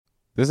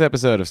This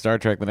episode of Star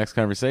Trek The Next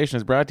Conversation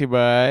is brought to you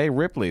by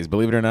Ripley's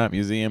Believe It or Not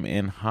Museum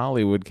in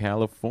Hollywood,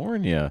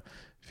 California.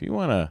 If you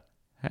want to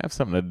have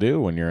something to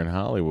do when you're in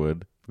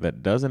Hollywood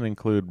that doesn't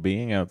include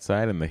being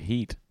outside in the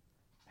heat,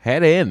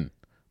 head in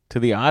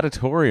to the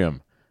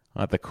auditorium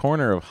at the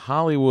corner of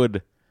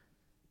Hollywood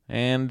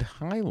and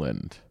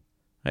Highland.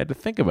 I had to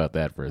think about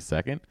that for a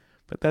second,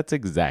 but that's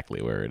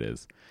exactly where it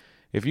is.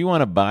 If you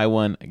want to buy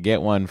one,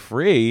 get one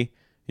free,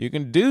 you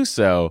can do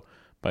so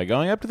by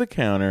going up to the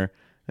counter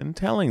and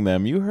telling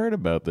them you heard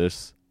about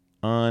this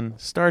on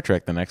Star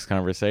Trek The Next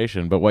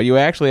Conversation. But what you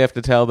actually have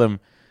to tell them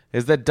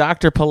is that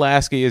Dr.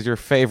 Pulaski is your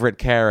favorite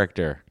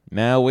character.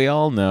 Now, we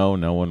all know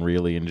no one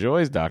really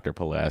enjoys Dr.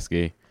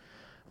 Pulaski,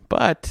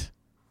 but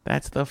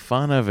that's the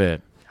fun of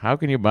it. How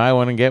can you buy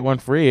one and get one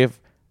free if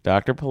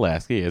Dr.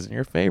 Pulaski isn't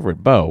your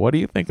favorite? Bo, what do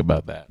you think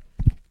about that?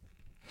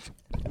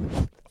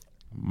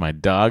 My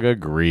dog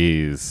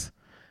agrees.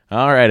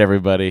 All right,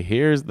 everybody,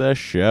 here's the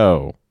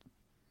show.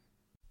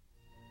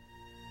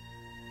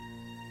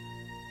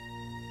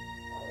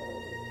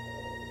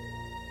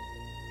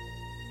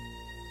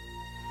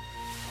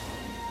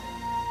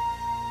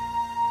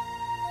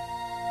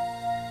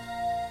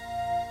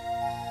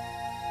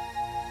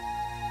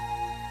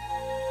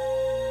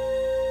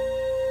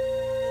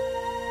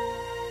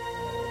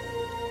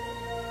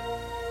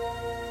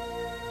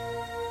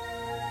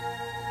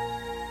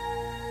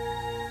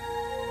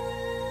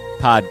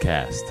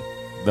 Podcast,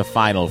 The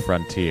Final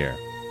Frontier.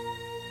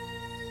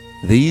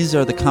 These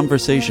are the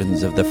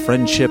conversations of the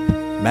friendship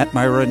Matt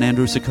Myra and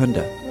Andrew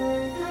Secunda.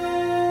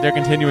 Their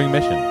continuing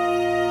mission: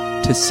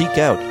 to seek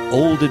out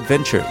old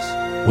adventures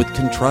with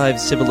contrived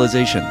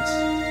civilizations.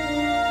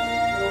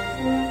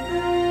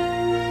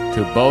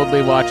 To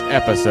boldly watch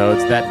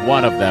episodes that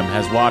one of them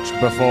has watched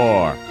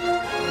before.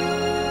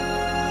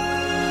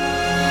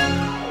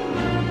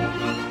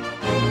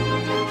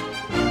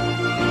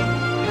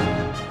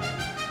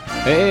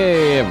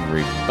 Hey,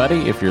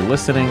 everybody. If you're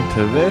listening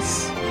to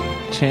this,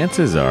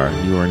 chances are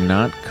you are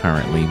not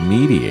currently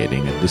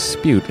mediating a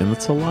dispute in the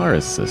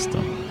Solaris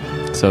system.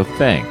 So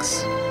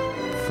thanks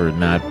for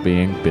not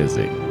being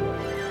busy.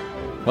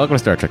 Welcome to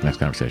Star Trek Next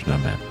Conversation.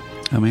 I'm Matt.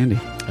 I'm Andy.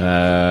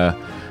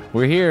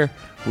 We're here.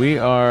 We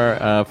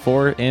are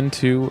 4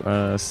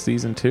 into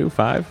Season 2,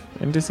 5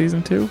 into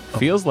Season 2.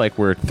 Feels like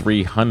we're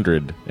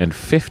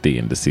 350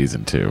 into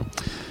Season 2.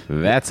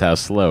 That's how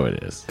slow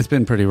it is. It's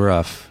been pretty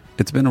rough.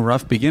 It's been a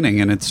rough beginning,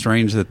 and it's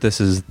strange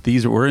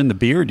that we're in the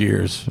beard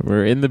years.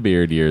 We're in the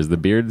beard years. The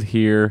beard's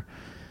here,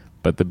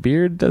 but the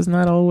beard does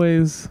not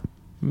always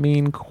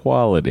mean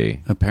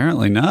quality.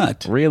 Apparently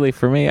not. Really,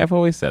 for me, I've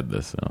always said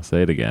this, and I'll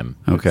say it again.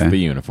 Okay. It's the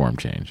uniform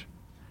change.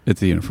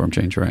 It's the uniform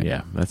change, right?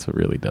 Yeah, that's what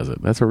really does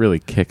it. That's what really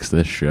kicks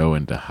this show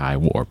into high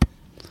warp.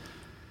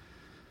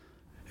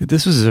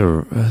 This was a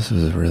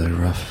really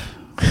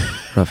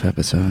rough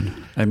episode.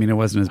 I mean, it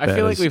wasn't as bad. I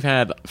feel like we've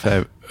had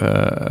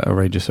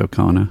Outrageous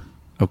Okana.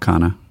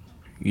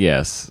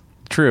 Yes,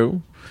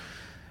 true.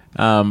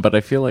 But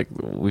I feel like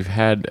we've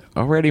had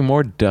already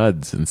more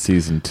duds in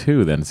Season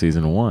 2 than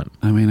Season 1.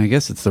 I mean, I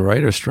guess it's the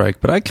writer's strike,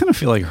 but I kind of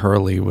feel like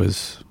Hurley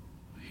was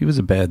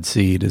a bad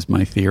seed, is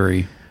my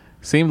theory.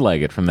 Seemed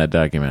like it from that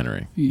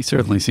documentary. He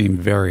certainly seemed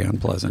very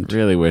unpleasant.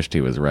 Really wished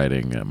he was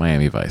writing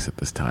Miami Vice at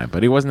this time,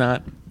 but he was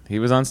not. He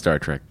was on Star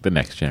Trek, The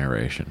Next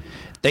Generation.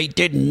 They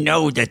didn't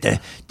know that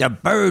the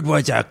bird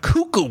was a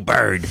cuckoo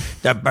bird,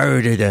 the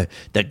bird of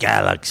the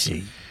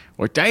galaxy.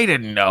 What they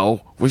didn't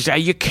know was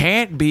that you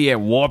can't be at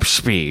warp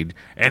speed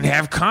and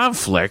have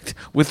conflict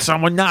with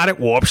someone not at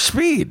warp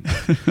speed.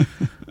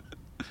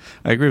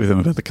 I agree with him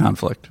about the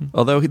conflict.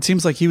 Although it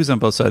seems like he was on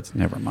both sides.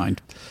 Never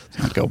mind. Let's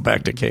not go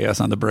back to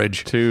chaos on the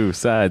bridge. Two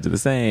sides of the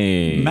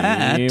same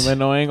Matt.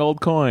 annoying old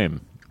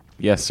coin.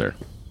 Yes, sir.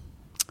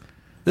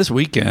 This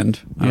weekend,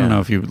 I don't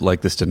know if you would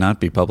like this to not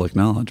be public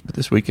knowledge, but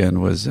this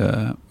weekend was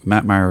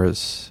Matt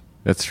Myra's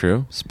That's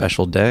true.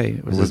 special day.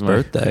 It was his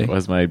birthday. It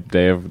was my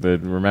day of the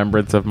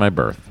remembrance of my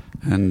birth.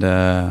 And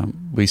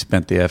we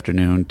spent the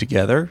afternoon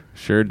together.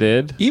 Sure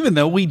did. Even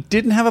though we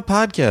didn't have a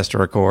podcast to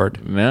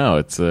record. No,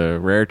 it's a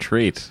rare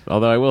treat.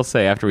 Although I will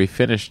say, after we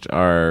finished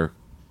our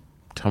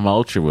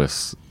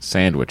tumultuous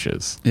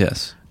sandwiches,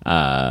 Yes.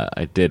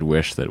 I did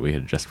wish that we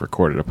had just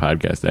recorded a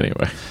podcast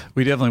anyway.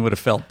 We definitely would have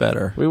felt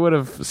better. We would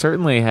have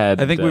certainly had...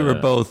 I think we were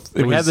both...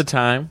 We had the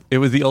time. It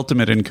was the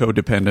ultimate in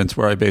codependence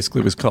where I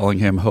basically was calling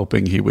him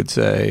hoping he would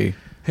say,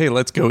 hey,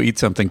 let's go eat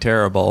something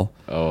terrible.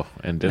 Oh,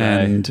 and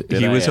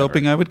he was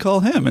hoping I would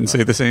call him and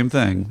say the same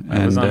thing.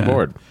 I was on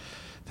board.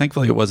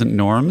 Thankfully, it wasn't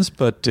Norm's,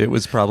 but it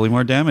was probably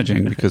more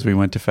damaging because we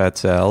went to Fat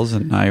Sal's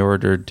and I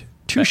ordered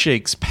 2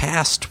 shakes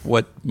past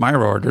what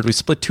Myra ordered. We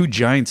split 2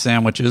 giant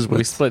sandwiches.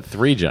 We split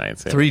 3 giant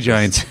sandwiches. 3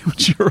 giant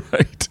sandwiches, you're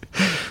right.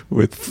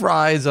 With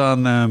fries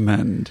on them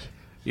and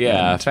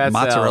Fat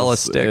mozzarella Sal's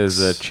sticks. is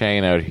a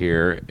chain out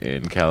here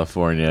in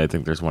California. I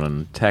think there's one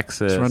in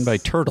Texas. It's run by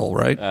Turtle,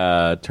 right?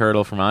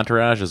 Turtle from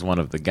Entourage is one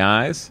of the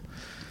guys.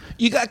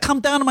 You got to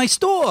come down to my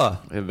store.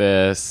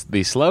 The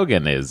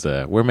slogan is,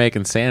 we're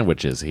making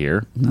sandwiches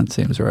here. That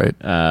seems right.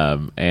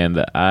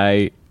 And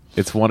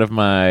it's one of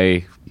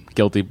my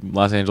guilty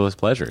Los Angeles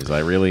pleasures. I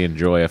really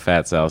enjoy a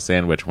Fat Sal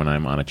sandwich when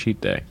I'm on a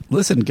cheat day.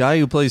 Listen, guy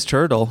who plays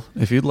Turtle,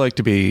 if you'd like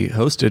to be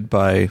hosted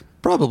by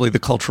probably the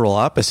cultural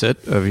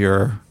opposite of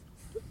your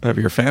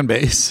fan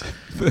base.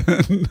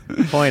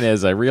 Point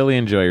is, I really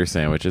enjoy your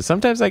sandwiches.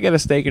 Sometimes I get a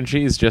steak and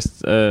cheese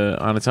just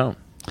on its own.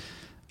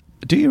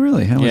 Do you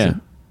really? How is it?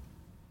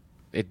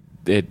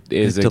 It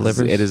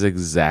is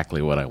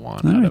exactly what I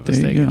want out of a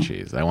steak and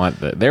cheese. I want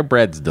their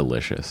bread's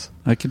delicious.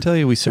 I can tell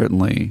you,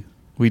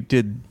 we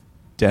did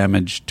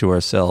damage to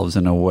ourselves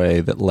in a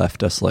way that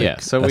left us like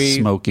a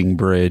smoking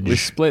bridge. We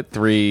split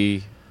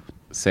 3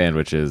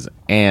 sandwiches,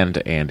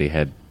 and Andy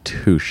had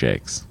 2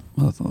 shakes.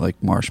 Well,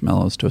 like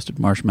marshmallows, toasted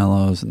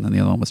marshmallows, and then the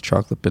other one was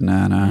chocolate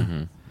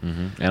banana.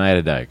 And I had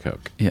a Diet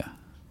Coke. Yeah,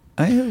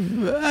 I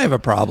have a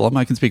problem.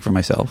 I can speak for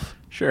myself.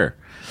 Sure.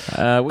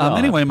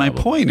 Anyway, my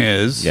point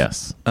is,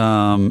 yes.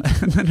 And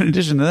then in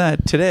addition to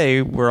that,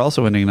 today we're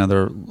also ending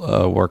another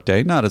work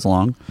day, not as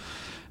long.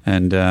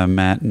 And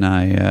Matt and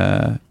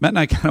I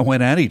kind of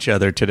went at each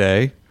other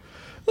today,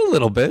 a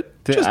little bit,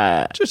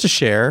 just a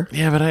share.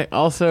 Yeah, but I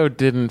also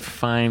didn't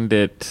find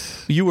it.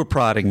 You were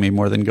prodding me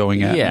more than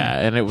going at me. Yeah,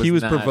 and it was he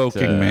was not,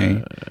 provoking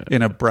me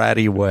in a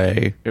bratty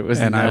way. It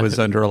was, and I was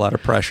under a lot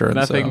of pressure.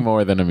 Nothing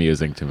more than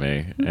amusing to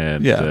me.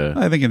 And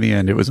I think in the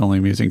end it was only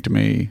amusing to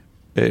me.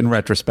 In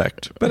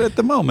retrospect, but at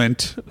the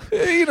moment,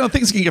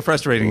 things can get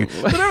frustrating.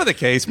 Whatever the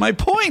case, my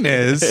point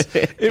is,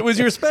 it was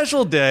your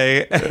special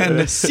day,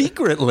 and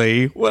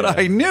secretly, what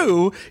I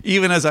knew,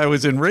 even as I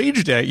was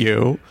enraged at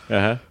you,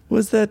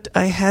 was that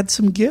I had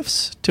some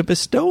gifts to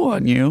bestow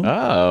on you.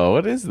 Oh,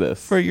 what is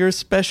this for your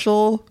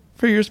special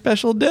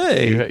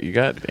day? You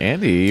got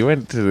Andy. You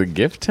went to the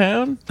gift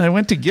town. I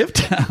went to gift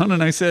town,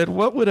 and I said,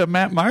 "What would a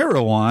Matt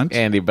Myra want?"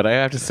 Andy, but I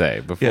have to say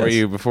before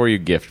you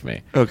gift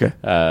me, okay.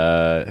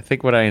 I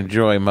think what I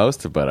enjoy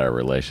most about our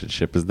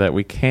relationship is that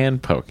we can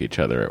poke each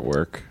other at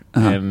work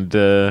and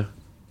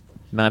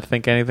not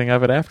think anything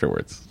of it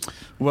afterwards.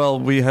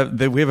 Well, we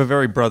have a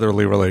very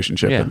brotherly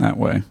relationship in that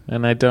way,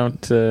 and I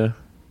don't.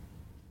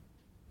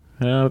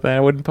 I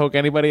wouldn't poke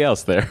anybody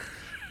else there.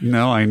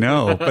 No, I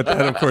know. But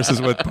that, of course,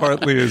 is what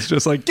partly is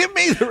just like, give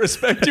me the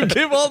respect you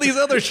give all these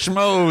other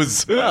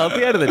schmoes. Well, at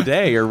the end of the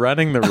day, you're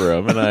running the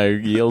room, and I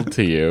yield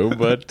to you.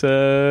 But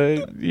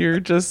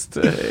you're just,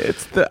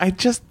 I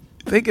just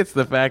think it's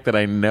the fact that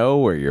I know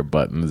where your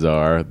buttons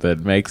are that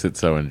makes it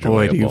so enjoyable.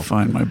 Boy, do you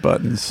find my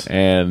buttons.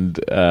 And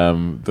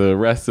the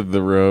rest of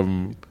the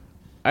room,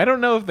 I don't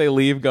know if they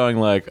leave going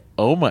like,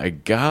 oh my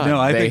God, no,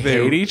 I think they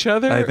hate each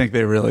other. I think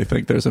they really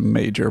think there's a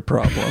major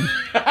problem.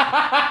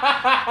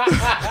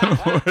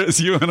 Whereas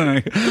you and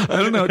I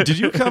don't know. Did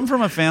you come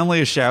from a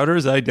family of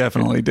shouters? I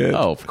definitely did.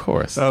 Oh, of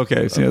course.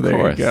 Okay, so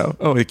there you go.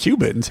 Oh, the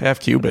Cubans, half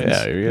Cubans.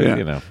 Yeah,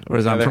 you know.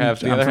 Whereas I'm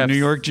from New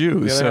York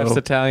Jews. The other half's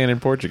Italian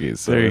and Portuguese.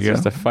 So there you go.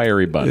 It's just a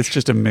fiery bunch. It's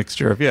just a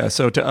mixture of,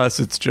 So to us,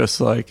 it's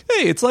just like,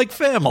 hey, it's like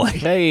family.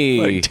 Hey.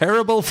 Like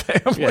terrible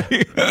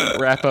family. Yeah.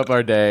 Wrap up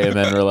our day, and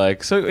then we're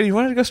like, so you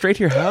wanted to go straight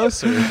to your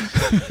house? Or?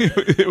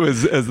 It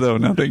was as though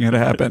nothing had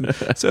happened.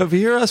 So if you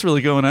hear us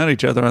really going at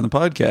each other on the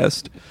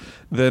podcast,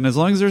 then as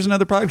long as there's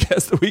another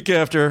podcast the week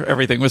after,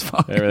 everything was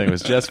fine. Everything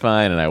was just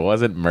fine, and I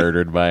wasn't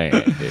murdered by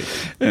Andy.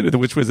 And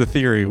which was a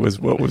theory, was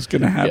what was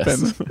going to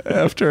happen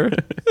after.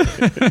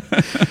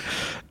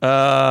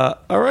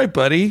 All right,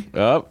 buddy.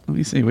 Oh. Let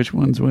me see which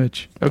one's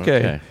which.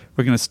 Okay.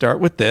 We're going to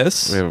start with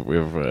this.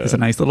 It's a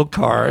nice little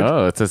card.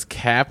 Oh, it says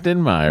Captain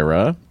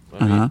Myra.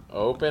 Let me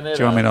open it.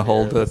 Do you want me to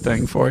hold the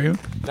thing for you?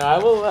 No, I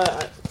will.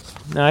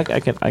 No, I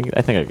can. I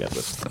think I got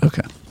this.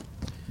 Okay.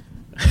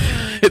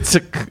 It's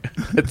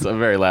a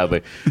very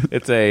loudly.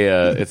 It's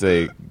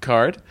a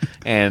card,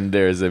 and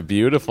there's a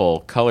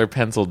beautiful color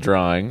pencil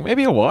drawing,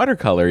 maybe a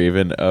watercolor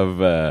even,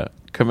 of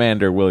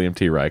Commander William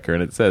T. Riker,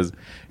 and it says,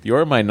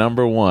 "You're my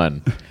number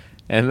one,"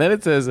 and then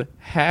it says,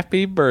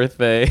 "Happy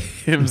birthday,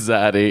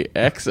 Imzadi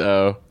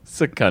XO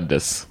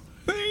Secundus."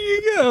 There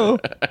you go.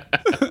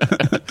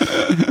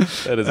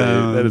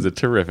 That is a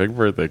terrific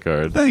birthday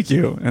card. Thank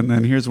you. And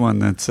then here's one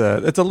that's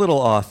it's a little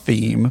off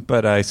theme,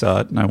 but I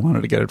saw it and I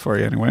wanted to get it for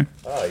you anyway.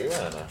 Oh, you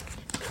went on a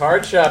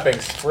card shopping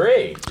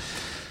spree.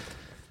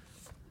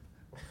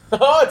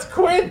 Oh, it's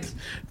Quint.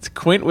 It's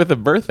Quint with a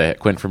birthday.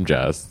 Quint from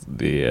Jaws,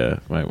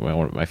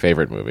 my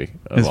favorite movie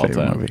of all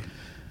time.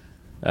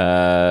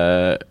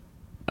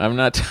 I'm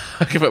not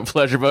talking about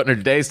Pleasure Boat and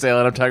her day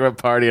sailing. I'm talking about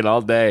partying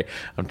all day.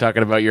 I'm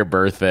talking about your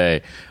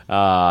birthday.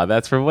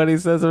 That's from what he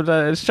says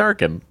about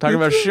Sharkin. Talking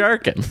about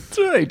Sharkin. That's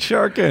right,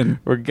 Sharkin.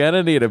 We're going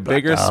to need a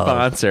bigger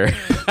sponsor.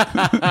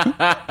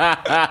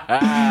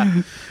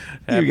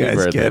 Happy you guys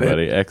birthday, get it.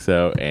 buddy.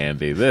 XO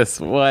Andy.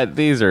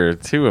 These are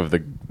two of the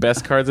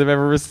best cards I've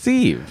ever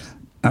received.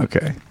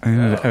 Okay. I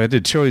had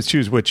to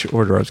choose which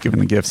order I was giving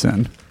the gifts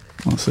in.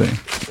 We'll see.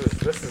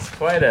 This is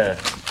quite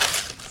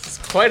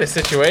a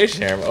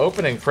situation here. I'm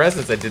opening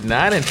presents. I did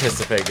not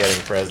anticipate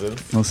getting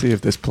presents. We'll see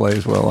if this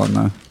plays well on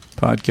the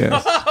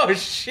podcast. Oh,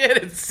 shit.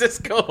 It's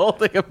Cisco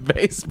holding a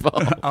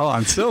baseball. Oh,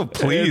 I'm so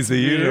pleased that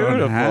you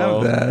don't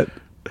have that.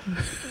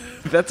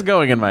 That's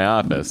going in my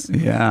office.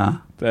 Yeah.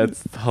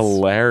 That's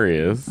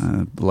hilarious.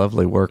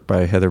 Lovely work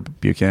by Heather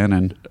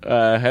Buchanan.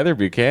 Heather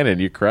Buchanan,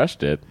 you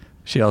crushed it.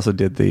 She also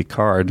did the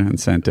card and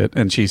sent it,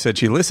 and she said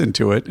she listened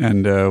to it,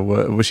 and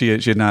she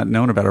had not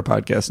known about our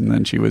podcast, and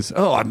then she was,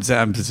 I'm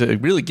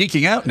really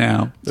geeking out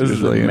now. This is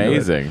really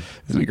amazing.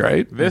 Isn't it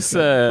great? This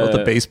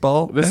the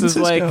baseball. This is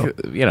Cisco.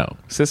 like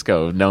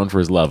Cisco, known for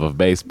his love of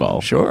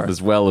baseball, sure,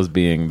 as well as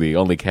being the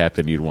only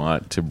captain you'd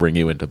want to bring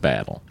you into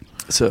battle.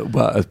 So,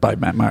 by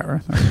Matt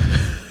Myra.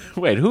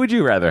 Wait, who would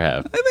you rather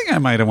have? I think I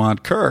might have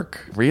want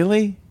Kirk.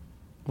 Really?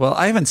 Well,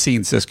 I haven't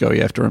seen Cisco,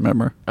 you have to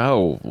remember.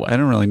 Oh. I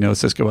don't really know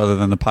Cisco other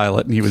than the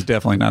pilot, and he was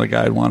definitely not a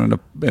guy I'd want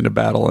in a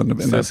battle in that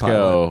pilot.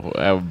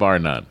 Cisco, bar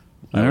none.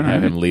 I would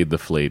have him lead the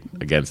fleet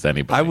against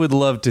anybody. I would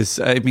love to.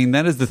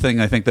 That is the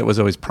thing I think that was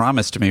always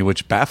promised to me,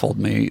 which baffled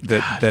me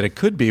that it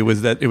could be,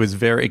 was that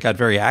it got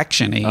very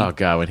actiony. Oh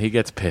God, when he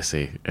gets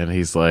pissy and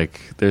he's like,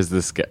 "There's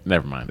this guy."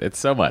 Never mind. It's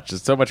so much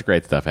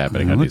great stuff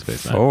happening on Deep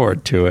Space Nine.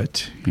 Forward to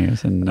it.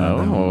 Here's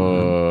another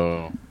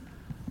one.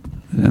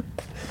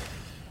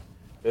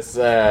 This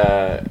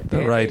the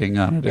writing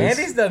on it is.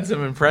 Andy's done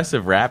some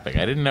impressive rapping.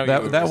 I didn't know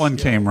that one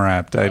came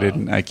wrapped.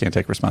 I can't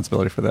take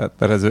responsibility for that.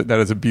 That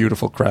is a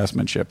beautiful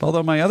craftsmanship.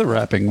 Although my other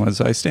rapping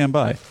was I stand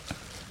by.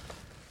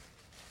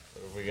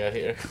 We got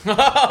here.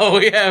 Oh,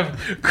 we have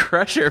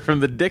Crusher from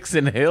the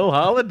Dixon Hill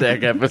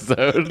holodeck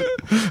episode,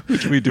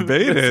 which we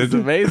debated. This is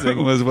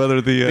amazing. Was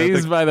whether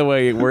these, by the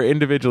way, were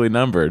individually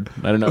numbered.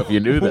 I don't know if you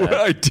knew that.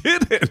 I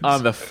didn't.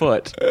 On the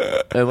foot.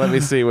 And let me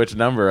see which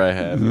number I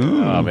have.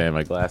 Oh man,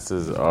 my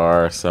glasses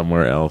are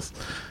somewhere else.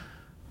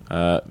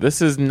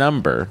 This is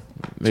number.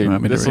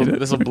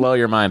 This will blow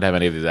your mind how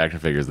many of these action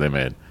figures they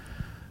made.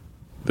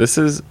 This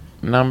is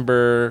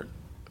number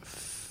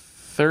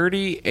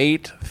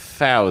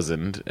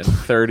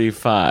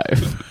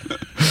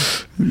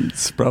 38,035.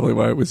 It's probably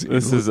why it was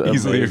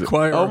easily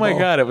acquired. Oh my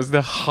God, it was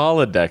the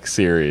holodeck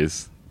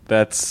series.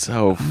 That's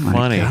so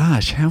funny. Oh my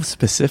gosh, how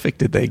specific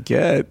did they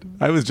get?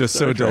 I was just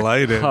so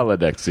delighted.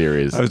 Holodeck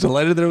series. I was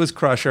delighted that it was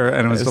Crusher,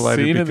 and I was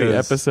delighted because in the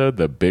episode,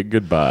 The Big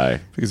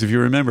Goodbye. Because if you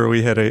remember,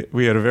 we had a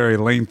very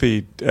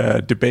lengthy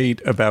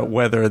debate about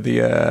whether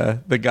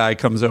the guy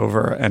comes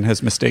over and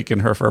has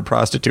mistaken her for a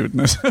prostitute in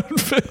this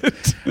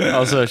outfit.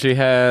 Also,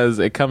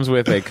 it comes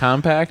with a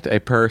compact, a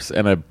purse,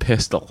 and a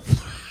pistol.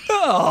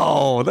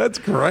 Oh, that's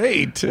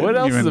great. What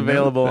else is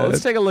available?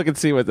 Let's take a look and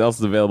see what else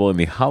is available in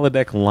the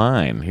holodeck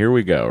line. Here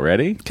we go.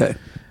 Ready? Okay.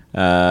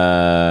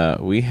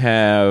 We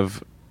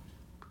have...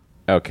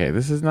 Okay,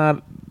 this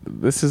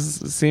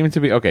seems to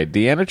be... Okay,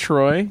 Deanna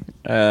Troi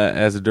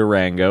as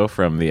Durango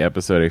from the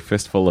episode A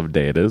Fistful of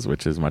Datas,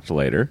 which is much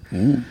later.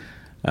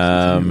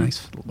 A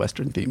nice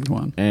Western-themed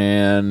one.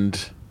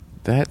 And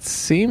that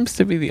seems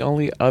to be the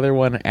only other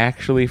one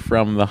actually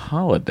from the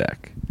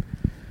holodeck.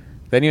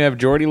 Then you have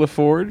Geordie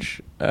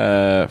LaForge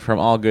from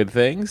All Good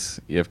Things.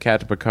 You have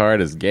Captain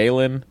Picard as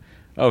Galen.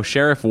 Oh,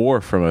 Sheriff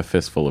Worf from A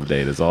Fistful of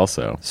Datas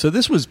also. So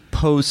this was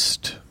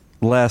post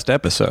last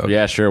episode.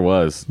 Yeah, sure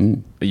was.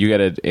 You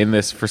got it in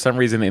this, for some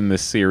reason in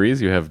this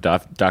series, you have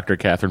Dr.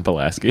 Catherine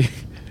Pulaski.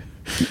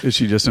 Is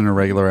she just in a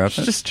regular outfit?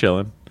 She's just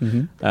chilling.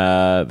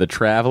 The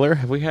Traveler.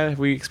 Have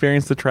we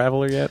experienced The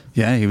Traveler yet?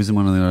 Yeah, he was in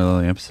one of the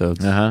early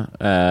episodes.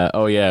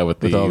 Oh yeah,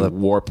 with all the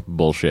warp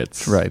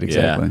bullshits. Right,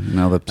 exactly. Yeah. And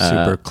all the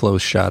super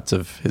close shots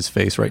of his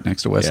face right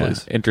next to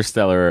Wesley's. Yeah.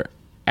 Interstellar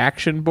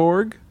Action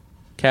Borg.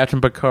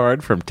 Captain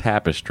Picard from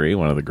Tapestry,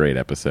 one of the great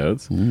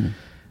episodes.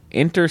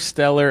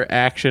 Interstellar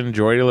Action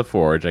Geordie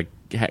LaForge. I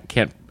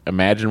can't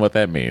imagine what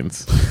that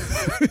means.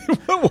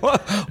 Why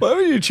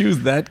would you choose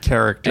that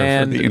character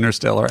for the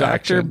Interstellar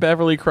Action? Dr.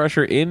 Beverly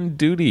Crusher in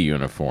duty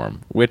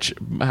uniform, which,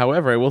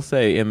 however, I will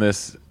say in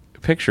this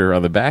picture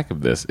on the back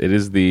of this, it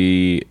is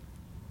the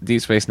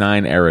Deep Space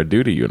Nine era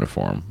duty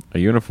uniform, a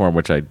uniform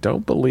which I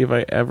don't believe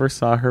I ever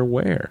saw her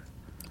wear.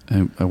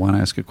 I want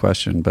to ask a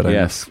question, but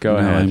go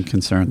ahead. I'm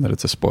concerned that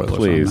it's a spoiler.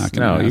 Please, so I'm not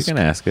gonna ask. You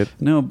can ask it.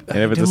 No, and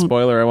if it's a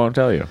spoiler, I won't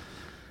tell you.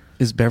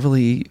 Is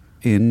Beverly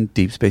in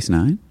Deep Space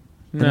Nine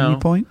at any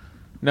point?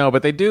 No,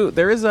 but they do.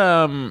 There is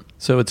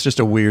So it's just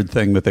a weird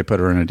thing that they put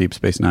her in a Deep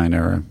Space Nine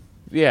era.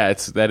 Yeah,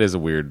 that is a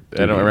weird.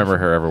 I don't remember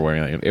her ever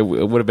wearing that. It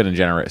would have been in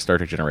Star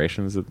Trek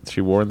Generations that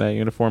she wore that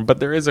uniform. But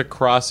there is a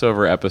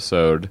crossover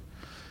episode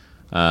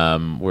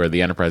where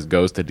the Enterprise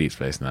goes to Deep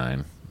Space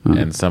Nine,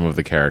 and some of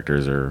the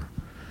charters are.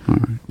 All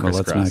right. Well,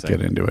 let's not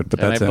get into it.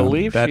 But I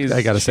believe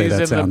I got to say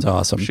that sounds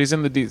awesome. She's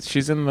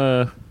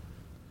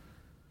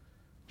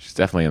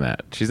definitely in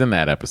that. She's in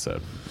that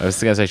episode. I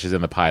was going to say she's in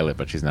the pilot,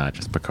 but she's not.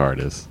 Just Picard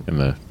is in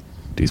the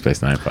Deep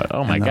Space Nine pilot.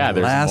 Oh my God,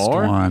 there's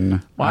more?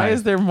 One, why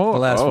is there more? The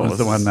last one is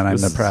the one that I'm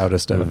the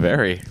proudest of.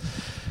 Very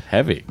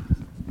heavy.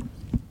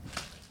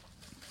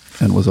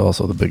 And was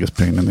also the biggest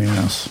pain in the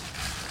ass.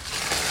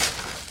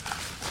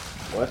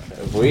 What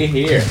have we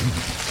here?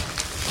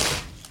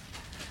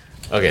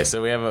 Okay,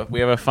 so we have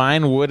a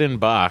fine wooden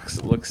box.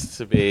 It looks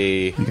to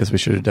be... I guess we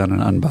should have done an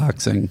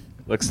unboxing.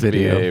 Looks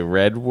video. to be a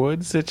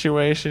redwood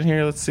situation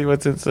here. Let's see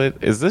what's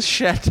inside. Is this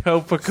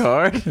Chateau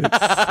Picard? It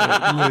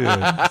certainly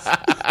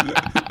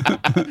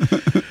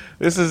is.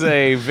 This is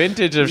a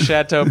vintage of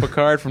Chateau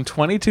Picard from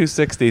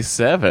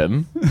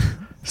 2267.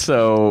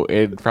 So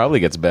it probably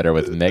gets better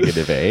with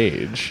negative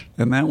age.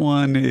 And that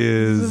one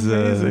is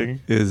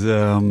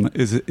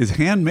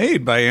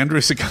handmade by Andrew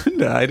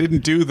Secunda. I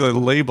didn't do the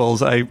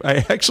labels. I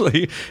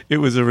actually, it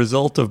was a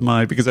result of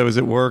because I was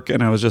at work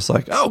and I was just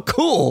like, oh,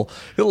 cool,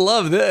 he'll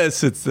love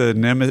this. It's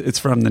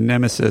from the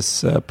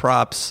Nemesis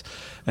props.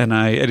 And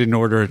I didn't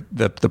order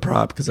the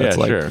prop because that's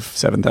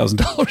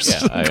 $7,000.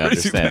 Yeah, I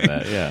understand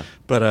that. Yeah,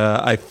 but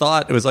I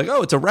thought it was like,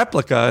 oh, it's a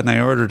replica, and I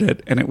ordered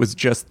it, and it was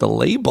just the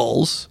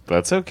labels.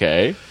 That's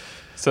okay.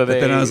 But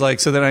then I was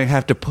like, so then I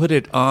have to put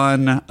it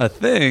on a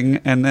thing,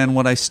 and then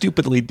what I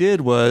stupidly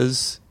did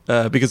was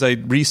because I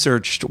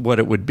researched what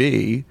it would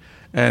be.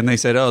 And they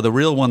said, oh, the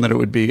real one that it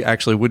would be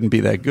actually wouldn't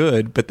be that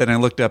good. But then I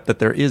looked up that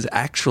there is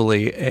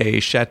actually a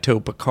Chateau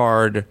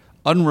Picard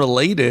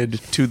unrelated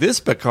to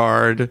this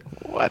Picard.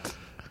 What?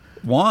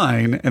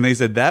 Wine, and they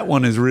said that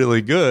one is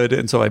really good,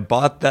 and so I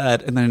bought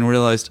that, and then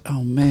realized,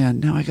 oh man,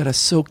 now I gotta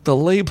soak the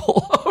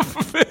label off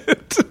of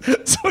it.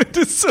 So I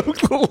just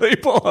soaked the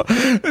label off,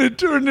 and it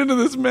turned into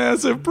this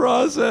massive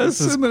process.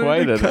 This is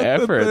quite an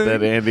effort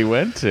that Andy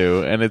went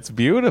to, and it's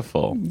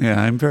beautiful.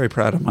 Yeah, I'm very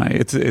proud of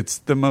it's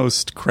the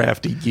most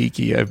crafty,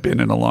 geeky I've been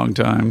in a long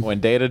time. When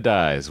Data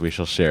dies, we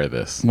shall share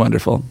this.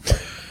 Wonderful.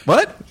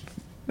 What?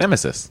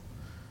 Nemesis.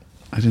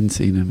 I didn't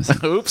see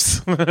Nemesis.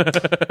 Oops.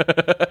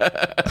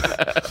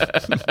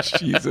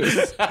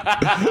 Jesus.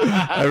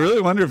 I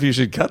really wonder if you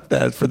should cut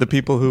that for the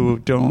people who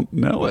don't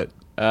know it.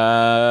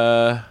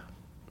 God,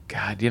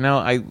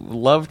 I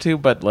love to,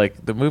 but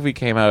like the movie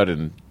came out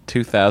in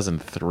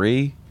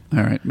 2003.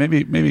 All right,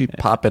 maybe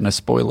pop in a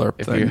spoiler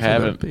if thing you for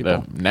haven't.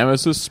 the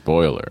Nemesis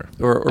spoiler,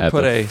 or at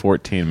put the a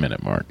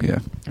 14-minute mark. Yeah,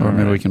 or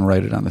maybe we can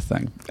write it on the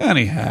thing.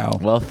 Anyhow,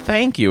 well,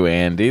 thank you,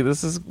 Andy.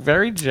 This is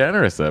very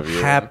generous of you.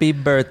 Happy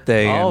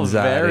birthday, all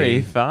anxiety.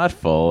 Very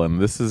thoughtful,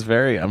 and this is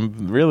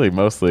I'm really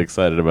mostly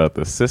excited about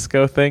the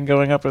Cisco thing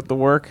going up at the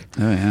work.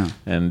 Oh yeah,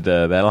 and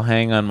that'll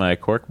hang on my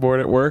cork board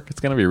at work. It's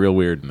going to be real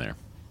weird in there.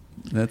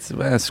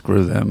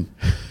 Screw them.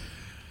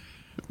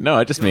 No,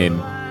 I just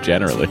mean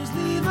generally.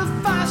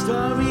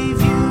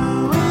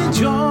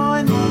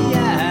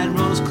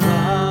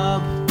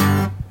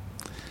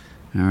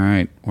 All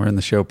right, we're in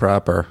the show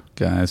proper,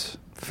 guys.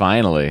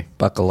 Finally.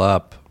 Buckle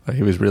up.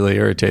 He was really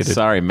irritated.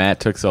 Sorry, Matt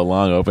took so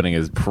long opening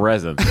his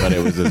presents, but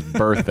it was his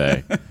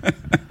birthday.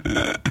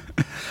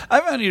 I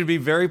found you to be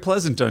very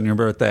pleasant on your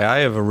birthday. I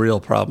have a real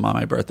problem on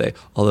my birthday.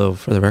 Although,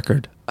 for the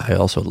record, I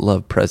also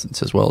love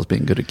presents as well as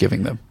being good at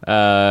giving them.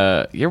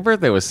 Your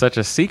birthday was such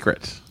a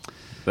secret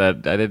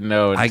that I didn't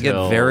know until I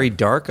get very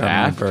dark on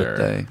my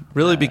birthday.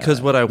 Really,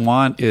 because what I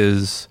want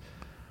is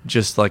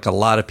just like a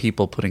lot of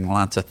people putting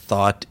lots of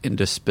thought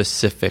into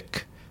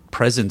specific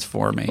presents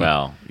for me.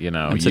 Well,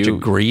 I'm such a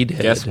greed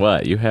head. Guess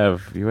what? You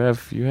have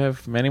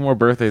many more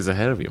birthdays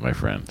ahead of you, my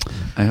friend.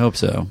 I hope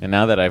so. And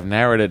now that I've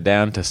narrowed it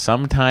down to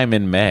sometime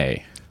in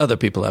May. Other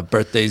people have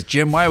birthdays.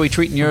 Jim, why are we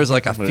treating yours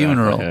like a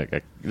funeral?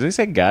 Did he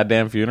say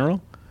goddamn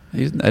funeral? I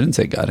didn't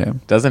say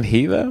goddamn. Doesn't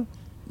he, though?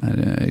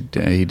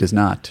 He does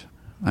not.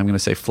 I'm going to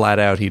say flat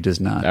out he does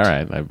not. All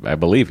right. I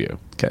believe you.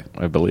 Okay.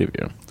 I believe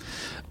you.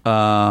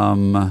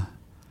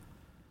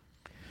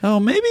 Oh,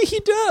 maybe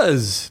he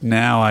does.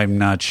 Now I'm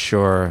not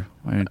sure.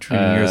 I'm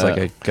treating yours like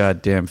a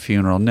goddamn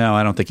funeral. No,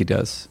 I don't think he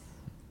does.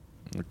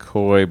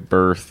 McCoy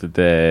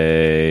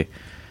birthday,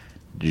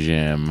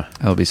 Jim.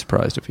 I'll be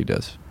surprised if he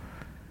does.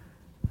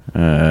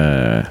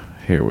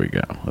 Here we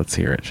go. Let's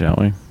hear it, shall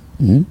we?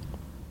 Mm-hmm.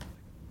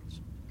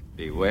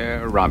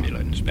 Beware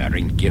Romulans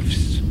bearing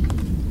gifts.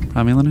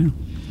 Romulan,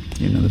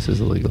 you know this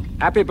is illegal.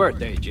 Happy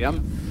birthday,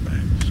 Jim.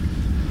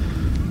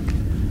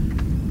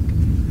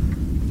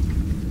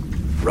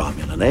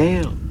 Romulan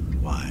ale?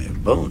 Why,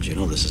 Bones, you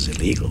know this is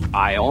illegal.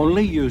 I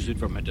only use it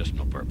for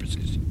medicinal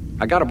purposes.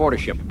 I got aboard a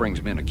ship that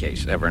brings me in a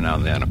case every now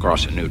and then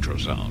across a neutral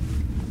zone.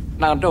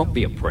 Now, don't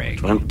be a prig.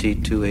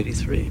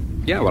 2283.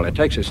 Yeah, well, it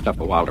takes this stuff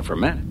a while to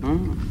ferment.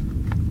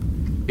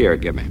 Here,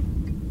 give me.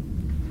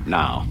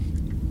 Now,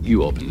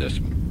 you open this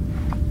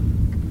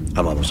one.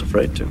 I'm almost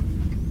afraid to.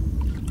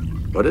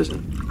 What is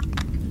it?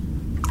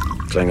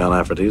 Klingon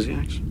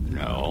aphrodisiacs?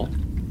 No.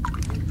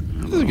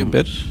 This is a good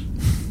bit.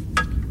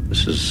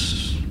 This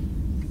is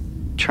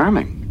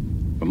charming.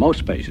 For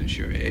most patients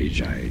your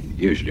age, I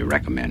usually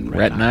recommend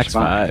Retinox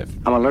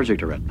 5. I'm allergic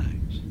to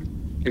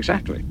Retinox.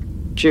 Exactly.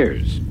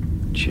 Cheers.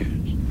 Cheers.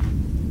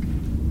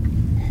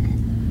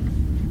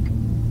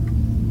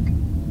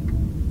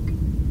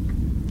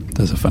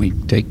 That's a funny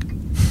take.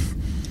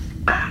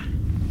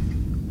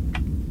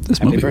 This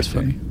Happy movie was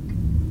birthday. funny.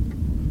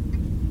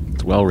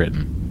 It's well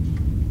written.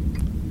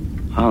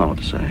 I don't know what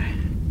to say.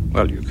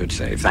 Well, you could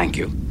say thank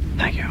you.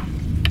 Thank you.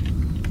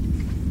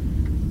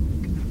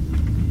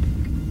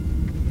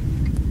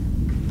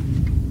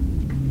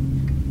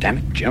 Damn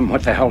it, Jim,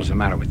 what the hell's the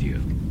matter with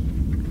you?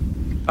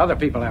 Other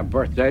people have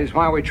birthdays.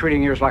 Why are we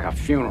treating yours like a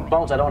funeral?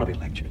 Bones, I don't want to be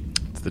lectured.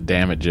 It's the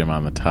damn it Jim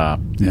on the top.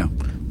 Yeah.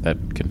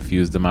 that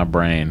confused in my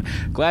brain.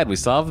 Glad we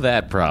solved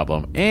that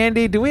problem.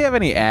 Andy, do we have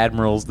any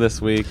admirals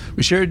this week?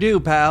 We sure do,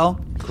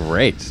 pal.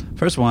 Great.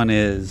 First one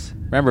is...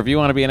 Remember, if you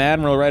want to be an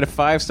admiral, write a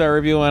 5-star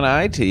review on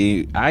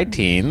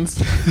iTunes,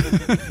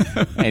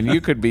 and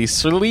you could be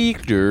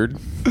selected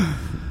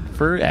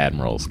for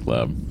Admirals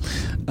Club.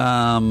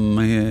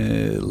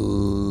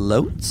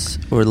 Lotes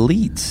or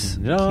Leets?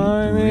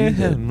 Join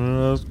the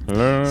Admirals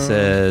Club.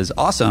 Says,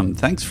 awesome.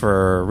 Thanks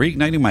for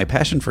reigniting my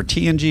passion for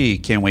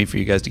TNG. Can't wait for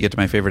you guys to get to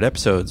my favorite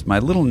episodes. My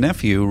little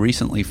nephew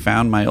recently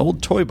found my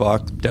old toy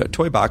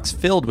box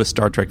filled with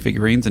Star Trek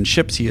figurines and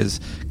ships he has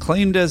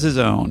claimed as his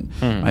own.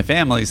 My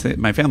family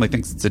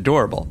thinks it's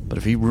adorable, but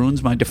if he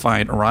ruins my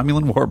defiant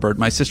Romulan warbird,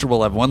 my sister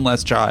will have one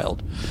less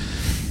child.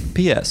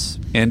 P.S.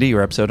 Andy,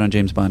 your episode on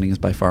James Bonding is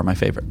by far my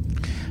favorite.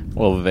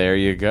 Well, there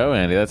you go,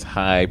 Andy. That's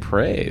high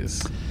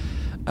praise.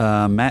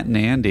 Matt and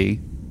Andy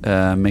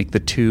make the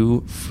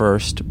 2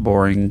 first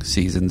boring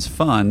seasons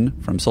fun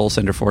from Soul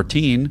Center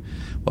 14.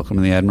 Welcome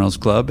to the Admirals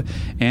Club.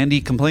 Andy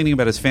complaining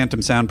about his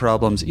phantom sound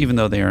problems, even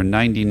though they are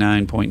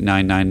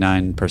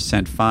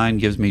 99.999% fine,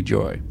 gives me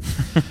joy.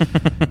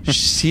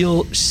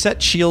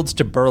 Set shields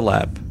to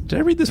burlap. Did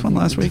I read this one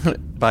last week?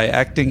 By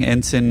acting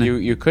ensign.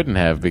 You couldn't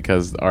have,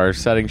 because our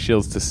setting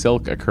shields to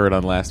silk occurred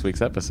on last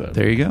week's episode.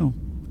 There you go.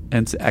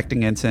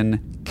 Acting ensign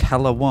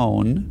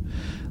Calawone.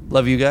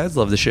 Love you guys.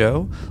 Love the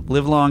show.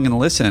 Live Long and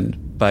Listen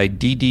by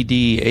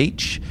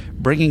DDDH.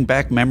 Bringing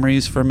back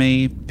memories for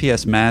me.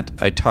 P.S. Matt,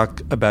 I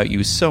talk about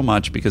you so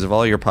much because of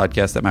all your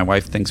podcasts that my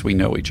wife thinks we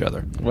know each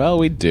other. Well,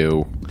 we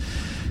do.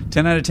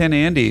 10 out of 10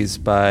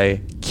 Andys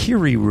by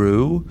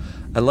Kiriru.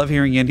 I love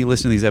hearing Andy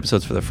listen to these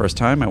episodes for the first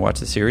time. I watch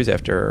the series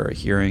after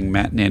hearing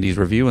Matt and Andy's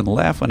review and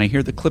laugh when I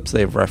hear the clips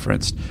they've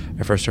referenced.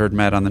 I first heard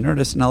Matt on The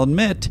Nerdist, and I'll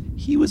admit,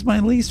 he was my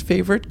least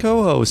favorite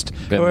co-host.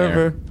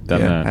 However,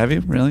 have you?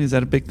 Really? Is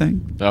that a big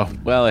thing? Oh,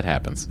 well, it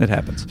happens. It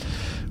happens.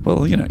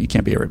 Well, you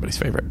can't be everybody's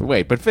favorite.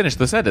 Wait, but finish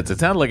the sentence. It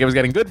sounded like it was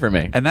getting good for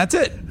me. And that's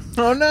it.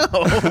 Oh, no.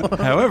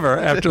 However,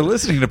 after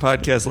listening to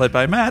podcasts led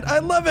by Matt, I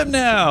love him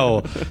now.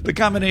 The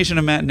combination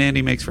of Matt and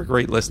Andy makes for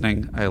great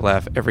listening. I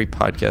laugh every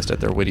podcast at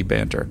their witty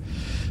banter.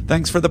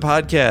 Thanks for the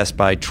podcast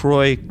by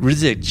Troy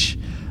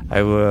Rizich.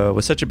 I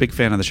was such a big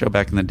fan of the show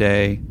back in the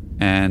day,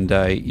 and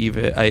I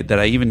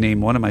even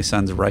named one of my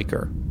sons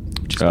Riker.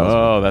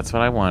 Oh, that's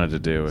what I wanted to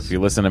do. If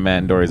you listen to Matt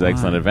and Dory's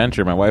Excellent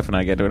Adventure, my wife and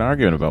I get to an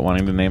argument about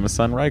wanting to name a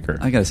son Riker.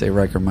 I gotta say,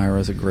 Riker Myra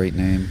is a great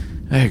name.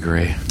 I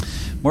agree.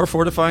 More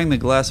fortifying the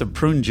glass of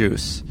prune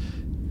juice.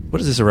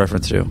 What is this a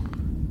reference to?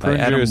 By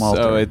Adam juice.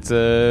 Walter. Oh,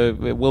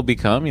 it will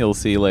become, you'll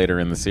see later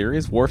in the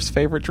series, Worf's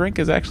favorite drink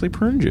is actually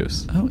prune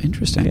juice. Oh,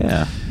 interesting.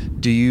 Yeah.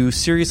 Do you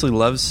seriously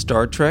love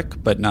Star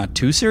Trek, but not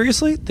too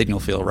seriously? Then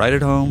you'll feel right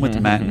at home with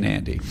Matt and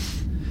Andy.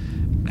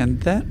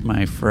 And that,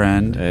 my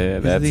friend,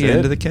 is the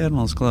end of the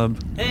Admirals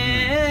Club.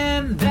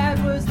 And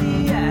that was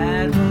the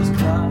Admirals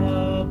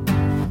Club.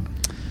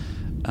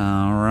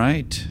 All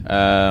right.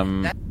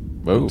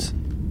 Oops.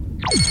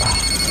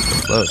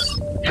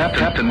 Close.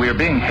 Captain, we are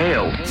being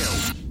hailed.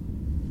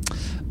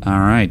 All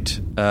right.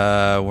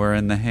 We're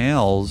in the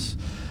hails,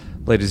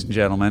 ladies and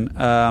gentlemen.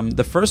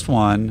 The first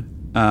one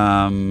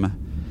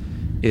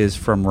is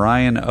from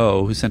Ryan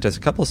O., who sent us a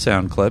couple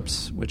sound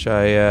clips, which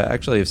I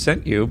actually have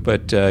sent you,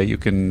 but you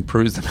can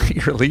peruse them at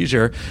your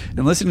leisure.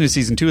 And listening to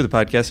Season 2 of the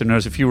podcast, I've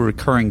noticed a few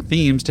recurring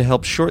themes to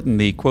help shorten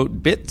the,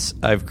 quote, bits.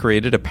 I've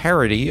created a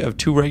parody of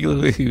 2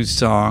 regularly used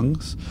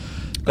songs.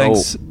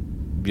 Thanks. Oh,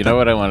 you know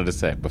what I wanted to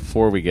say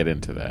before we get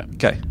into that?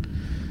 Okay.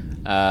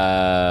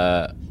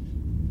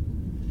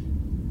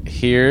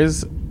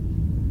 Here's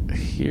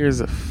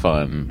a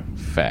fun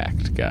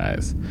fact,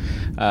 guys.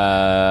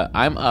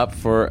 I'm up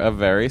for a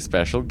very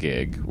special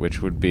gig,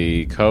 which would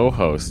be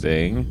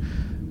co-hosting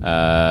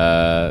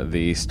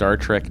the Star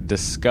Trek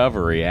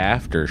Discovery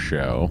after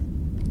show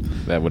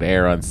that would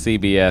air on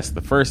CBS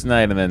the first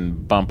night and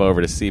then bump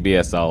over to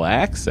CBS All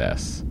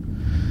Access.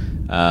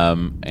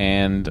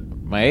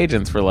 And my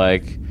agents were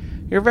like,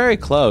 "You're very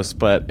close,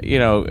 but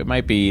it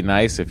might be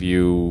nice if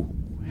you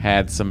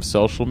had some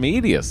social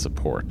media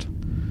support."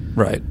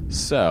 Right.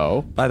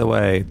 So, by the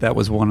way, that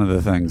was one of the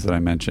things that I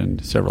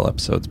mentioned several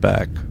episodes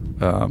back,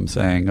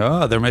 saying,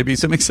 there may be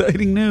some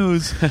exciting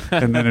news.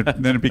 And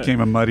then it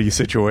became a muddy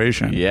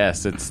situation.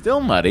 Yes, it's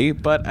still muddy,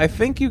 but I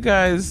think you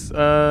guys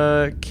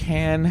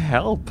can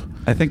help.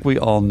 I think we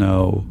all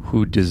know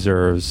who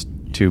deserves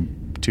to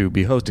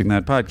be hosting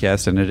that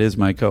podcast, and it is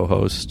my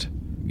co-host.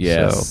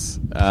 Yes.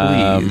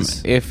 So,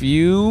 please. If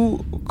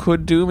you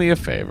could do me a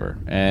favor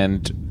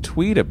and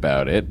tweet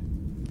about it,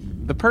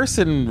 the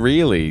person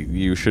really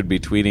you should be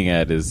tweeting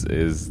at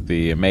is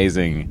the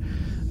amazing,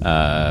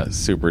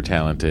 super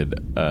talented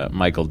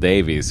Michael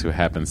Davies, who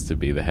happens to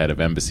be the head of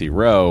Embassy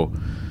Row,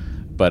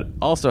 but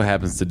also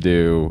happens to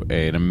do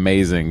an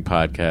amazing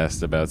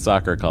podcast about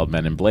soccer called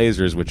Men in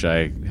Blazers, which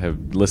I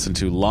have listened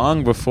to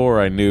long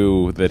before I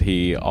knew that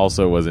he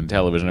also was in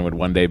television and would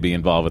one day be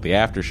involved with the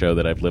after show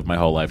that I've lived my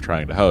whole life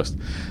trying to host.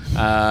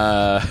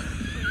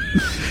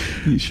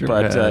 He sure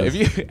But has.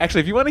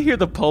 if you want to hear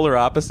the polar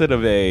opposite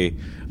of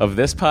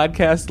this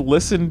podcast,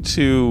 listen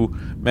to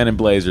Men in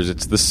Blazers.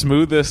 It's the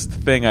smoothest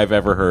thing I've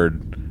ever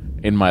heard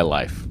in my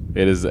life.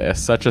 It is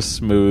such a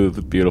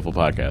smooth, beautiful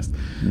podcast.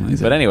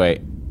 Amazing. But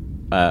anyway,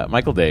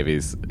 Michael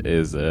Davies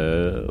is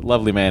a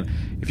lovely man.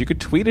 If you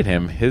could tweet at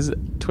him, his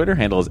Twitter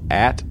handle is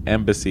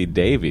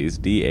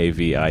 @EmbassyDavies,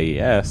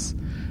 Davies,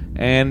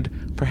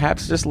 and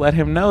perhaps just let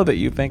him know that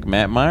you think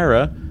Matt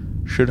Myra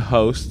should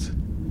host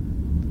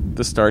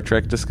the Star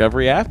Trek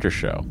Discovery After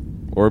Show,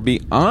 or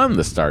be on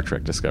the Star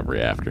Trek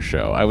Discovery After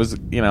Show. I was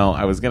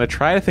going to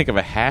try to think of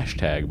a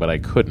hashtag, but I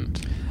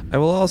couldn't. I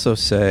will also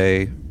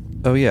say,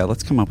 oh yeah,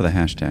 let's come up with a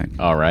hashtag.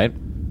 All right.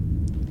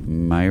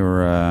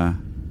 Myra,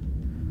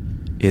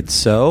 it's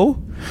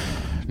so?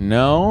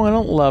 No, I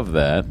don't love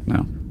that.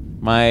 No.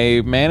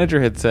 My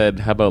manager had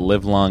said, how about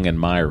Live Long and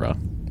Myra?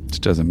 Which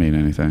doesn't mean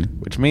anything.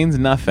 Which means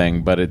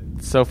nothing, but it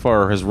so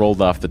far has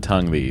rolled off the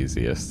tongue the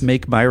easiest.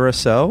 Make Myra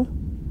so?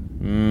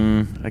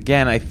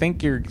 Again, I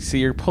think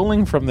you're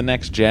pulling from the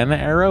Next Gen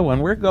era when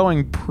we're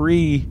going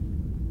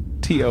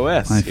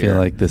pre-TOS. I feel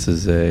like this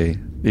is you're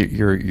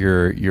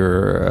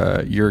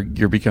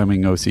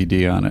becoming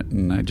OCD on it,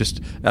 and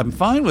I'm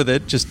fine with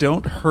it. Just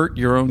don't hurt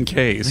your own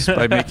case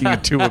by making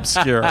it too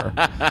obscure.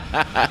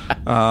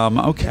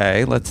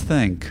 Okay, let's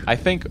think. I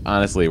think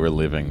honestly, we're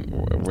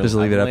Just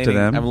leave it up to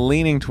them? I'm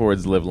leaning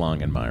towards Live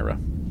Long and Myra.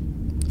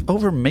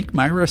 Over Make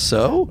Myra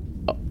so?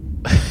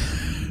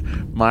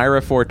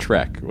 Myra for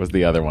Trek was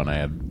the other one I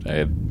had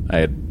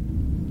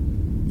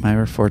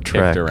Myra for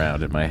Trek kicked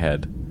around in my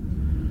head.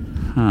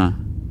 Huh.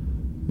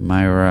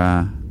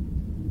 Myra.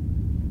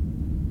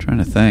 Trying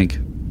to think.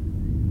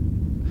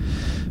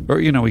 Or,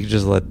 we could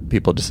just let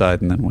people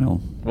decide and then we'll...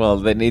 Well,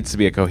 that needs to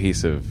be a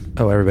cohesive...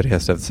 Oh, everybody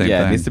has to have the same thing?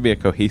 Yeah, it needs to be a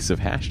cohesive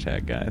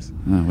hashtag, guys.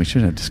 Oh, we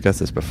should have discussed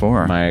this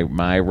before.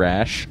 My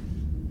rash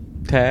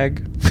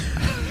tag.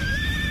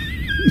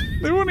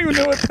 They won't even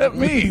know what that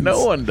means.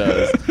 No one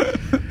does.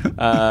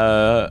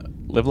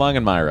 Live Long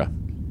and Myra.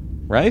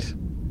 Right?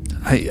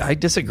 I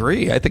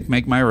disagree. I think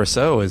Make Myra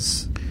So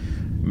is...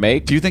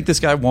 Make... Do you think this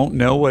guy won't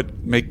know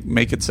what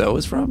Make It So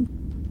is from?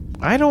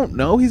 I don't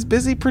know. He's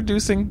busy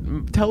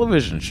producing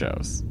television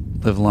shows.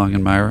 Live Long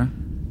and Myra?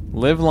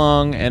 Live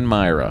Long and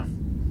Myra.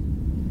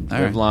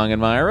 Live Long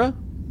and Myra?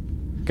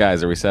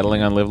 Guys, are we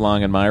settling on Live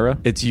Long and Myra?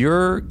 It's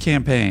your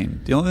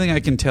campaign. The only thing I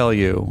can tell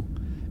you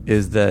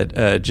is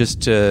that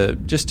just to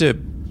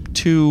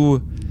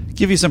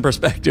give you some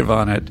perspective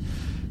on it,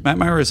 Matt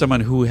Myra is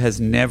someone who has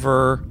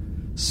never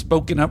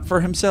spoken up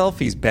for himself.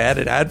 He's bad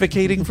at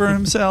advocating for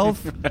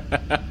himself.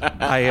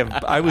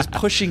 I was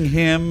pushing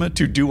him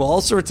to do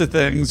all sorts of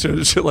things.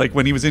 Like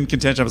when he was in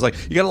contention, I was like,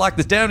 you got to lock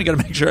this down. You got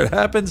to make sure it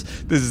happens.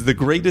 This is the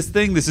greatest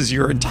thing. This is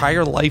your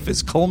entire life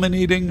is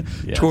culminating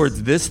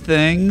towards this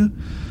thing.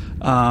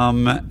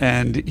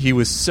 And he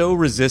was so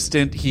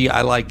resistant.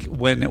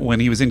 When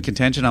he was in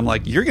contention, I'm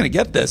like, you're going to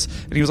get this.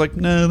 And he was like,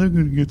 no, they're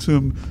going to get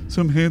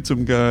some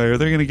handsome guy, or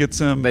they're going to get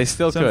some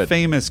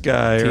famous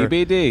guy.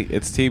 TBD.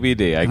 It's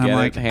TBD. I get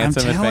it.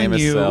 Handsome and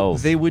famous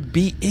sells. They would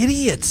be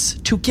idiots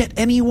to get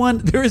anyone.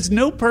 There is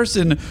no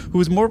person who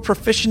is more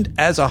proficient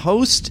as a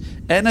host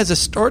and as a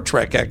Star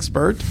Trek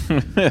expert.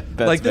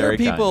 Like there are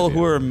people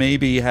who are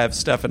maybe have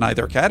stuff in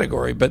either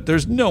category, but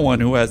there's no one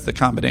who has the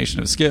combination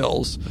of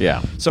skills.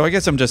 Yeah. So I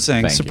guess I'm just saying,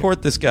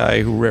 support this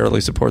guy who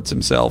rarely supports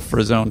himself for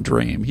his own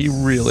dream. He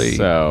really...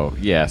 So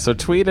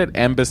tweet at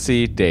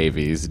Embassy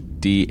Davies,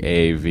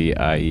 Davies.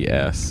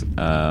 And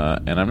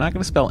I'm not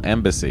going to spell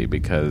embassy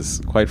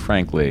because, quite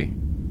frankly,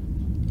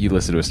 you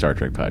listen to a Star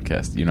Trek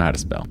podcast. You know how to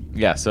spell.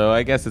 Yeah, so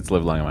I guess it's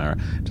Live Long and Myra.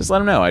 Just let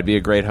him know. I'd be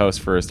a great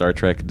host for a Star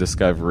Trek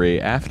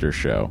Discovery After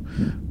Show,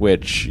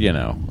 which,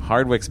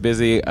 Hardwick's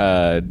busy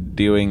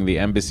doing the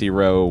Embassy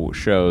Row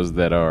shows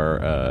that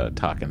are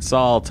Talking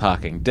Saul,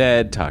 Talking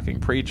Dead,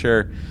 Talking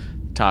Preacher,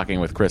 Talking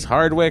with Chris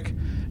Hardwick,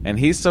 and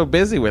he's so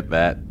busy with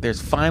that, there's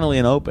finally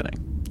an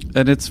opening.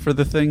 And it's for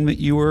the thing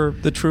that you were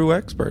the true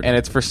expert. And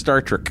it's for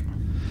Star Trek.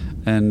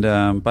 And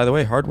by the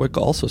way, Hardwick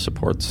also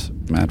supports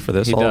Matt for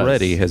this. He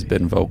already does. has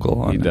been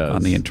vocal on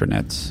the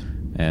internets.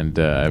 And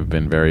I've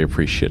been very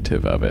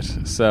appreciative of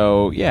it.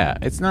 So, yeah,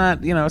 it's not,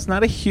 it's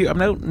not a huge...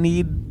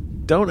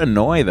 Don't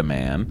annoy the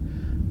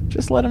man.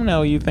 Just let him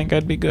know you think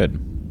I'd be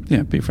good.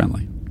 Yeah, be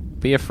friendly.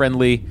 Be a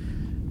friendly...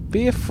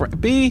 Be a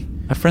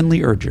friendly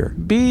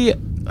urger. Be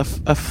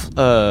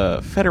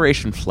a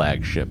Federation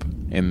flagship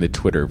in the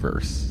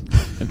Twitterverse.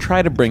 And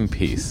try to bring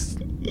peace.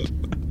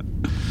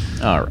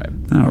 All right.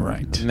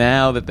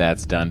 Now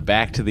that's done,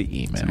 back to the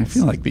emails. I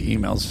feel like the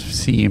emails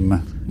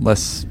seem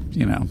less,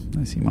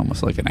 they seem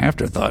almost like an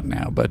afterthought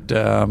now. But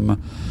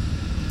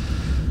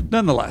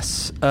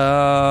nonetheless,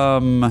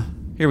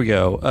 here we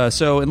go.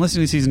 So in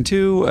listening to Season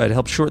 2, to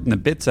help shorten the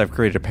bits, I've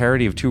created a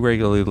parody of 2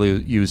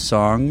 regularly used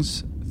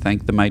songs.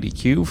 Thank the Mighty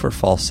Q for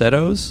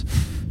falsettos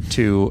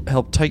to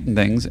help tighten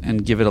things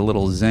and give it a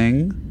little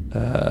zing.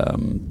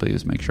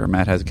 Please make sure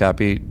Matt has a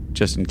copy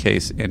just in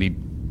case, and he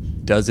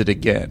does it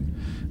again.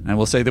 And I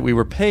will say that we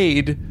were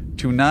paid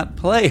to not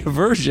play a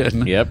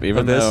version. Yep, even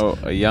of this. though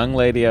a young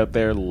lady out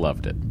there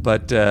loved it.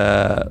 But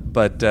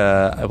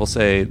I will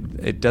say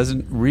it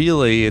doesn't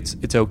really.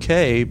 It's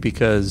okay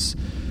because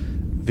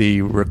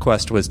the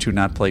request was to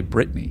not play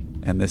Britney,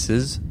 and this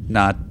is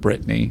not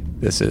Britney.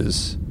 This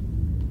is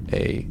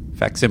a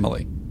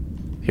facsimile.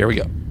 Here we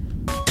go.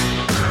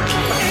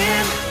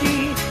 And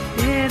he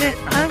did it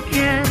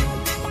again.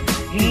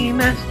 He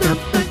messed up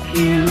the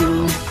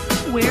cue.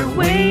 We're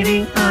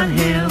waiting on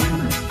him.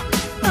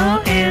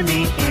 Oh,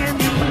 Andy,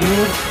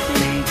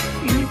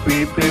 you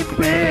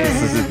prepare.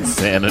 This is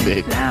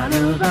insanity. Out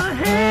of our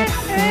head,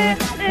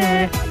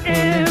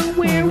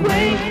 we're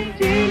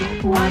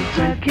waiting once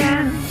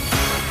again.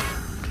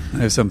 I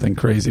have something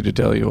crazy to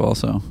tell you.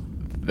 Also,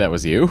 That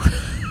was you?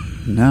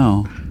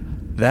 no,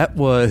 that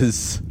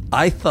was.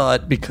 I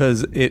thought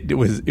because it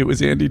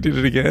was Andy did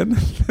it again.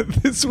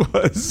 This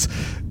was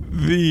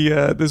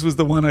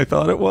the one I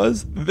thought it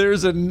was.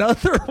 There's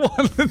another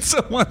one that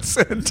someone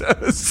sent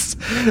us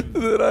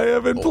that I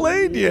haven't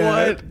played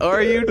yet. What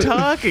are you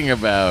talking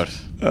about?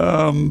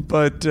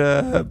 But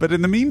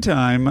in the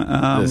meantime,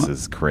 This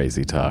is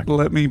crazy talk.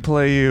 let me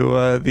play you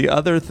the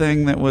other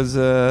thing that was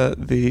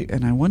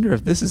and I wonder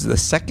if this is the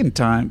second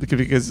time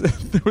because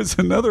there was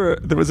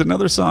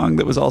another song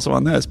that was also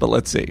on this. But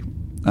let's see.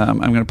 I'm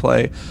going to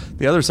play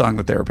the other song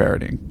that they were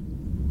parodying.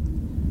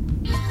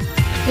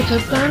 It's a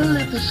battle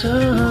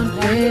episode,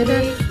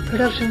 baby.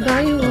 Production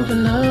value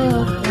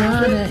overload,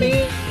 running.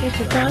 It's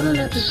a battle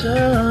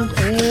episode,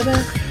 baby.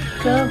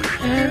 Come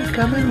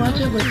and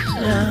watch it with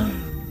sound.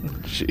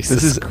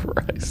 Jesus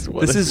Christ.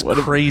 This is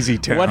crazy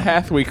town. What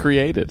hath we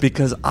created?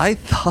 Because I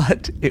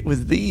thought it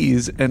was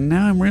these, and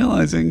now I'm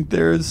realizing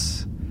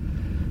there's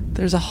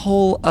a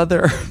whole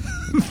other.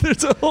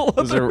 There's a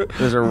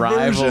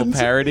rival versions.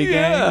 parody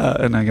gang? Yeah,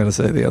 and I gotta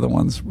say the other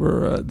ones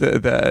were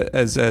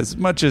as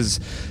much as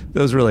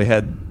those really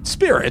had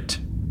spirit.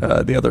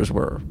 The others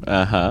were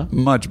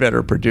much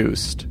better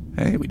produced.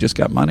 Hey, we just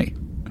got money.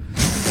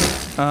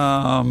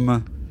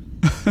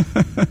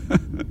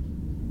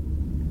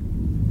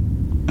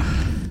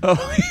 Oh,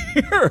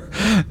 here.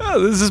 Oh,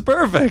 this is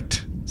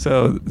perfect.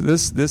 So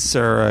this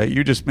sir,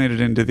 you just made it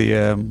into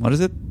the what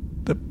is it?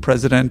 The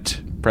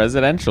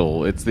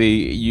Presidential. It's the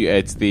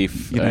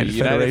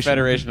United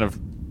Federation of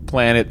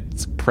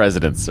Planets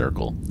President's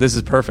Circle. This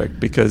is perfect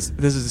because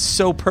this is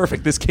so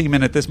perfect. This came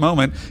in at this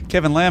moment.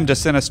 Kevin Lamb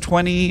just sent us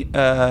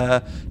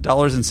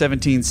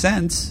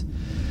 $20.17.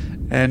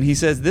 And he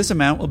says this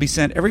amount will be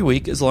sent every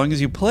week as long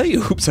as you play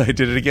Oops, I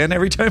Did It Again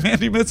every time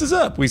Andy messes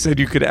up. We said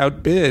you could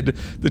outbid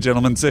the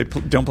gentleman say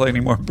don't play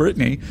any more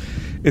Britney.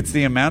 It's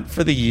the amount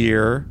for the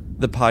year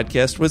the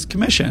podcast was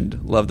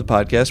commissioned. Love the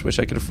podcast. Wish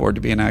I could afford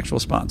to be an actual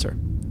sponsor.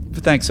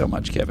 But thanks so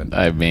much, Kevin.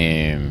 I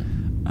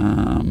mean...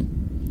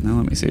 now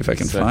let me see if I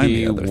can find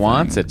the other thing. He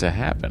wants it to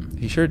happen.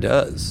 He sure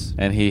does.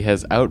 And he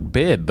has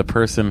outbid the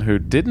person who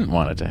didn't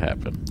want it to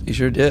happen. He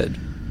sure did.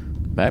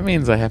 That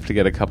means I have to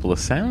get a couple of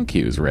sound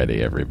cues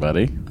ready,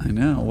 everybody. I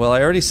know. Well,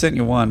 I already sent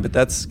you one, but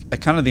that's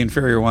kind of the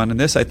inferior one, and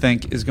this, I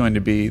think, is going to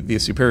be the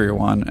superior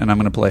one, and I'm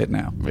going to play it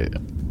now. Go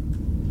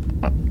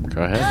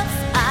ahead.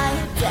 I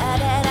did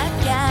it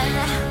again.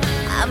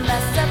 I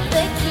messed up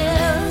the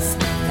cues.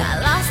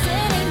 Got lost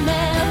in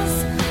emails.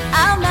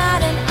 I'm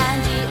not an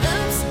Angie.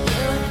 Oops,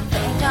 you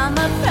think I'm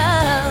a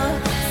pro.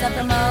 Stop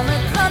the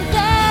moment from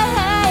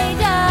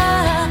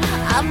data.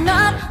 I'm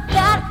not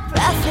that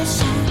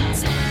proficient.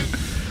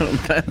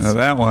 Now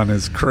that one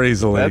is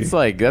crazily.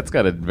 That's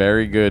got a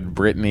very good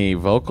Britney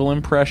vocal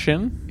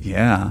impression.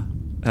 Yeah.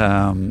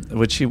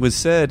 Which he was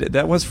said,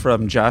 that was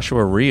from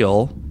Joshua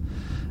Reel.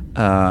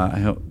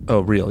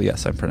 Reel,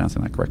 yes, I'm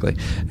pronouncing that correctly.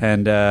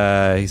 And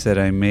he said,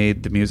 I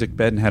made the music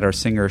bed and had our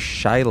singer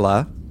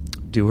Shyla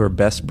do her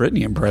best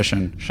Britney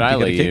impression.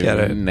 Shyla, you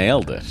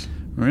nailed it.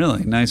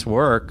 Really, nice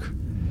work.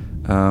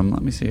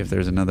 Let me see if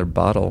there's another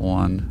bottle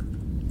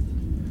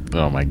one.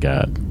 Oh my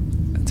God.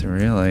 It's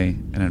really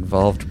an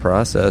involved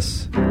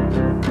process.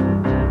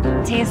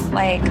 Tastes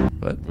like.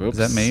 But Oops, is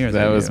that me or is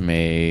that that was you?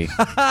 me?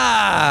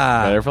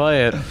 Better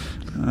play it.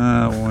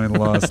 We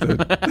lost it.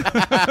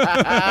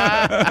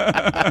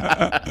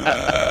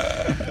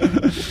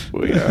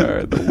 We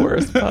are the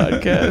worst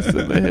podcast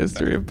in the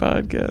history of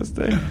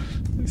podcasting.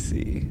 Let me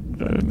see.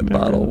 The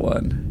bottle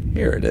one.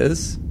 Here it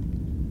is.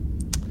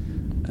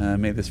 I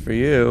made this for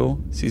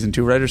you. Season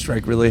 2 writer's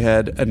strike really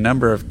had a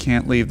number of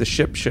can't leave the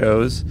ship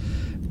shows.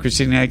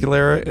 Christina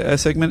Aguilera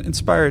segment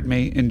inspired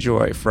me.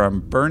 Enjoy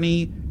from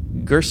Bernie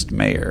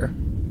Gerstmayer.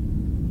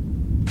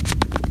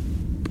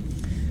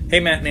 Hey,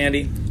 Matt and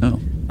Andy. Oh.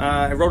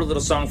 I wrote a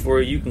little song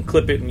for you. You can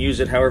clip it and use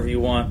it however you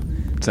want.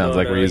 Sounds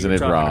like we're using it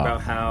talking raw.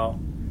 About how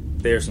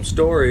there's some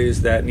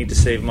stories that need to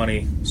save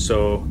money,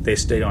 so they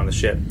stay on the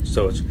ship.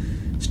 So it's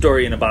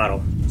story in a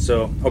bottle.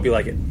 So hope you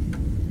like it.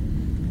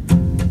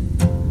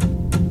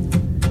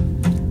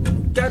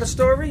 Got a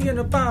story in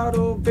a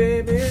bottle,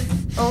 baby.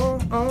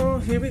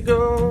 Oh, here we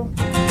go.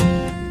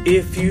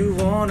 If you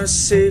wanna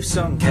save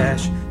some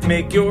cash,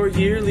 make your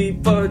yearly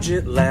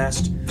budget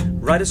last.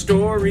 Write a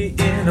story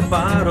in a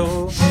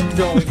bottle.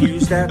 Don't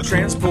use that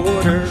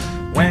transporter.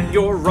 When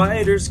your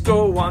writers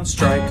go on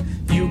strike,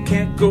 you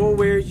can't go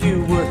where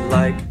you would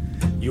like.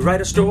 You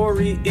write a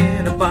story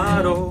in a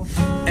bottle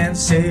and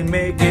say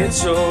make it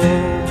so.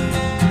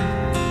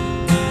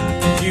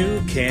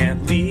 You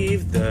can't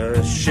leave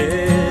the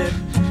shed.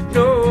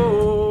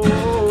 No,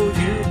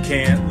 you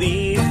can't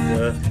leave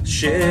the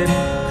shed,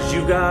 'cause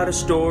you got a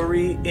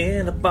story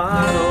in a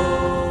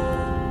bottle.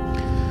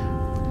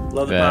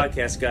 Love the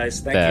podcast, guys.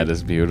 Thank you. That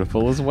is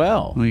beautiful as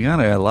well. We got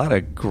a lot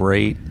of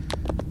great,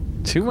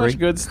 much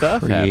good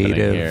stuff happening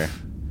here.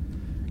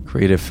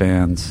 Creative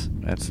fans.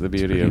 That's the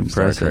beauty of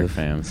Star Trek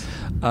fans.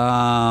 So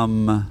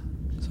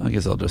I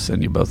guess I'll just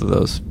send you both of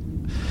those.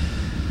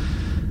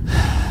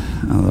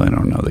 Although I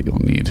don't know that you'll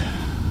need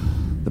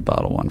the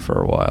bottle one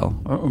for a while,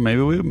 or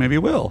maybe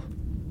we'll.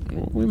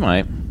 We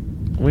might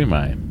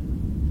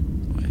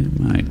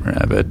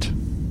grab it.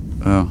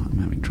 Oh, I'm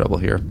having trouble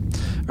here.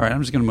 All right,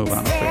 I'm just gonna move on.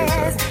 I'll figure this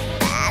out.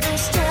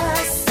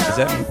 Is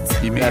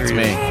that you? That's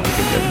me.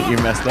 You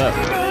messed up.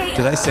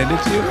 Did I send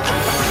it to you?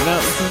 No,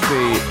 this is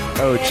the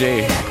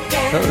OG.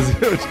 That was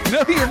the OG. No,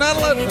 you're not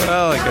allowed.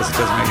 Well, I guess it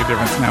doesn't make a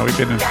difference now. We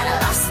can.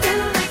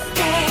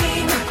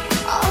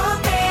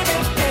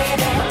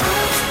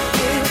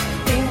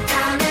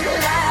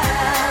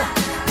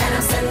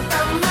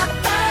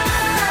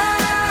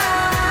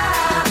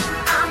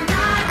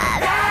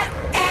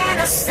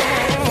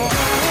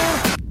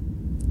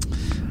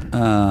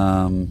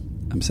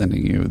 I'm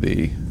sending you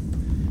the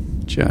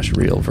Josh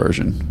Reel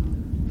version.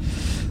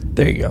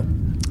 There you go.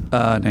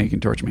 Now you can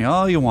torture me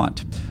all you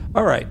want.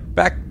 All right,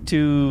 back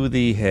to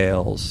the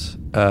hails.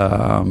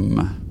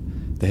 The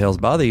hails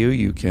bother you.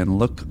 You can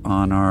look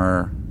on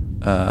our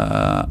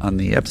on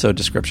the episode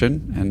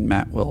description, and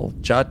Matt will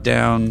jot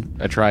down.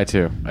 I try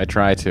to,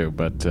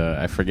 but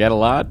I forget a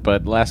lot.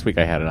 But last week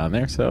I had it on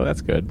there, so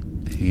that's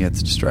good. He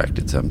gets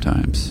distracted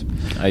sometimes.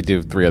 I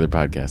do 3 other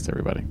podcasts,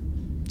 everybody.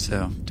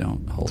 So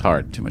don't hold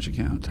too much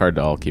account. It's hard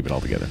to keep it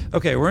all together.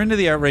 Okay, we're into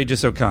the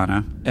outrageous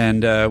Okana,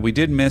 and we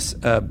did miss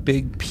a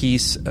big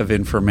piece of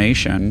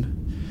information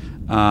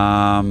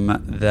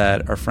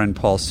that our friend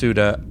Paul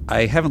Suda.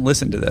 I haven't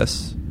listened to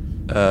this.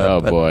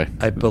 Oh boy!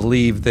 I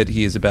believe that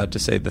he is about to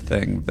say the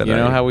thing that you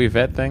know how we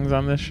vet things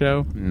on this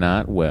show?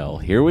 Not well.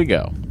 Here we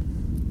go.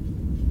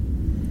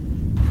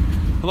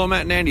 Hello,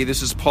 Matt and Andy.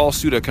 This is Paul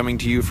Suda coming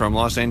to you from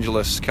Los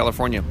Angeles,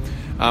 California.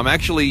 I'm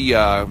actually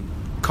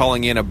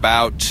calling in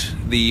about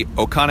the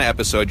Okana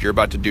episode you're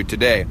about to do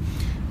today.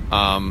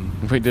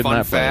 We did fun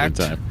not fact,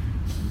 play in time.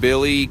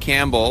 Billy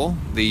Campbell,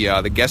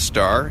 the guest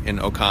star in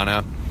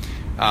Okana,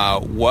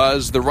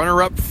 was the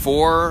runner-up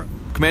for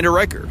Commander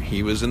Riker.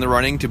 He was in the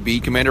running to be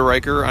Commander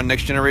Riker on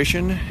Next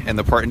Generation, and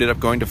the part ended up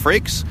going to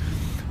Frakes.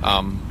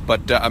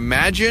 But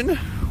imagine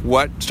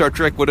what Star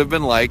Trek would have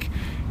been like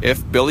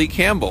if Billy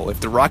Campbell, if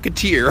the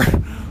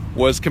Rocketeer,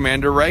 was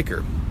Commander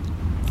Riker.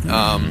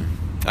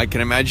 I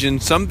can imagine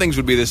some things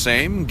would be the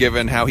same,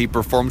 given how he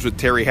performs with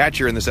Terry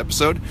Hatcher in this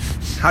episode.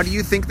 How do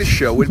you think the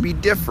show would be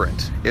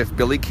different if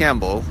Billy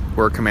Campbell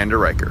were Commander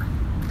Riker?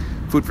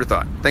 Food for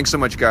thought. Thanks so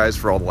much, guys,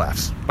 for all the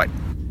laughs. Bye.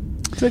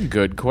 It's a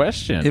good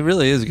question. It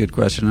really is a good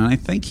question, and I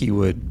think he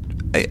would.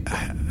 I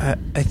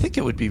think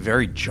it would be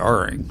very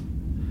jarring.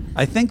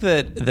 I think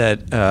that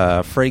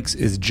Frakes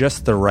is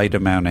just the right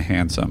amount of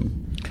handsome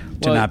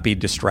to not be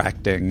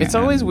distracting. It's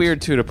always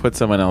weird, too, to put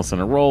someone else in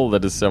a role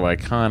that is so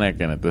iconic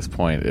and at this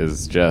point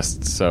is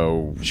just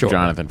so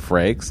Jonathan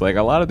Frakes. Like,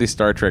 a lot of these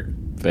Star Trek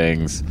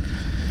things,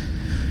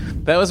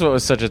 that was what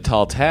was such a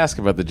tall task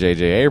about the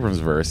J.J. Abrams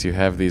verse. You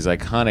have these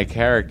iconic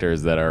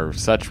characters that are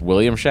such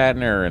William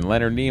Shatner and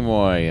Leonard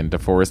Nimoy and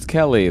DeForest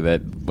Kelley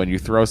that when you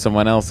throw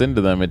someone else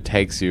into them, it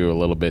takes you a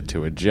little bit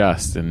to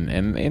adjust.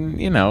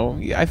 And you know,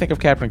 I think of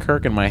Captain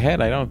Kirk in my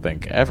head. I don't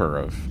think ever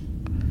of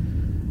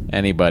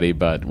anybody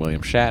but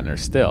William Shatner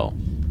still.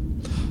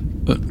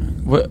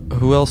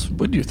 Who else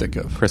would you think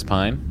of? Chris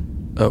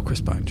Pine. Oh, Chris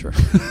Pine, sure.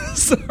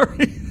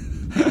 Sorry.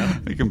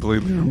 I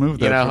completely removed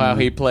that. You know how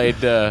he played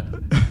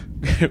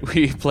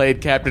he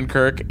played Captain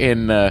Kirk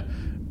in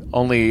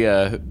only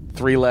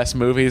 3 less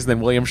movies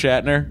than William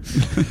Shatner?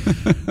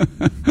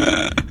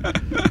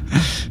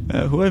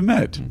 Who I've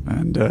met.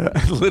 And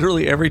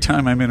literally every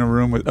time I'm in a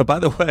room with... Oh, by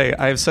the way,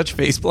 I have such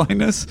face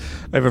blindness.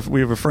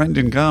 We have a friend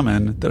in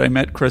common that I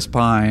met Chris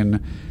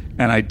Pine,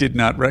 and I did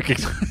not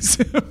recognize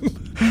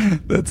him.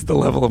 That's the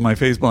level of my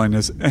face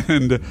blindness.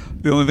 And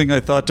the only thing I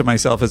thought to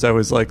myself as I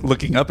was like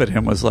looking up at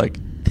him was like,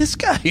 this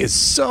guy is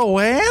so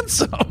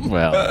handsome.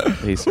 Well,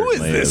 he who is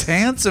this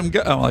handsome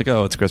guy? I'm like,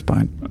 oh, it's Chris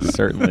Pine.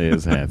 Certainly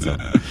is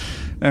handsome.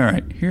 All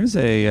right, here's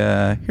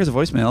a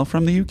voicemail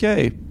from the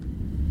UK.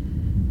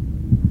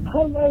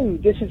 Hello,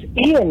 this is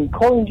Ian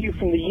calling you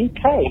from the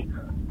UK.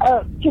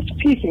 Just a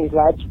few things,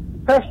 lads.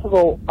 First of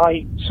all,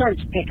 sorry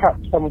to pick up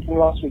something from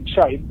last week's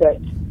show, but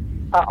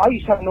I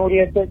used to have an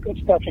audiobook of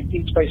Star Trek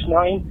Deep Space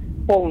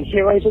Nine, Fallen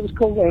Heroes it was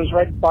called, and it was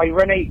read by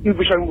Rene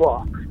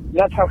Auberjonois. And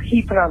that's how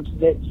he pronounces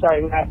it, so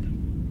I'm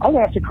going to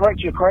have to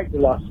correct you correctly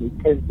last week,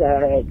 because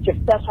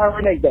just that's how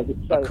Rene does it.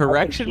 So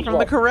correction from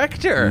the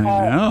corrector.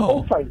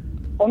 Also,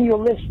 on your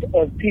list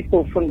of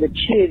people from the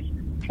Cheers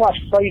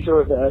 / Fraser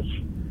reverse,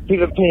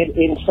 who appeared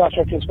in Star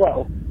Trek as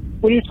well.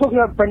 When you were talking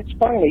about Brent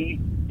Spiner, you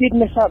did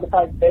miss out the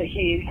fact that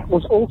he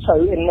was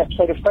also in an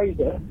episode of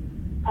Frasier,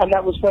 and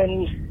that was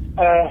when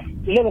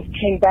Lilith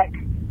came back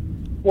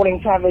wanting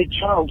to have a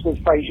child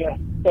with Frasier.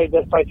 So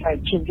that both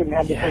had children and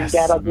had the same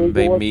dad, I believe.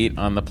 They meet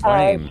on the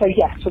plane.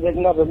 So there's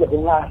another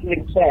little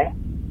link there.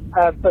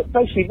 But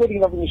basically, really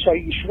loving the show.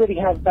 You should really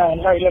have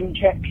Larry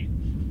Lemoncheck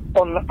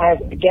on as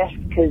a guest,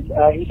 because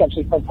he's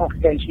absolutely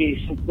fantastic going to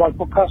use my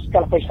podcast,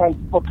 Gallifrey Science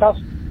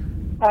Podcast.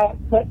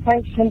 But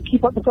thanks, and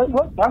keep up the great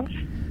work, guys.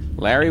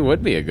 Larry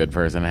would be a good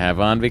person to have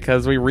on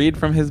because we read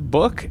from his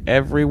book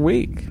every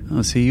week.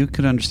 Oh, see, you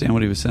could understand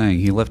what he was saying.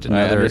 He left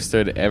another... I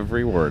understood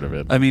every word of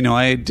it. I mean, no,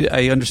 I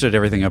understood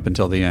everything up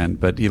until the end,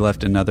 but he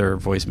left another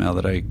voicemail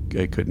that I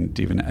couldn't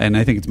even... And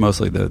I think it's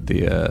mostly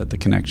the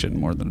connection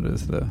more than it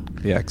is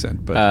the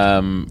accent. But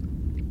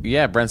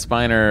yeah, Brent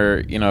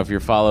Spiner, if you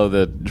follow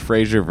the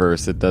Frasier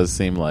verse, it does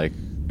seem like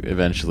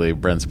eventually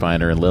Brent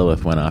Spiner and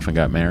Lilith went off and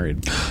got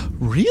married.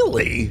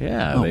 Really?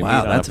 Yeah, oh, they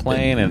wow, meet on a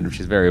plane, and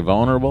she's very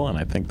vulnerable, and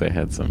I think they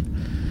had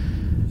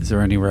some... Is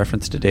there any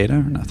reference to Data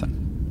or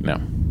nothing?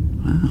 No.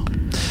 Wow.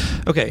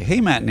 Okay,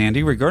 hey, Matt and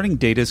Andy, regarding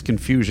Data's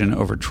confusion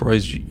over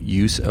Troy's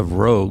use of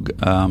rogue,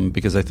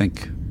 because I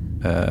think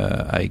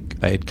I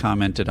had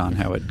commented on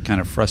how it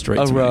kind of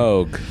frustrates me. A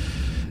rogue.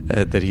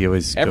 That he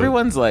always...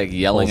 Everyone's like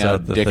yelling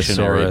out the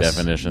dictionary thesaurus.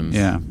 definitions.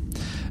 Yeah.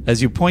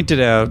 As you pointed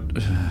out,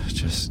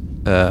 just...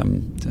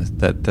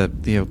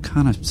 that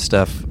kind of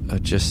stuff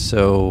just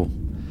so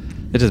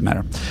it doesn't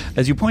matter.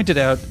 As you pointed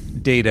out,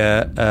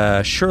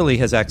 Data surely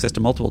has access to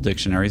multiple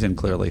dictionaries and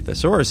clearly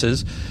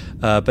thesauruses,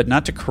 but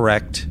not to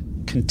correct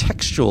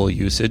contextual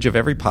usage of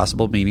every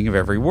possible meaning of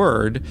every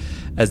word,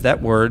 as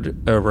that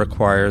word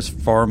requires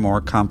far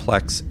more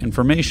complex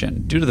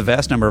information. Due to the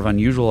vast number of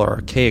unusual or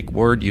archaic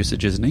word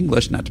usages in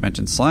English, not to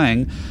mention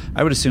slang,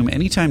 I would assume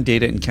anytime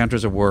Data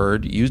encounters a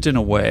word used in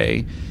a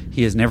way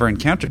he has never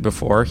encountered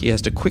before, he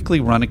has to quickly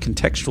run a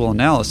contextual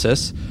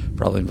analysis,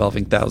 probably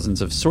involving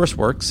thousands of source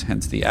works,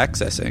 hence the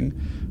accessing,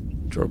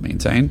 drove me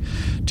insane,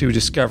 to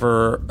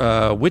discover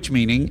which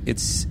meaning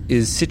is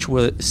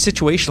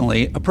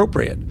situationally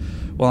appropriate.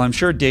 While I'm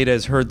sure Data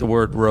has heard the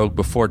word rogue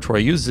before Troy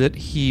uses it,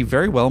 he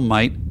very well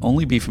might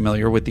only be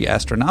familiar with the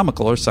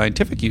astronomical or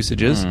scientific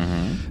usages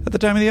at the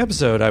time of the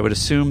episode. I would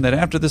assume that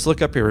after this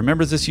lookup, he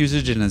remembers this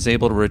usage and is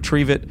able to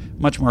retrieve it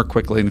much more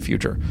quickly in the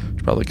future,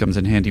 which probably comes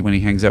in handy when he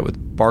hangs out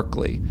with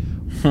Barkley.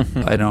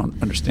 I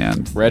don't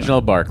understand.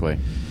 Reginald Barkley.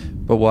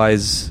 But why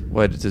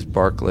does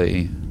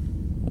Barkley...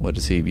 What,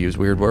 does he use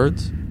weird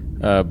words?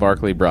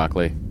 Barkley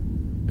broccoli.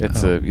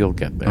 It's you'll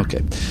get there.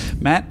 Okay.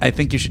 Matt, I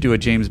think you should do a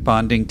James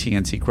Bonding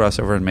TNC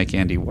crossover and make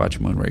Andy watch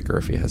Moonraker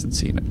if he hasn't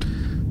seen it.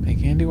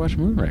 Make Andy watch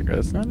Moonraker.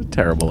 That's not a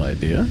terrible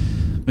idea.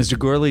 Mr.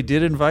 Gorley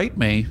did invite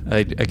me.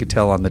 I could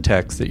tell on the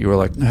text that you were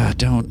like,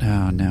 don't.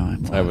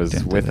 I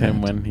was with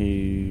him when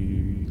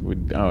he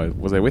would... Oh,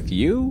 was I with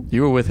you?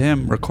 You were with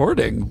him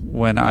recording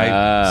when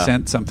I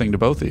sent something to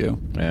both of you.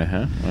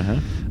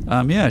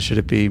 Yeah, should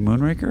it be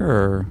Moonraker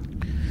or...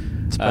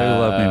 Spy Who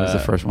Loved Me was the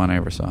first one I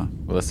ever saw.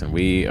 Listen,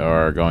 we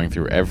are going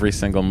through every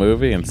single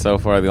movie, and so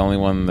far the only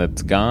one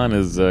that's gone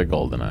is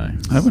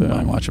GoldenEye. I wouldn't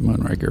mind watching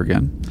Moonraker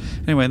again.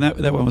 Anyway,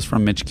 that one was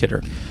from Mitch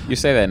Kidder. You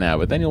say that now,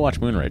 but then you'll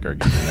watch Moonraker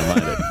again. Never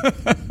mind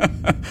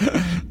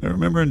it. I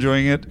remember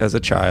enjoying it as a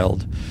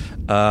child.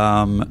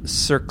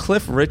 Sir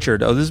Cliff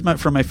Richard. Oh, this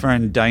is from my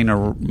friend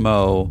Dinah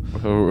Moe.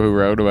 Who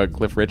wrote about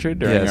Cliff Richard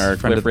during our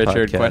Cliff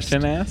Richard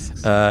question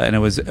asks? And it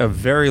was a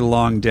very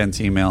long,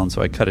 dense email, and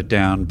so I cut it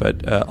down.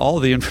 But all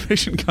the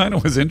information kind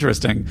of was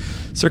interesting.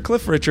 Sir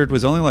Cliff Richard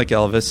was only like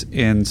Elvis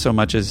in so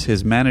much as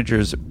his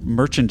managers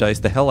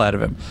merchandised the hell out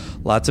of him.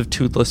 Lots of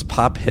toothless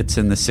pop hits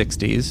in the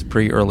 60s,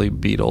 pre-early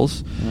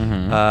Beatles,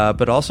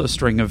 but also a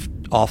string of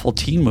awful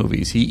teen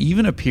movies. He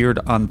even appeared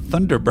on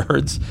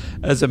Thunderbirds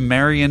as a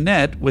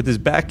marionette with his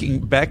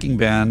backing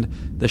band,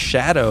 The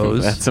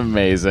Shadows. That's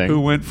amazing.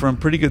 Who went from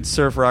pretty good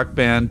surf rock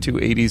band to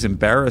 80s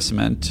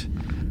embarrassment.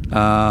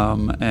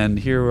 And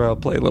here I'll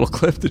play a little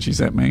clip that she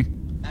sent me.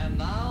 And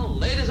now,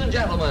 ladies and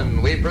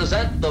gentlemen, we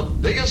present the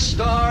biggest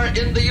star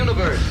in the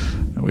universe.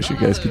 I wish you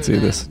guys could see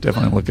this.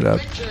 Definitely look it up.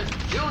 Richard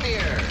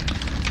Jr.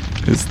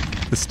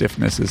 The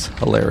stiffness is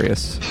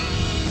hilarious.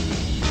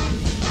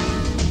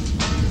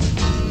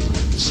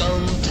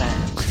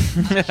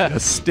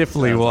 Just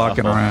stiffly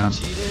walking around.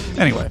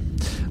 Anyway,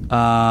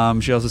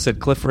 she also said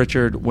Cliff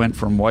Richard went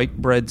from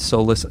white-bread,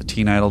 soulless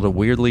teen idol to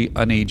weirdly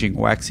unaging,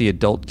 waxy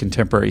adult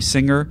contemporary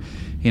singer.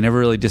 He never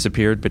really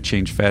disappeared, but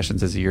changed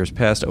fashions as the years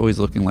passed, always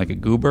looking like a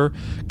goober.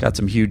 Got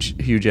some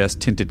huge-ass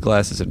tinted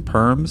glasses and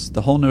perms.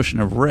 The whole notion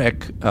of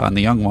Rick, on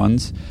The Young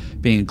Ones,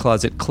 being a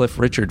closet Cliff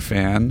Richard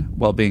fan,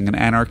 while being an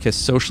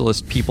anarchist,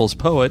 socialist people's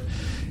poet,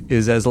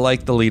 is as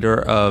like the leader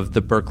of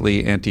the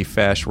Berkeley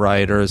anti-fash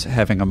rioters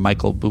having a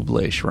Michael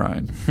Bublé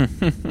shrine.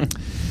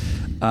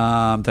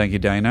 Thank you,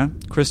 Dinah.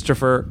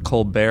 Christopher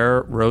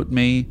Colbert wrote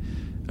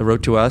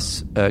to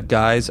us,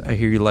 guys, I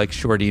hear you like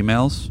short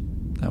emails.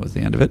 That was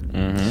the end of it.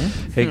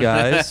 Mm-hmm. Hey,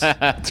 guys.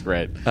 That's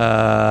great.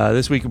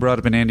 This week we brought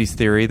up in Andy's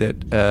theory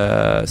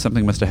that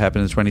something must have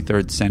happened in the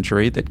 23rd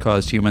century that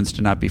caused humans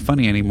to not be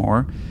funny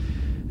anymore.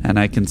 And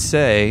I can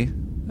say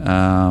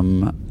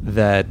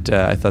that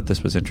I thought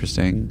this was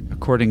interesting.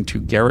 According to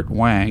Garrett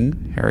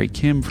Wang, Harry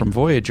Kim from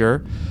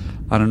Voyager,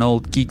 on an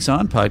old Geeks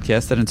On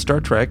podcast, that in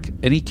Star Trek,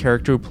 any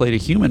character who played a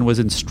human was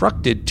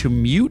instructed to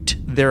mute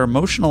their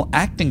emotional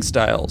acting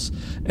styles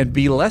and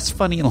be less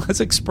funny and less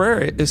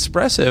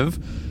expressive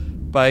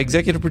by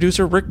executive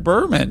producer Rick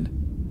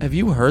Berman. Have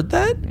you heard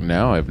that?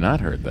 No, I've not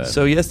heard that.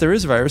 So, yes, there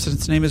is a virus, and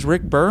its name is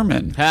Rick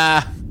Berman.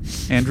 Ha!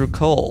 Andrew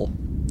Cole.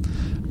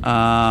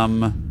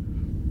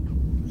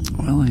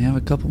 Well, I have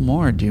a couple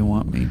more. Do you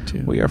want me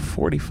to? We are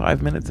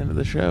 45 minutes into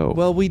the show.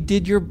 Well, we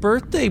did your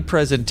birthday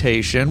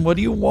presentation. What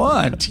do you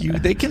want?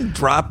 They can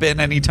drop in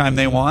anytime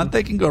they want.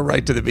 They can go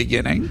right to the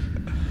beginning.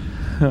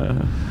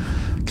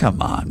 Come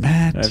on,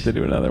 Matt. I have to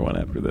do another one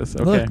after this.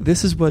 Okay. Look,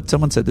 this is what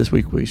someone said this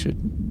week. We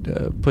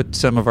should put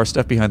some of our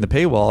stuff behind the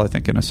paywall, I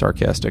think, in a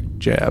sarcastic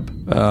jab.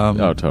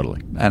 Oh,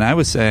 totally. And I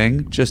was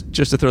saying, just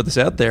to throw this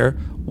out there,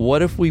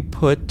 what if we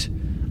put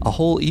a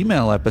whole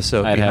email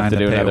episode I'd behind have to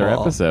the do paywall? another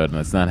episode, and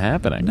it's not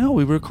happening. No,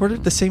 we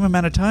recorded the same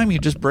amount of time. You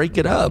just break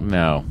it up.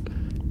 No,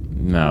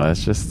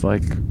 that's just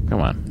like,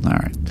 come on. All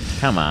right.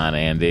 Come on,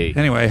 Andy.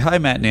 Anyway, hi,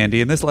 Matt and Andy.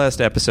 In this last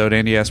episode,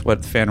 Andy asked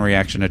what the fan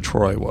reaction to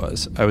Troy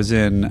was. I was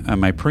in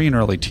my pre and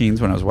early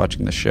teens when I was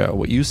watching the show.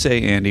 What you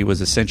say, Andy,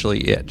 was essentially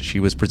it. She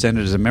was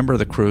presented as a member of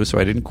the crew, so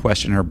I didn't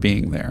question her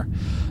being there.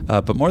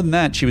 But more than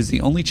that, she was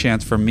the only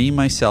chance for me,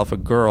 myself, a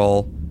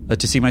girl,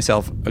 to see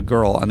myself, a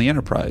girl, on the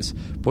Enterprise.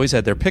 Boys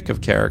had their pick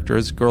of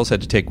characters. Girls had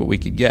to take what we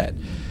could get.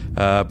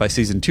 By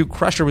season 2,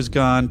 Crusher was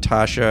gone,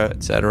 Tasha,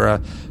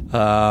 etc.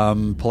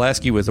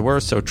 Pulaski was the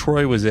worst, so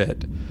Troy was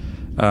it.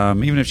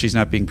 Even if she's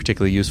not being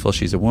particularly useful,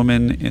 she's a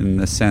woman in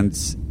the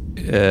sense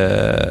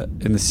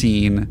in the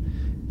scene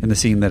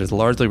that is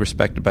largely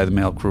respected by the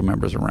male crew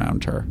members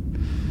around her.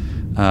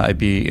 I'd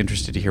be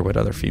interested to hear what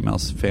other female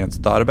fans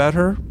thought about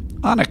her.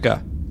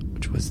 Annika,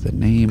 which was the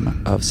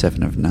name of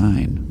 7 of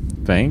 9.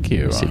 Thank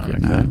you,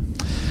 Secret Annika.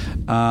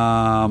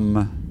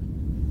 9.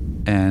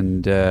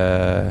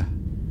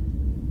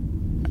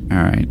 All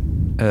right.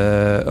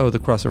 The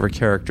crossover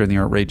character in the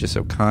outrageous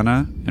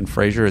O'Connor and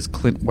Frasier is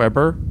Clint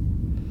Weber,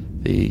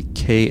 the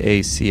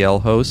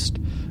KACL host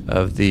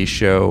of the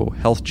show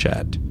Health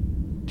Chat.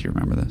 Do you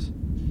remember this?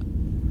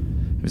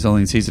 He was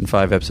only in season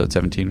 5, episode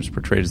 17, was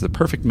portrayed as the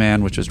perfect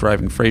man, which was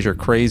driving Frasier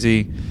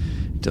crazy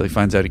until he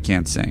finds out he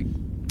can't sing.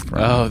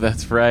 Oh,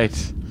 that's right.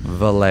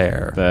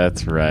 Valere.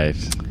 That's right.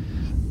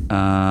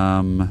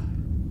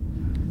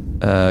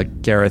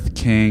 Gareth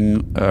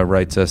King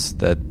writes us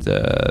that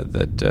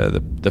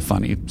the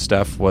funny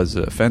stuff was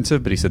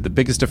offensive, but he said the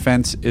biggest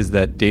offense is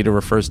that Data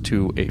refers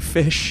to a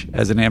fish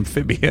as an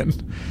amphibian,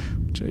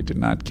 which I did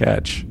not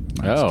catch.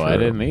 That's I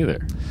true. didn't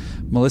either.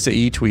 Melissa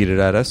E. tweeted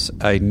at us,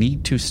 I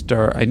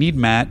need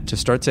Matt to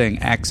start saying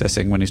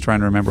accessing when he's trying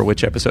to remember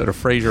which episode of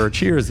Frasier or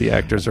Cheers the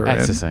actors are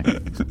Accessing. in.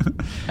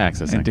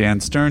 Accessing. And Dan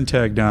Stern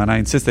tagged on, I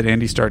insist that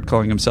Andy start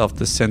calling himself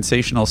the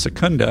sensational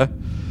Secunda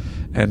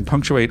and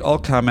punctuate all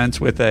comments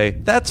with a,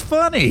 that's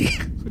funny,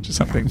 which is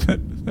something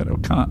that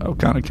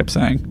O'Connor kept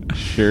saying.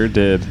 Sure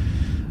did.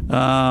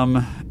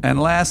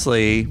 And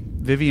lastly,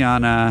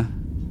 Viviana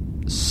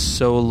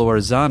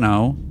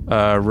Solorzano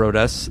wrote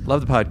us,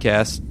 love the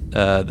podcast.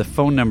 The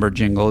phone number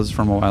jingle is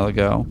from a while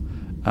ago.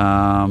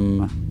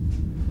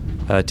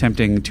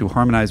 Attempting to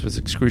harmonize was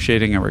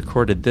excruciating. I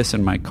recorded this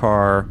in my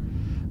car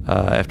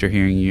after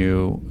hearing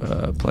you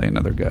play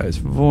another guy's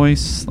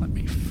voice. Let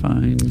me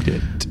find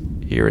it.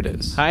 Here it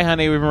is. Hi,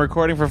 honey. We've been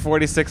recording for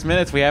 46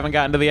 minutes. We haven't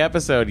gotten to the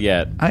episode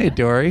yet. Hi,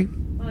 Dory.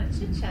 A lot of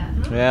chit chat,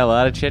 huh? Yeah, a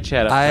lot of chit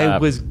chat. I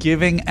was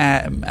giving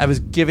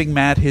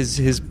Matt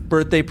his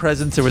birthday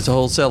presents. There was a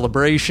whole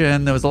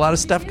celebration. There was a lot of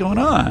stuff going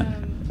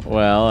on.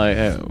 Well,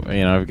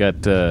 I've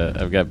got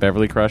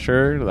Beverly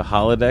Crusher, the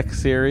holodeck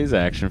series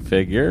action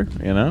figure.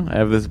 I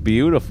have this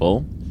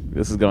beautiful.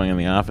 This is going in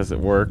the office at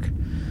work.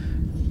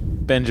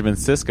 Benjamin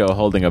Sisko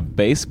holding a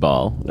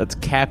baseball. That's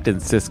Captain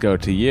Sisko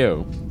to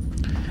you.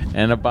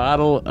 And a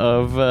bottle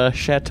of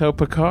Chateau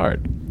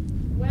Picard.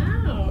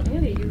 Wow,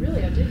 Andy, you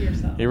really outdid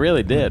yourself. You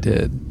really did. I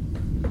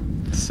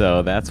did.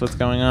 So that's what's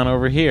going on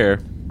over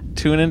here.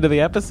 Tune into the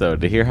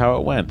episode to hear how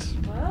it went.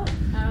 Well,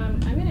 I'm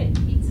going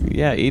to eat some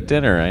Yeah, eat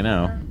dinner, I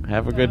know.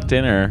 Have a good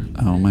dinner.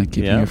 Oh, am I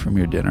keeping you from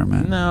your dinner,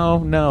 Matt?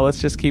 No, let's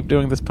just keep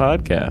doing this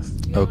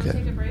podcast. You want to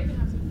take a break and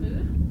have some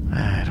food?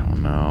 I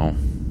don't know.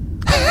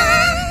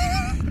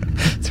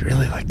 It's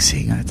really like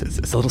seeing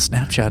it's a little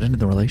snapshot into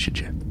the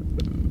relationship.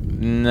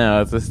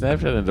 No, it's a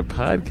snapshot into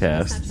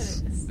podcasts.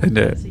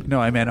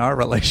 No, I meant our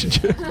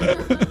relationship.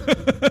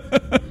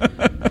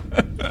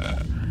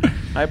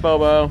 Hi,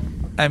 Bobo.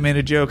 I made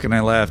a joke and I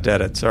laughed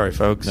at it. Sorry,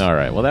 folks. All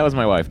right. Well, that was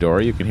my wife,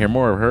 Dory. You can hear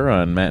more of her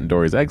on Matt and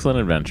Dory's Excellent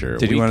Adventure.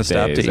 Did you want to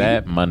stop to eat?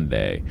 At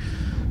Monday.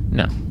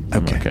 No.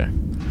 Okay.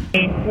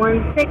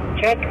 816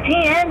 Trek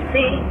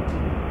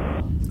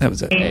TNC. That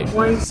was it.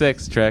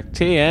 816 Trek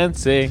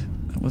TNC.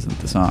 That wasn't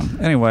the song.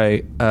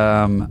 Anyway,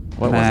 What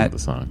wasn't Matt, the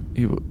song?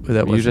 You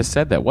just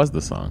said that was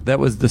the song. That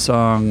was the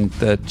song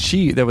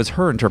that was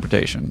her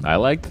interpretation. I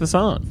liked the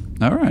song.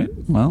 All right.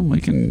 Well,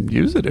 we can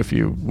use it if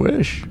you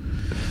wish.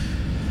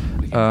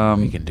 We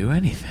can do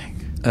anything.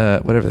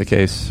 Whatever the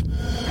case.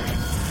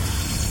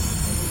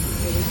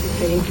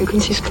 Trading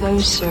frequencies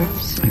closed, sir.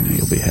 I know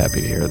you'll be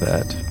happy to hear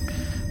that.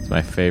 It's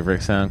my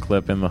favorite sound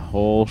clip in the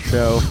whole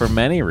show for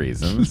many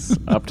reasons,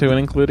 up to and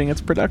including its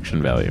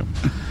production value.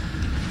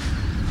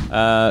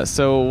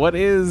 So what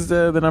is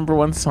the number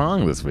one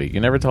song this week? You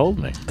never told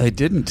me. I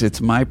didn't.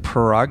 It's My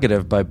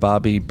Prerogative by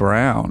Bobby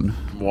Brown.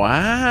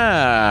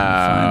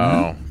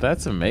 Wow.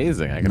 That's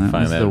amazing. I can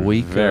find that the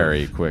week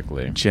very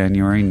quickly.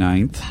 January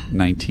 9th,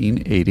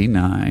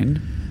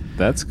 1989.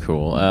 That's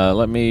cool.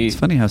 It's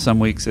funny how some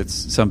weeks it's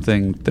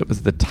something that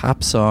was the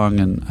top song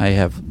and I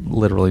have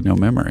literally no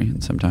memory.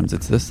 And sometimes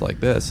it's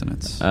like this and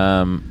it's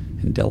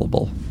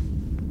indelible.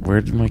 Where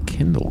did my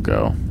Kindle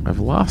go? I've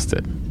lost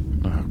it.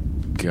 Oh,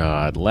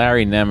 God.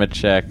 Larry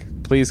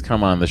Nemechek, please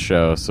come on the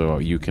show so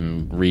you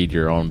can read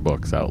your own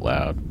books out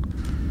loud.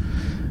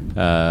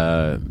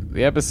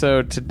 The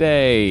episode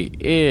today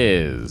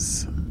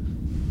is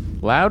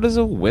Loud as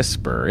a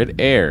Whisper. It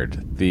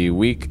aired the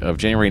week of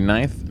January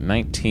 9th,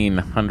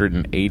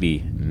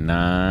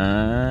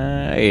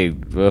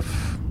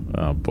 1989.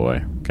 Oh,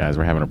 boy. Guys,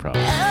 we're having a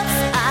problem.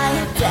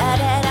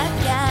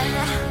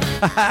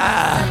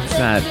 It's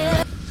not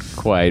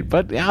quite,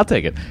 but I'll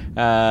take it.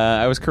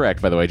 I was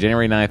correct, by the way.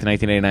 January 9th,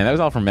 1989. That was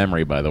all from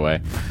memory, by the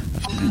way.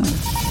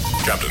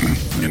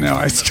 Captain,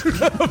 I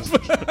screwed up.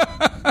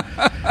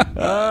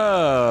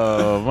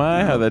 Oh,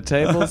 my, how the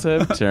tables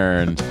have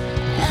turned.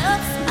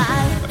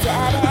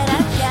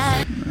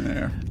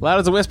 Loud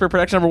as a Whisper,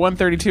 production number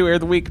 132,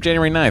 aired the week of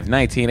January 9th,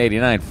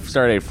 1989.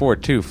 Stardate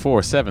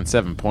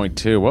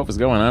 42477.2. What was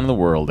going on in the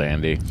world,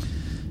 Andy?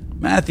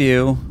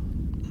 Matthew,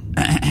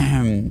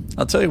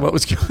 I'll tell you what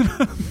was going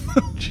on.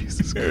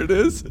 Jesus, here it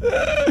is.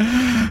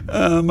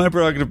 My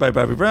Prerogative by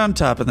Bobby Brown,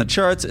 top in the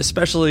charts,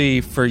 especially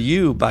for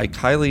you by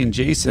Kylie and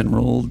Jason,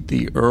 ruled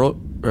the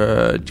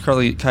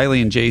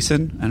Kylie and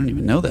Jason, I don't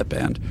even know that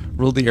band,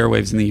 ruled the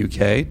airwaves in the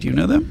UK. Do you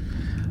know them?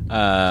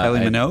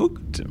 Kylie Minogue?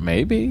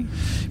 Maybe.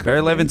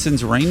 Barry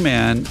Levinson's Rain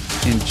Man.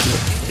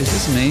 Is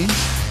this me?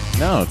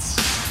 No, it's...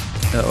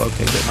 Oh,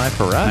 okay, good. My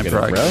Prerogative,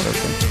 bro.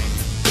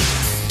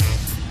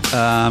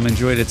 Okay.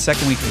 Enjoyed its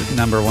second week at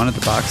number one at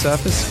the box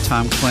office.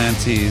 Tom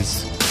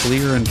Clancy's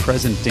Clear and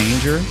Present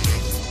Danger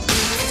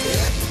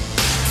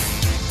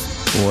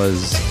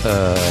was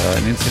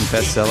an instant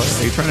bestseller.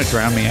 Are you trying to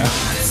drown me out?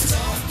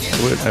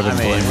 We're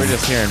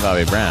just hearing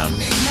Bobby Brown.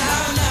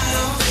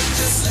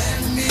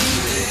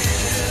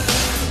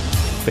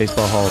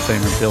 Baseball Hall of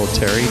Famer Bill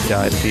Terry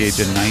died at the age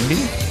of 90.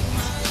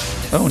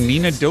 Oh,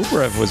 Nina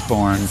Dobrev was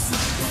born.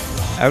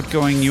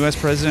 Outgoing U.S.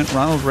 President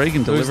Ronald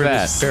Reagan delivered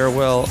his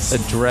farewell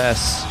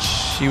address.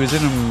 She was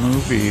in a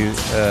movie.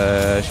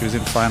 She was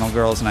in Final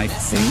Girls, and I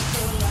think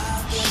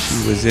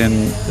she was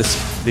in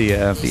the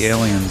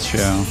Aliens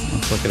show.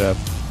 Let's look it up.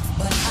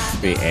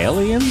 The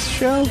Aliens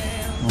show?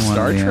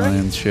 Star Trek?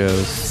 Aliens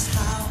shows.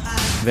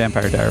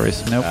 Vampire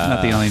Diaries. Nope,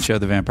 not the Alien show.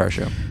 The Vampire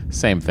show.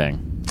 Same thing.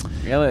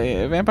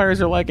 Vampires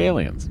are like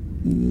aliens.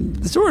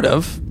 Sort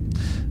of.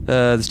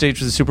 The stage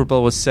for the Super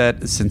Bowl was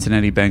set.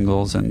 Cincinnati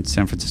Bengals and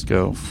San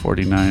Francisco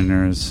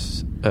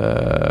 49ers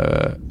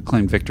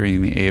claimed victory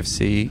in the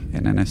AFC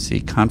and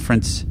NFC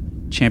Conference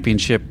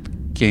Championship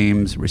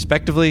games,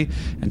 respectively.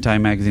 And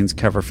Time Magazine's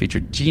cover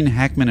featured Gene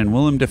Hackman and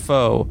Willem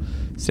Dafoe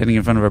standing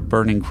in front of a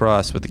burning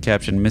cross with the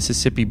caption,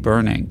 Mississippi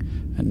Burning,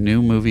 a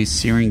new movie's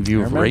searing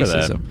view of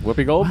racism. That.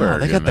 Whoopi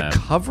Goldberg. Wow, they got the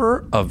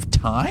cover of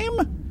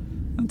Time?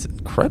 That's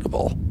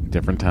incredible.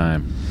 Different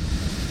time.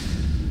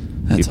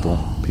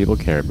 People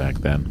cared back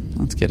then.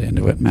 Let's get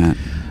into it, Matt.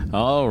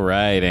 All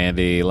right,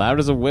 Andy. Loud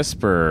as a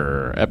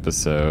Whisper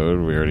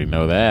episode. We already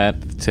know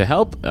that. To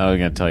help, I'm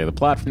going to tell you the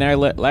plot from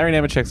Larry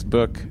Nemechek's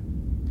book,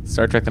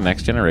 Star Trek The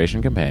Next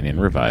Generation Companion,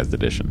 Revised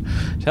Edition.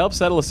 To help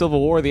settle a civil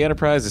war, the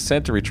Enterprise is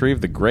sent to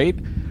retrieve the great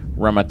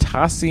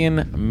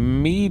Ramatasian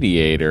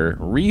mediator,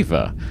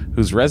 Riva,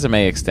 whose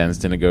resume extends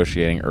to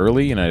negotiating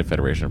early United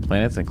Federation of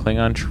Planets and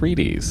Klingon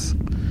treaties.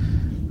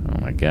 Oh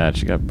my God,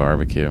 she got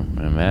barbecue,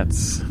 and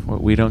that's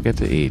what we don't get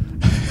to eat.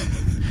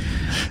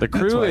 The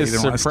crew is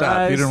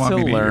surprised to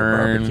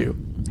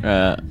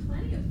learn.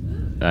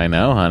 I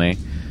know, honey.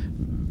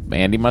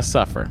 Andy must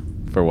suffer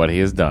for what he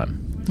has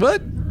done.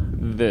 What?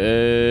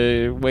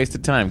 The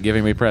wasted time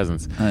giving me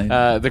presents.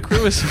 The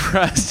crew is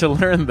surprised to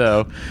learn,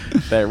 though,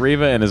 that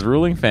Riva and his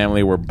ruling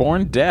family were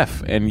born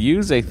deaf and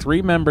use a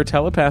 3-member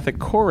telepathic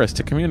chorus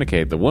to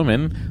communicate. The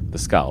woman, the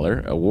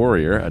scholar, a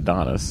warrior,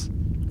 Adonis,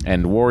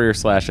 and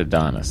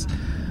warrior/Adonis.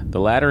 The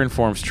latter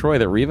informs Troy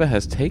that Riva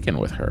is taken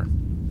with her.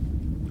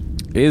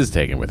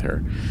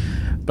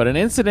 But an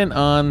incident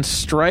on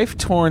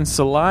strife-torn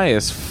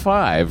Silius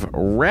 5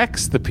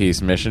 wrecks the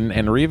peace mission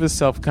and Riva's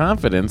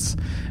self-confidence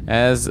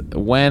as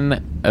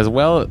when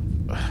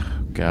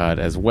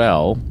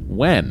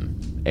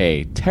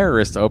a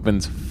terrorist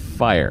opens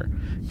fire,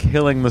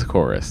 killing the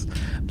chorus.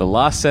 The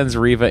loss sends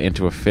Riva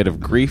into a fit of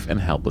grief and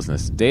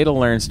helplessness. Data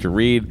learns to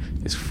read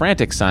his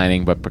frantic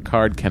signing, but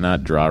Picard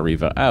cannot draw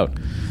Riva out.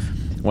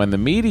 When the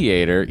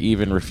mediator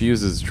even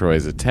refuses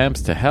Troy's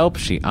attempts to help,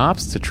 she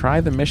opts to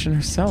try the mission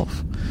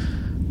herself.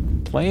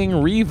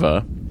 Plying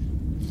Riva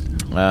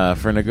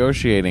for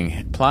negotiating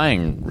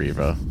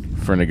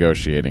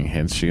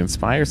hints, she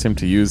inspires him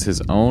to use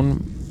his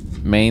own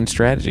main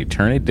strategy,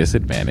 turn a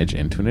disadvantage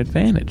into an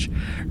advantage.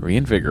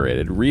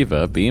 Reinvigorated,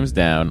 Riva beams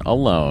down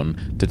alone,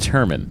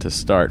 determined to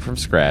start from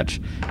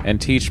scratch and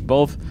teach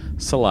both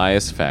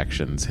Celias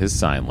factions his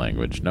sign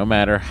language, no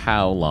matter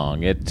how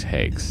long it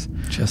takes.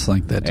 Just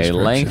like that A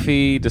description.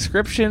 lengthy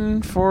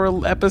description for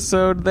an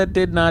episode that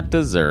did not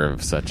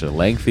deserve such a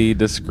lengthy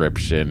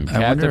description. I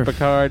wonder Captain if-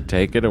 Picard,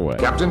 take it away.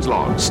 Captain's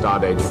log,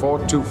 stardate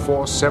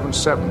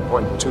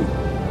 42477.2.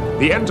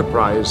 The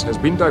Enterprise has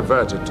been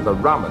diverted to the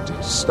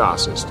Ramatis star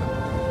system.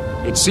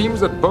 It seems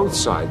that both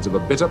sides of a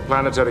bitter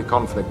planetary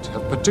conflict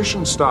have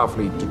petitioned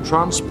Starfleet to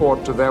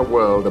transport to their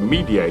world a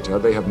mediator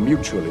they have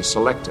mutually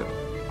selected.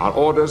 Our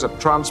orders are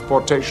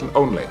transportation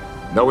only,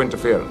 no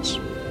interference.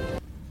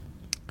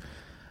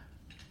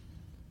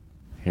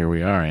 Here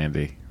we are,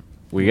 Andy.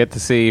 We get to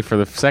see for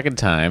the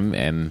second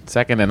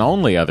and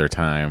only other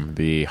time,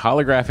 the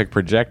holographic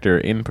projector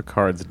in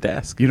Picard's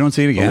desk. You don't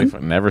see it again?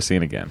 Never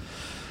seen again.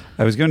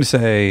 I was going to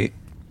say,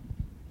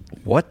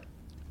 what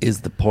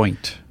is the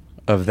point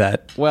of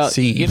that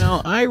scene? You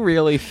know, I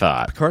really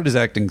thought Picard is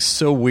acting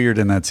so weird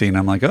in that scene.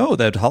 I'm like, oh,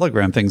 that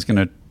hologram thing's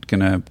gonna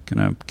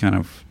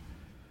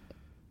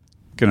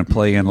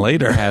play in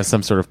later. Has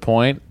some sort of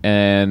point,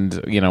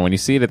 and you know, when you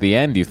see it at the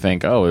end, you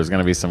think, oh, there's going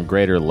to be some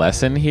greater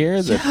lesson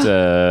here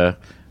that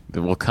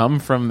will come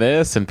from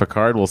this, and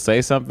Picard will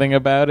say something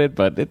about it,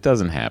 but it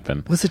doesn't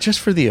happen. Was it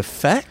just for the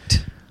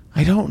effect?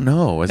 I don't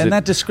know.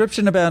 That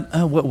description about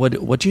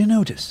what do you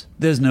notice?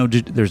 There's no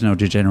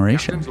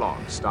degeneration.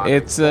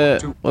 It's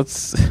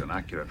let's. An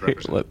accurate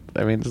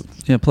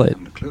Yeah, play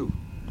it. Clue.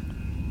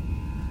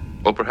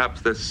 Well, perhaps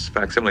this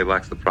facsimile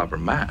lacks the proper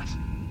mass.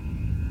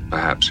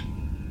 Perhaps.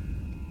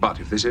 But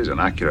if this is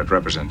an accurate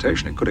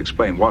representation, it could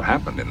explain what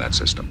happened in that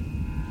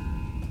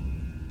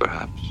system.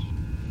 Perhaps.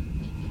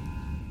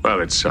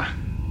 Well, it's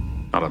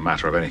not a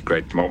matter of any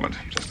great moment.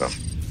 Just a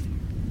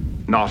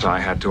knot I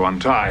had to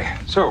untie.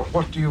 So,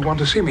 what do you want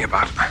to see me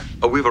about?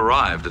 Oh, we've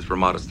arrived at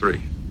Ramadas 3.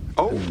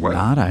 Oh, well.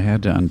 Knot I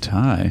had to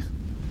untie.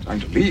 Time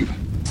to leave.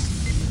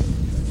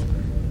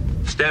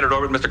 Standard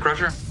orbit, Mr.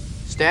 Crusher?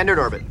 Standard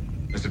orbit.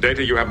 Mr.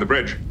 Data, you have the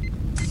bridge.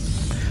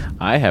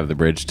 I have the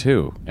bridge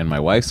too, and my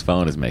wife's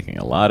phone is making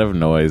a lot of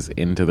noise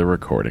into the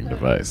recording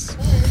device.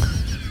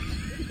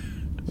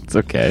 It's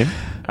okay.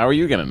 How are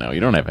you going to know? You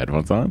don't have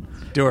headphones on.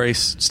 Dory,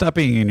 stop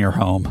being in your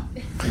home.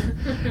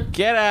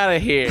 Get out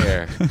of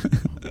here.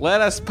 Let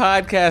us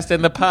podcast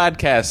in the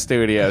podcast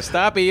studio.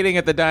 Stop eating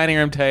at the dining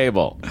room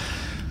table.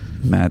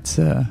 Matt's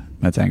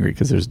angry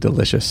because there's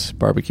delicious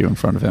barbecue in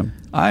front of him.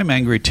 I'm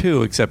angry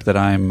too, except that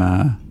I'm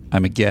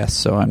a guest,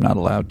 so I'm not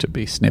allowed to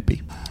be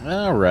snippy.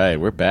 All right,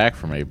 we're back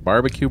from a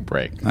barbecue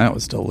break. That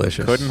was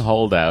delicious. Couldn't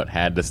hold out,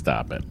 had to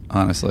stop it.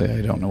 Honestly,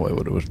 I don't know what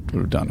would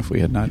have done if we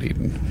had not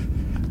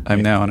eaten.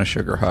 I'm now on a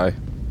sugar high.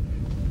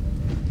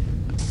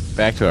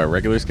 Back to our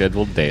regular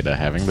scheduled Data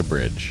having the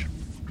bridge.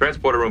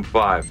 Transporter room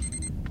 5.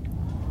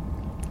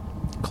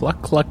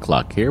 Cluck, cluck,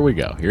 cluck. Here we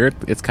go. Here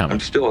it's coming. I'm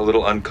still a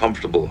little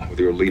uncomfortable with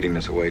your leading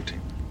this away team.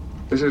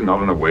 This is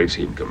not an away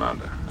team,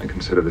 Commander. I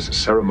consider this a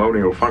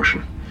ceremonial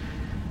function.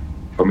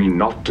 For me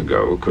not to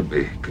go could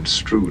be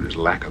construed as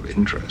lack of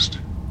interest.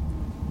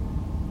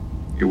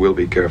 You will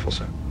be careful,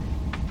 sir.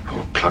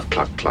 Oh, cluck,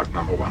 cluck, cluck,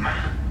 number one.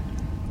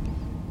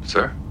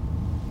 Sir?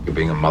 You're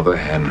being a mother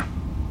hen.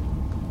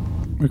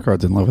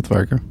 Picard's in love with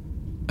Riker.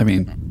 I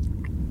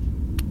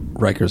mean,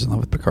 Riker's in love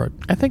with Picard.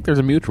 I think there's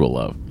a mutual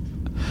love.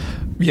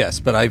 Yes,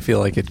 but I feel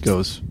like it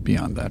goes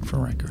beyond that for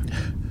Riker.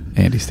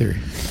 Andy's theory.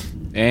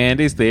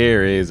 Andy's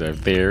theories are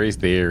theories.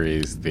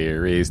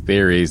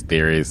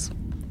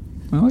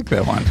 I like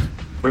that one.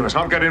 We must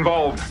not get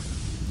involved.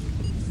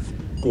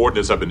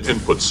 Coordinates have been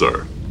input,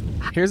 sir.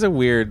 This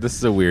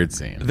is a weird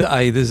scene.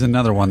 There's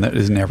another one that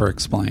is never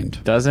explained.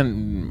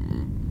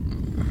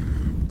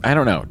 I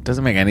don't know.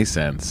 Doesn't make any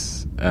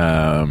sense.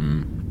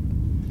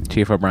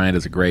 Chief O'Brien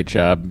does a great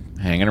job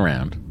hanging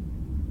around,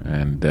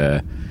 and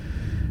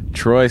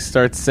Troy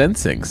starts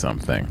sensing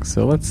something.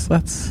 So let's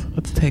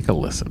take a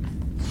listen.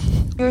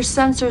 Your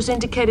sensors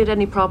indicated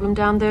any problem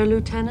down there,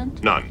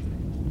 Lieutenant?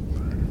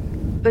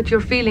 None. But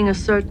you're feeling a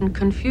certain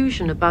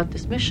confusion about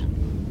this mission.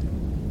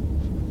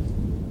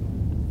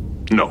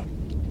 No.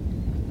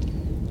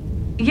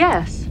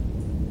 Yes.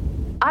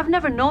 I've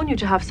never known you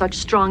to have such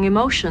strong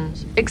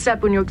emotions,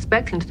 except when you're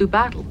expecting to do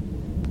battle.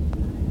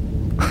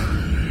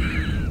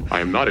 I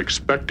am not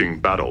expecting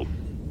battle.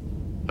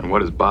 And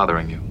what is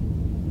bothering you?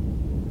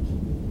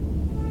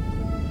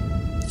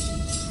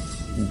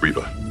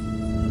 Riva.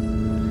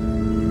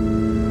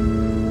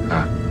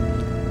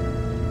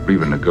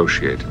 Riva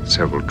negotiated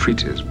several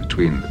treaties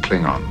between the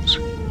Klingons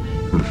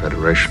and the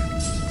Federation.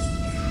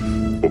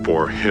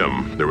 Before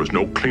him, there was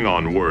no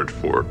Klingon word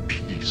for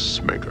peace.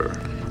 peacemaker.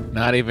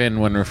 Not even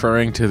when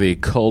referring to the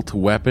cult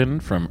weapon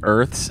from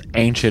Earth's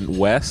ancient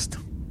West.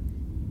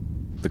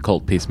 The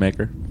cult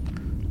peacemaker.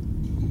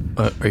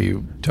 Are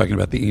you talking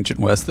about the ancient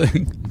West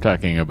thing? I'm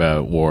talking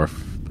about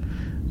Worf.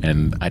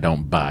 And I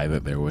don't buy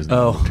that there was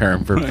no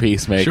term for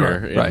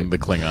peacemaker in the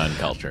Klingon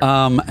culture.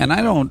 And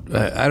I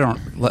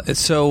don't.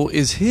 So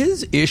is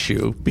his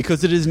issue,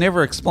 because it is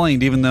never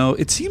explained, even though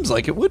it seems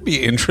like it would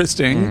be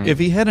interesting if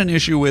he had an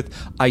issue with,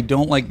 I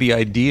don't like the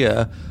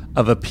idea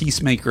of a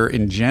peacemaker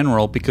in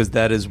general, because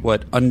that is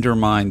what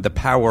undermined the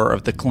power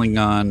of the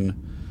Klingon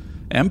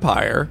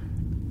Empire.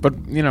 But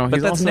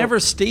that's also, never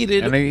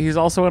stated. And he's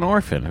also an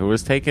orphan who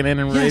was taken in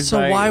and raised.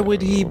 So why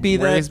would he be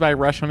raised by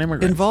Russian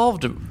immigrants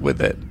involved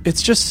with it?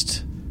 It's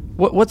just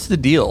what's the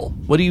deal?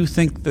 What do you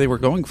think they were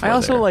going for? I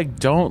also there?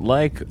 don't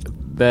like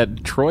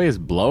that Troy is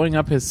blowing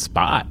up his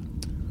spot.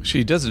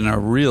 She does it in a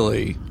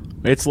really.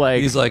 It's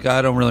like he's like,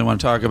 I don't really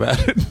want to talk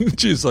about it.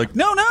 She's like,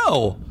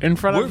 no,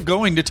 we're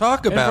going to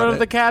talk about it in front of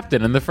the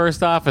captain and the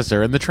first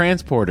officer and the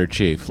transporter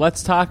chief.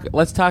 Let's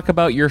talk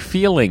about your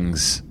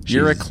feelings.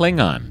 You're a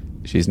Klingon.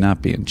 She's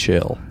not being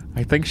chill.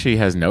 I think she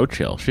has no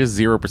chill. She has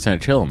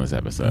 0% chill in this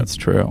episode. That's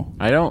true.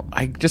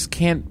 I just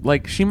can't,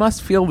 she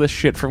must feel this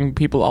shit from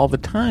people all the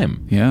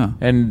time. Yeah.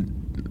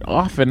 And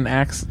often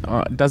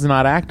does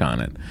not act on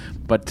it.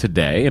 But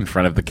today, in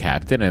front of the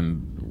captain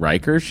and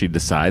Riker, she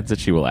decides that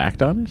she will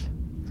act on it?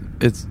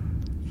 It's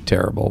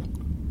terrible.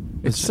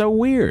 It's so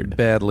weird.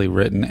 Badly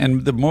written.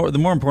 And the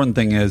more important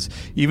thing is,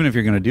 even if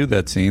you're going to do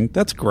that scene,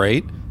 that's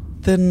great.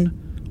 Then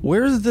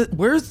where's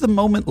the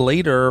moment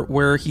later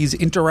where he's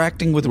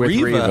interacting with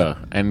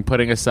Reva and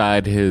putting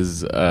aside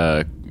his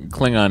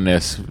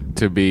Klingonness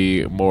to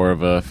be more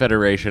of a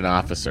Federation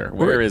officer?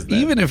 Where is that?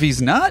 Even if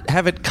he's not,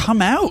 have it come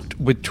out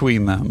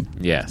between them.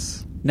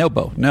 Yes. No,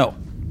 Bo. No.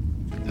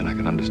 Then I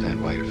can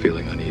understand why you're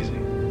feeling uneasy.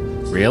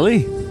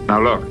 Really?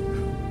 Now look,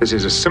 this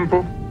is a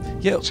simple,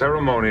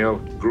 ceremonial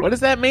group. What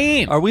does that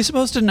mean? Are we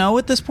supposed to know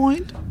at this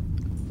point?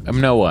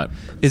 Know what?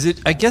 Is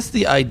it? I guess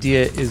the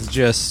idea is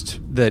just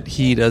that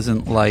he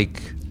doesn't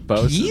like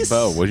peace?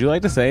 Bo, would you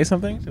like to say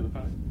something to the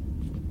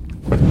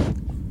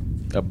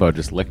pod? Bo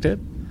just licked it.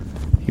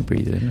 He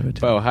breathed into it.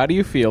 Bo, how do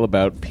you feel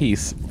about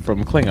peace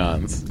from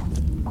Klingons?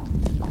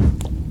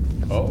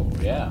 Oh,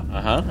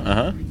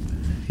 yeah.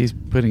 He's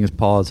putting his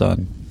paws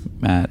on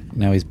Matt.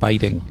 Now he's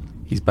biting.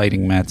 He's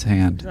biting Matt's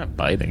hand. He's not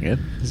biting it.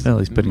 He's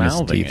putting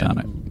his teeth on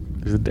it.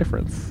 There's a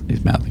difference.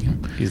 He's mouthing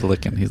him. He's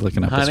licking. He's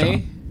licking up his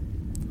Honey? tongue.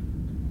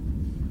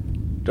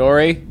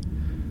 Dory?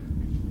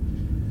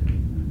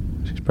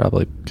 She's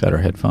probably got her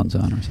headphones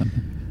on or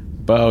something.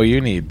 Bo, you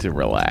need to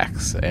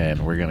relax,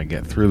 and we're going to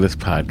get through this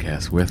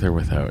podcast with or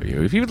without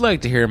you. If you'd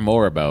like to hear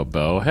more about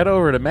Bo, head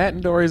over to Matt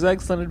and Dory's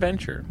Excellent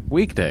Adventure,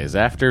 weekdays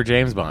after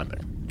James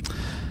Bonding.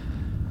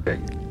 Okay.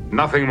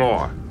 Nothing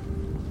more.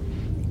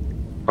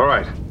 All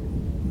right.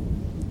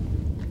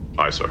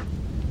 Aye, sir.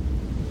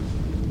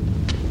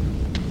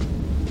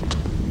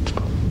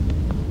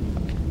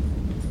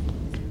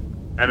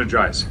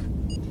 Energize.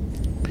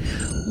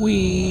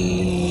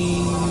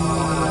 We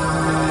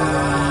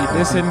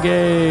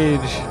disengage.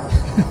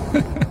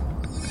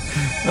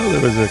 Oh,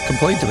 there was a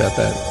complaint about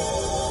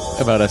that.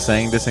 About us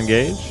saying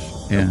disengage?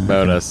 Yeah.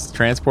 About us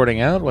transporting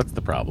out? What's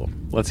the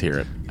problem? Let's hear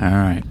it. All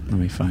right, let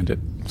me find it.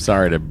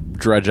 Sorry to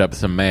drudge up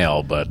some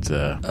mail, but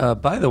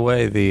by the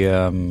way,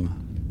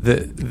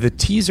 the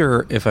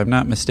teaser, if I'm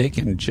not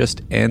mistaken,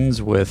 just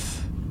ends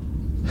with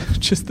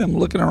just them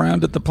looking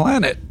around at the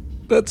planet.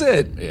 That's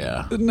it.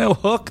 Yeah. There's no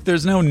hook.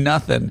 There's no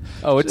nothing.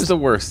 Oh, it's the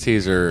worst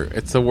teaser.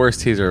 It's the worst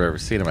teaser I've ever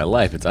seen in my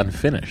life. It's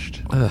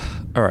unfinished.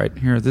 All right,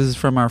 here. This is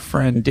from our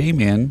friend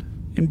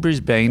Damien in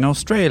Brisbane,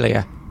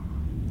 Australia.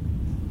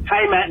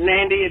 Hey, Matt and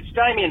Andy, it's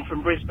Damien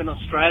from Brisbane,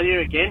 Australia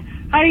again.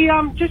 Hey,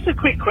 just a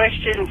quick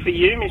question for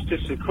you,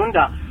 Mr.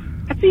 Secunda.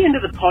 At the end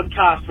of the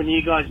podcast, when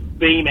you guys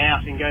beam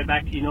out and go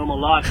back to your normal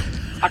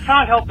life, I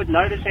can't help but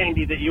notice,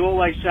 Andy, that you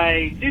always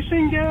say,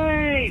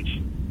 disengage.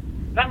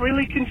 That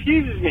really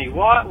confuses me.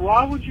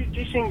 Why would you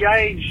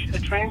disengage a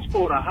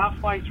transporter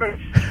halfway through?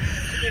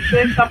 Is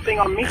there something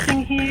I'm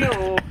missing here,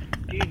 or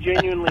do you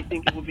genuinely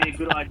think it would be a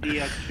good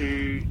idea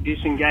to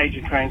disengage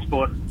a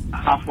transport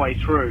halfway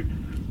through?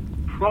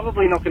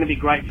 Probably not going to be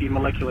great for your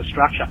molecular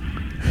structure.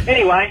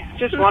 Anyway,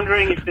 just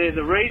wondering if there's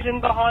a reason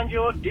behind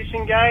your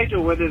disengage,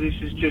 or whether this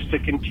is just a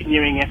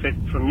continuing effort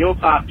from your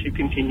part to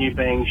continue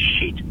being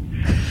shit.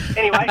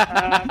 Anyway,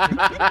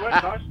 good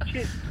work, guys.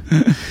 Cheers.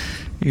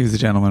 He was the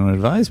gentleman who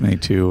advised me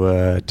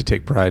to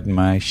take pride in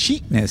my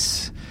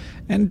sheetness.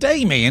 And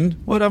Damien,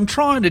 what I'm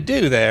trying to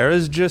do there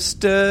is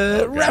just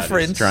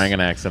reference. He's trying an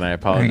accent. I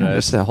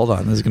apologize. Hold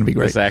on, this is going to be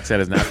great. This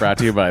accent is not brought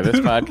to you by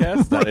this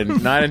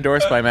podcast. Not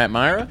endorsed by Matt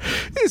Myra.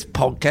 This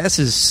podcast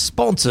is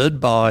sponsored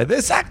by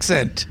this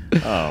accent.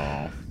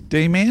 Oh.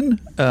 Damien,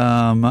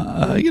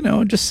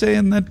 just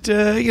saying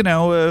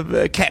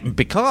that, Captain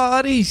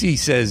Picard, he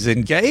says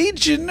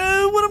engage, and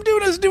what I'm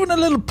doing is doing a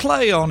little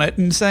play on it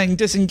and saying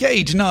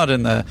disengage, not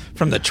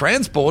from the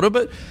transporter,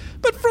 but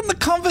but from the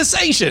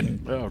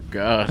conversation. Oh,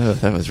 God.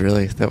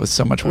 That was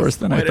so much worse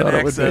than I thought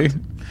it would be.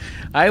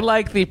 I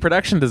like the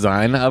production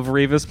design of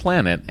Reva's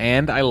planet,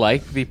 and I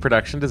like the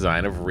production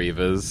design of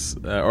Reva's,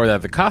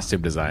 the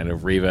costume design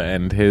of Reva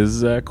and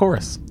his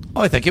chorus.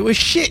 Oh, I think it was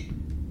shit.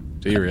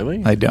 Do you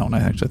really? I don't. I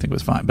actually think it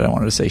was fine, but I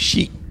wanted to say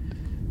sheet.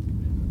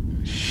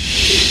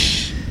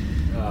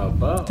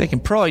 Bo. Taking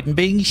pride in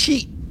being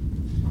sheet.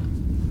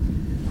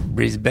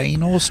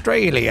 Brisbane,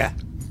 Australia.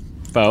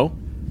 Bo,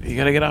 you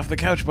gotta get off the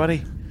couch,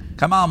 buddy.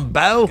 Come on,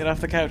 Bo. Get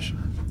off the couch.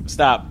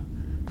 Stop.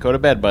 Go to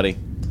bed, buddy.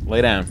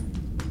 Lay down.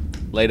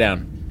 Lay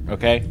down.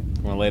 Okay?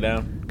 You wanna lay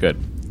down?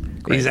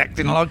 Good. Great. He's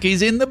acting like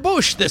he's in the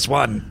bush, this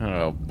one.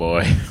 Oh,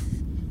 boy.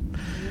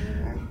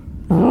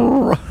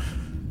 Oh,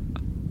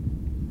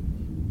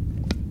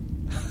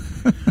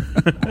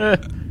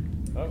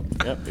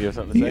 yep. You have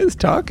something to say? He is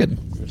talking.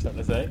 You have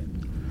something to say?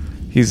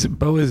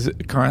 Bo is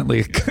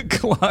currently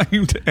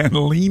climbed and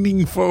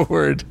leaning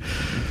forward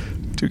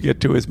to get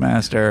to his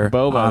master.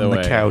 Bo, by on the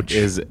way, couch.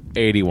 is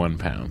 81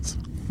 pounds.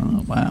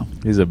 Oh, wow.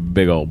 He's a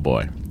big old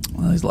boy.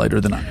 Well, he's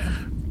lighter than I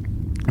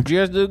am.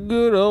 Just a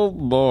good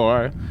old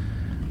boy.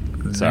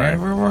 Sorry.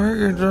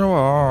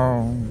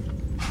 Oh,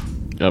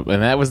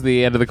 and that was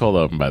the end of the cold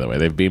open, by the way.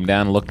 They've beamed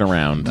down and looked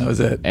around. That was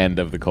it. End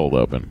of the cold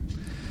open.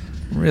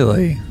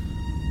 Really?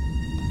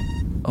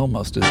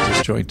 Almost as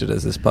disjointed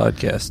as this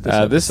podcast.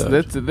 This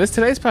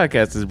today's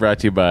podcast is brought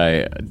to you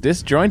by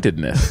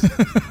Disjointedness.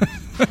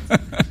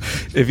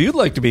 If you'd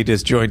like to be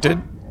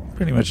disjointed,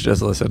 pretty much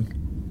just listen.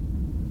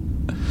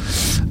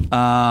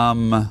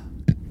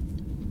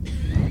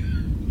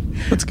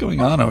 What's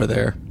going on over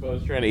there? I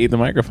was trying to eat the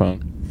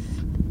microphone.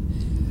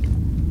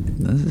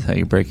 This is how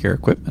you break your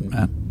equipment,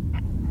 man.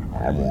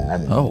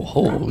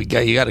 Oh, you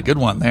got a good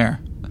one there.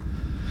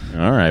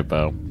 All right,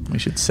 Bo. We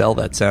should sell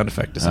that sound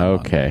effect to someone.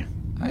 Okay.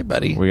 Hi,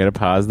 buddy. We got to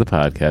pause the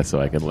podcast so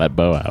I can let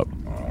Bo out.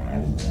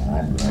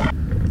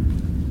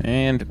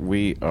 And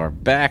we are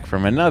back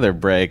from another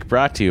break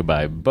brought to you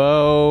by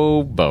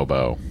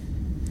Bobo.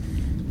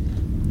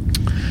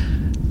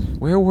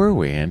 Where were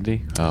we,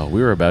 Andy? Oh,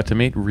 we were about to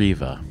meet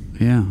Reva.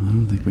 Yeah, I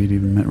don't think we'd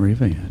even met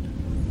Reva yet.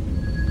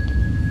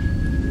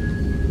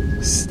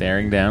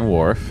 Staring down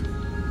Worf.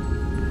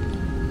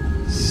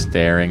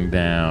 Staring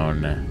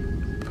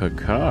down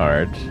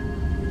Picard.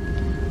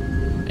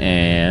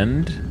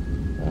 And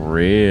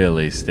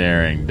really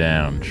staring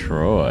down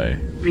Troy.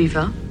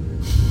 Reva?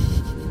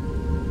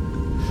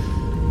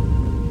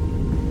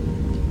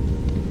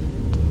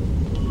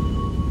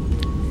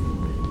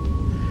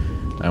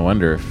 I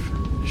wonder if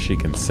she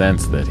can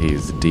sense that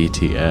he's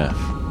DTF.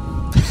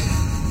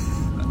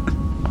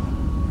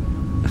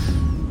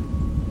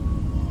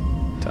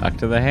 Talk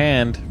to the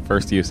hand.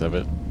 First use of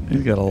it.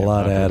 He's got a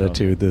lot of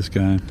attitude, this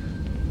guy.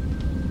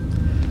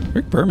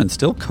 Rick Berman's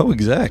still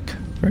co-exec.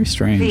 Very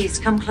strange. Please,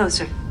 come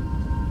closer.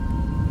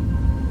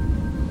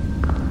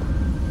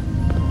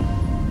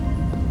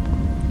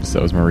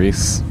 So is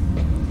Maurice.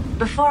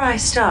 Before I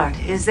start,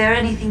 is there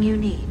anything you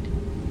need?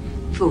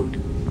 Food?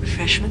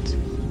 Refreshments?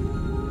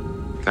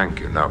 Thank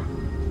you, no.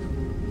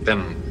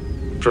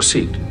 Then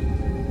proceed.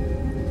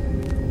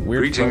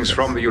 Greetings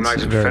from the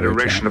United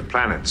Federation of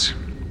Planets.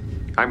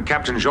 I'm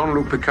Captain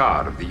Jean-Luc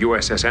Picard of the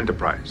USS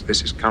Enterprise.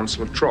 This is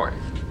Counselor Troy.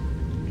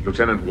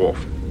 Lieutenant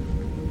Worf.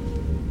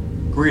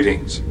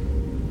 Greetings.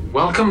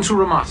 Welcome to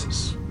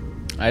Ramasis.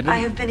 I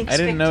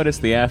didn't notice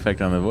the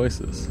affect on the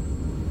voices.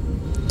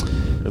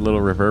 A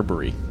little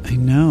reverberary. I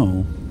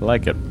know. I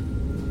like it.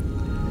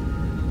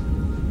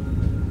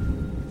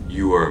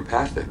 You are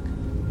empathic.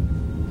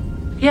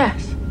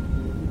 Yes.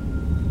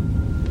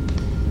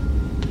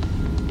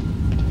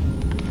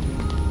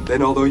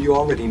 Then, although you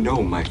already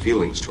know my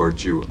feelings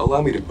towards you,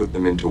 allow me to put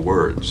them into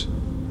words.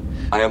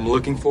 I am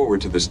looking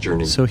forward to this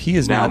journey. So he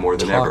is now not more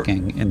than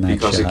talking ever, in that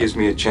because shot. it gives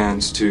me a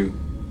chance to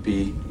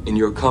be in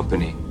your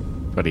company.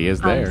 But he is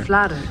there. I'm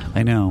flattered.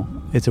 I know.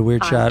 It's a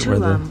weird shot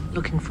where I'm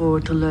looking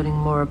forward to learning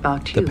more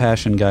about you. the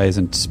passion guy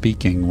isn't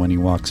speaking when he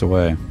walks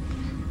away.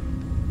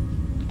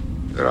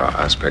 There are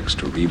aspects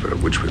to Reva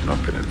of which we've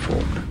not been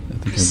informed. I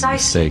think it's a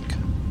mistake. mistake.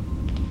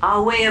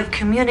 Our way of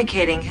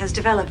communicating has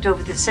developed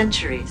over the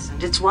centuries,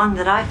 and it's one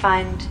that I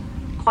find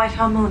quite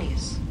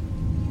harmonious.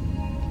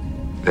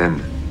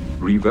 Then,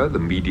 Reva, the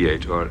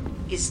mediator,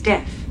 Is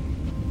deaf,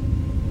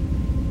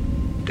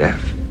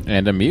 deaf.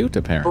 And a mute,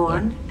 apparently.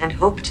 born, and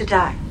hope to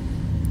die.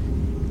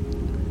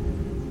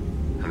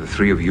 And the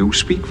three of you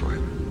speak for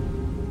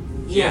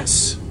him.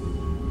 Yes.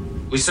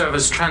 We serve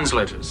as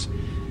translators.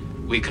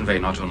 We convey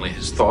not only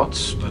his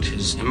thoughts, but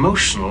his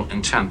emotional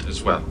intent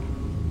as well.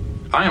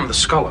 I am the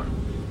scholar.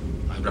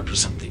 I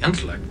represent the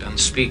intellect and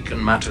speak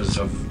in matters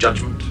of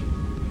judgment,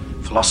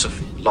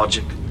 philosophy,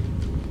 logic.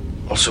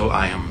 Also,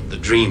 I am the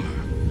dreamer,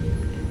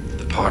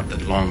 the part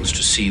that longs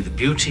to see the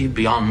beauty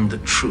beyond the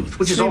truth,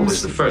 which is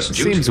always the first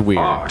duty Seems of weird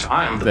art.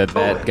 I am the that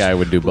poet. that guy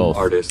would do both.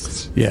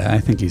 Artists. Yeah, I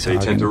think he's They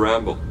hogging. tend to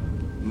ramble,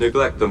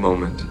 neglect the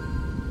moment.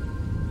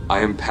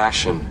 I am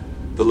passion,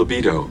 the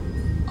libido.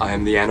 I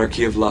am the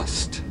anarchy of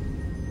lust,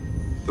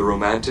 the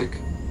romantic,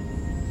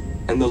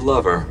 and the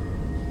lover.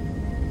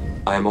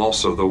 I am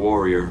also the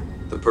warrior,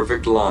 The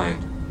perfect line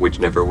which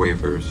never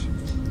wavers.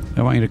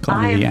 I want you to call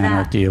me the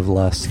anarchy of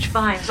lust. Which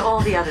binds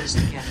all the others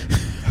together.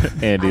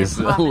 Andy's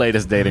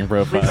latest dating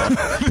profile.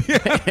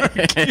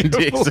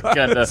 Andy's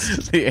kind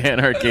of the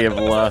anarchy of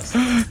lust.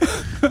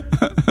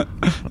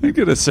 You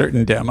get a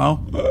certain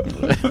demo.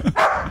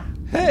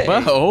 Hey,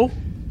 Bo,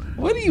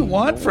 what do you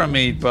want from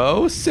me,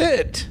 Bo?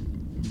 Sit.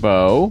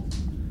 Bo,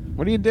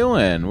 what are you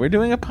doing? We're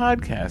doing a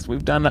podcast.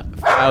 We've done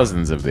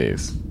thousands of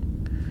these.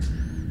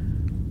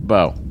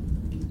 Bo,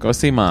 go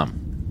see Mom.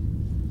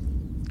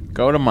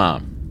 Go to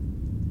Mom.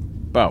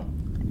 Bo,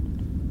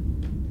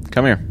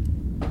 come here.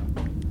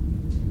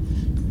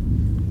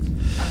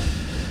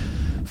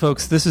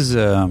 Folks, this is,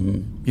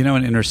 in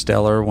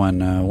Interstellar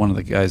when one of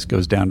the guys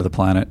goes down to the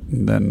planet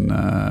and then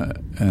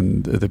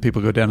and the people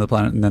go down to the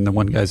planet and then the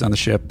one guy's on the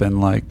ship and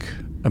like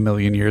a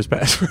million years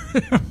pass for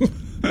him.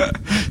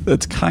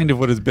 That's kind of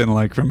what it's been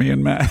like for me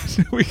and Matt.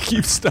 We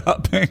keep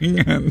stopping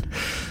and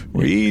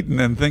we eat and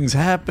then things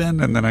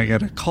happen and then I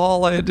get a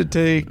call I had to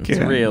take. It's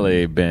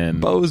really been...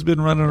 Bo's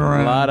been running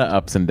around. A lot of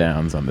ups and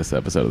downs on this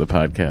episode of the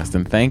podcast,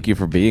 and thank you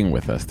for being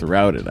with us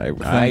throughout it.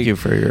 Thank you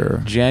for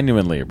your...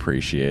 genuinely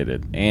appreciate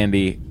it.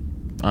 Andy,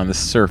 on the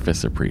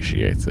surface,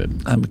 appreciates it.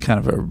 I'm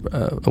kind of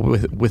a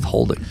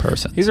withholding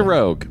person. He's a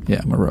rogue.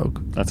 Yeah, I'm a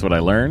rogue. That's what I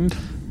learned.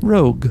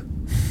 Rogue.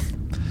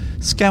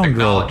 Scoundrel.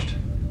 Acknowledged.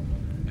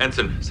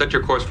 Ensign, set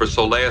your course for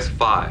Soleus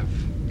 5.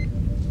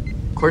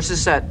 Course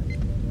is set.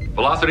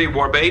 Velocity,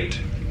 warp 8.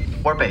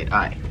 Warp 8,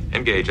 aye.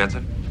 Engage,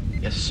 Ensign.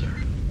 Yes, sir.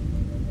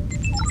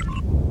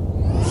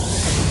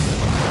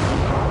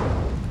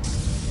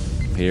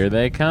 Here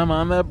they come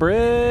on the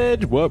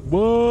bridge. What?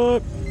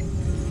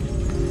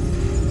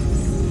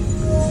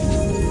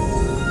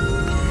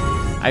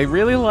 I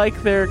really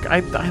like I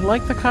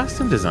like the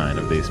costume design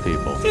of these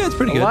people. Yeah, it's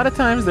pretty good. A lot of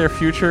times their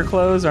future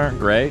clothes aren't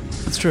great.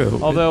 That's true.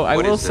 Although I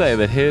will say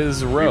that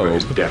his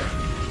robe,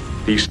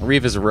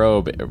 Reva's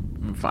robe,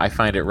 I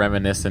find it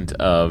reminiscent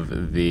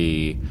of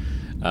the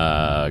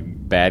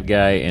bad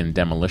guy in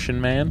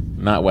Demolition Man.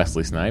 Not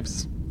Wesley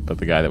Snipes, but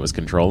the guy that was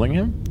controlling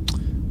him.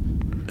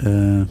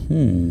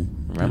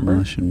 Remember?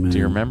 Demolition Man. Do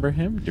you remember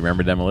him? Do you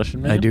remember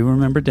Demolition Man? I do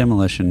remember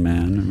Demolition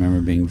Man. I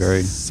remember being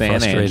very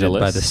frustrated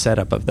Angeles. by the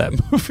setup of that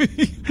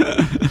movie.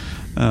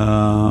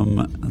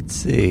 Let's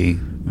see.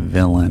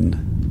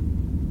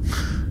 Villain.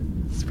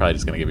 It's probably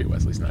just going to give you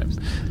Wesley Snipes.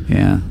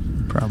 Yeah,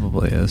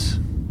 probably is.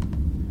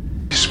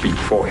 Speak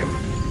for him.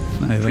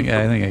 I think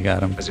I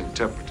got him. As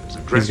interpreters,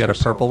 He's got a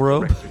purple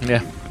robe.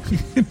 Yeah.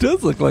 It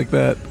does look like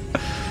that.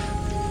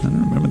 I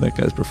don't remember that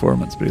guy's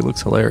performance, but he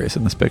looks hilarious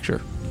in this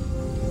picture.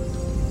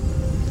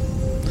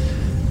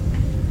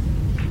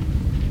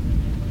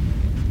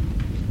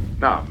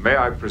 Now, may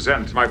I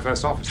present my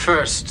first officer?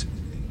 First,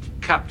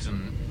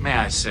 Captain, may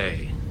I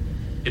say,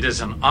 it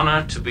is an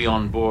honor to be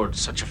on board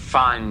such a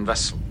fine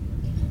vessel.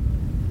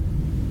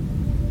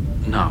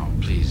 Now,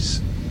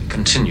 please,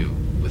 continue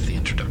with the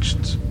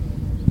introductions.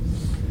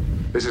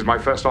 This is my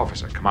first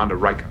officer, Commander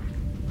Riker.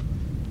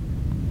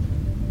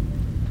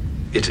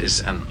 It is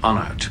an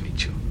honor to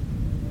meet you.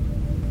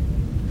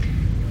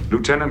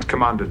 Lieutenant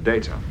Commander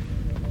Data.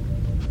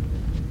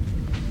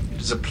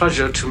 It is a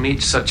pleasure to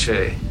meet such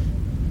a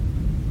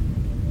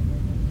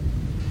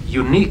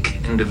unique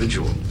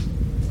individual.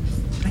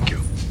 Thank you.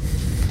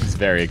 He's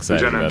very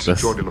excited Lieutenant about this.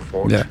 Geordie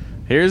LaForge. Yeah.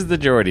 Here's the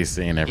Geordie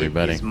scene,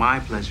 everybody. It is my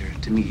pleasure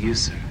to meet you,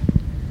 sir.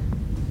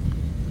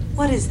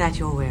 What is that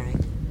you're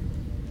wearing?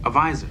 A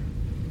visor.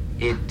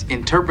 It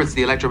interprets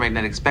the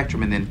electromagnetic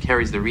spectrum and then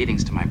carries the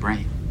readings to my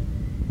brain.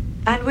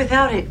 And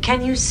without it,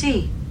 can you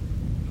see?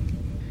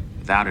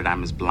 Without it,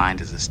 I'm as blind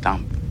as a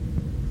stump.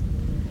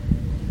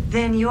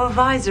 Then your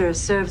visor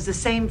serves the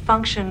same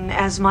function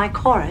as my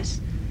chorus,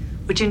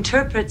 which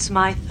interprets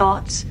my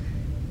thoughts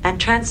and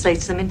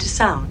translates them into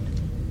sound.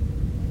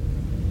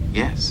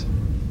 Yes.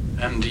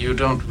 And you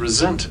don't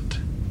resent it?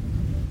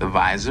 The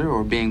visor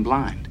or being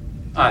blind?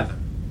 Either.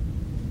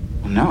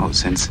 Well, no,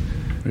 since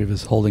He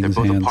was holding they're his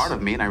both hands a part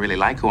of me and I really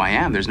like who I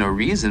am, there's no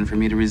reason for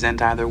me to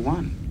resent either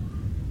one.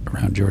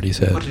 around Geordie's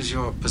head. What is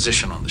your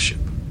position on the ship?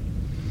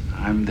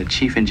 I'm the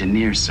chief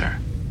engineer, sir.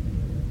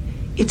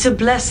 It's a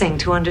blessing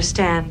to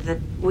understand that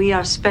we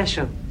are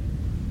special,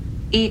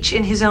 each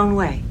in his own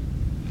way.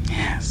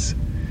 Yes.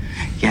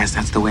 Yes,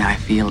 that's the way I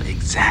feel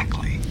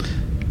exactly.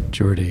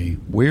 Geordie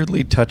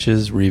weirdly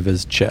touches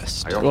Reva's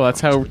chest. Well,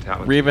 that's how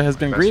Reva has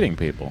been greeting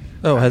people.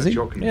 Oh, has he?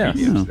 Yeah.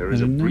 There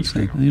is a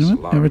briefing on You know this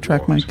what? I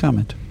retract my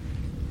comment.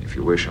 If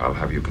you wish, I'll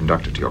have you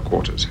conducted to your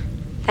quarters.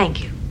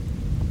 Thank you.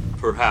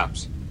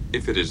 Perhaps,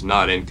 if it is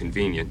not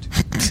inconvenient,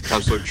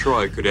 Counselor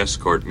Troy could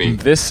escort me.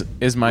 This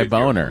is my With your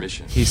boner.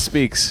 permission. He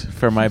speaks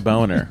for my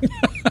boner.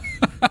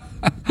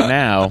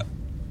 Now,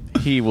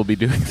 he will be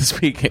doing the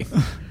speaking.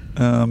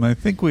 I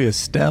think we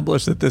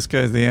established that this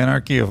guy's the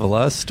anarchy of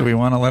lust. Do we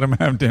want to let him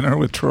have dinner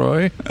with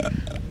Troy?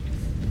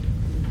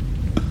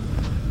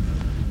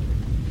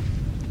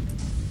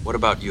 What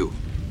about you?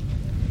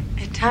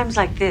 At times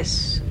like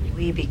this,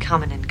 we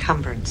become an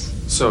encumbrance.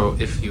 So,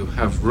 if you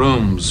have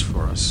rooms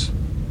for us.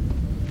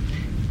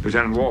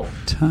 Lieutenant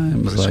Worf.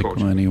 Times like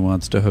when he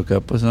wants to hook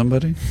up with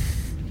somebody.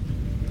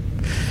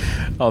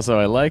 Also,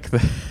 I like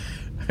the.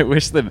 I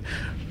wish that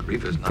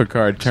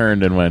Picard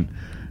turned and went,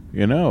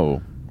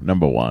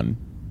 number one,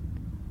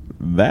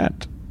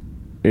 that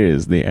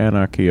is the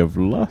anarchy of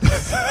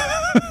lust.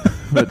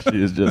 But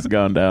she's just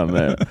gone down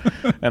there.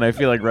 And I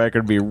feel like Riker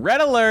would be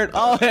red alert,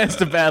 all hands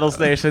to battle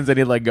stations, and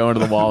he'd go into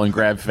the wall and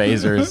grab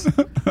phasers.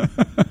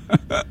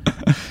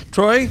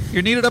 Troy,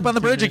 you're needed up on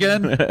the bridge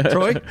again.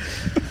 Troy?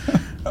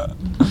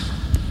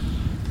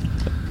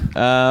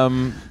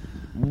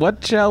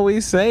 What shall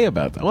we say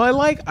about that? Well,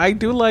 I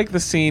do like the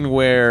scene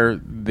where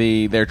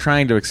they're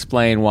trying to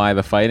explain why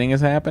the fighting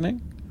is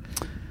happening.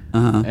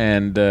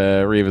 And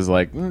Riva's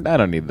like, I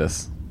don't need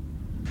this.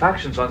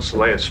 Factions on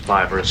Solaeus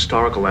 5 are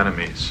historical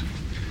enemies.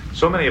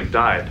 So many have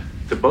died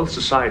that both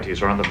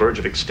societies are on the verge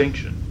of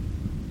extinction.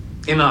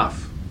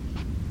 Enough.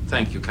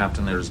 Thank you,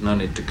 Captain. There is no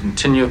need to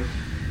continue.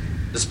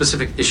 The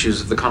specific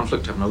issues of the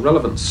conflict have no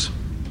relevance.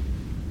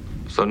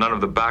 So none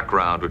of the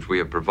background which we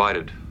have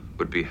provided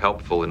would be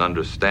helpful in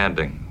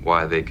understanding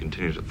why they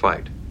continue to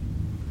fight.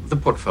 The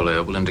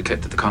portfolio will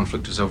indicate that the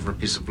conflict is over a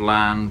piece of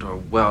land or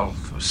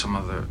wealth or some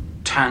other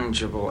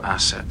tangible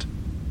asset.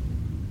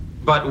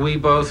 But we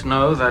both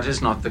know that is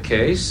not the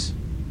case.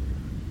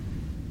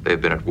 They've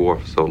been at war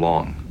for so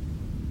long,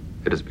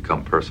 it has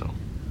become personal.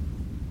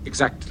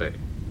 Exactly.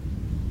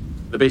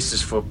 The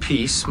basis for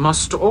peace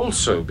must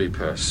also be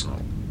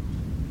personal.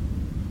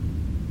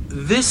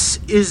 This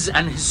is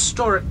an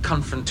historic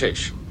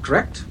confrontation,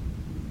 correct?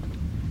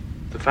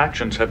 The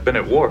factions have been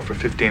at war for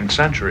 15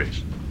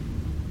 centuries.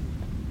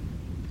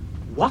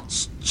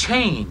 What's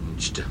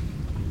changed?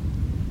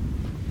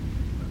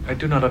 I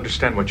do not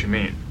understand what you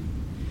mean.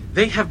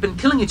 They have been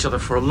killing each other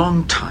for a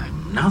long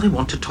time. Now they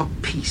want to talk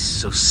peace,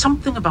 so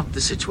something about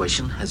the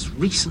situation has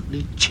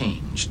recently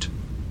changed.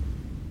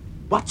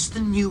 What's the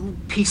new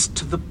piece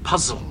to the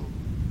puzzle?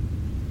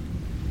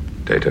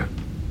 Data.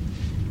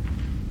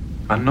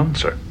 Unknown,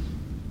 sir.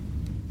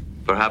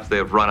 Perhaps they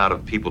have run out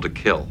of people to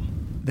kill.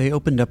 They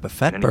opened up a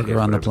fat burger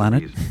on the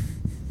planet.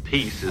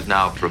 Peace is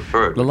now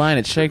preferred. The line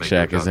at Shake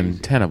Shack is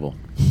untenable.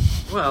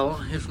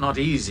 Well, if not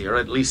easier,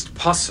 at least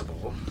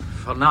possible.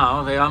 For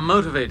now, they are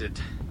motivated.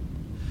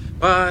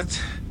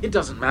 But it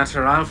doesn't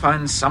matter. I'll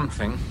find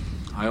something.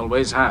 I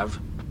always have.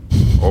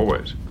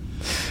 Always.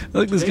 I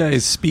think this guy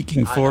is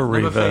speaking for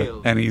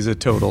Riva, and he's a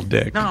total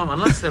dick. No,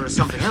 unless there is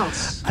something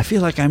else. I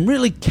feel like I'm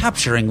really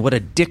capturing what a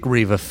dick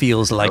Riva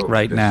feels like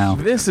right now.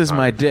 This is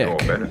my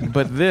dick,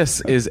 but this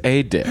is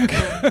a dick.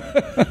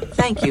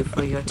 Thank you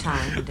for your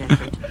time and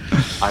effort.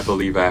 I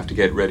believe I have to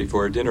get ready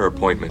for a dinner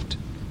appointment.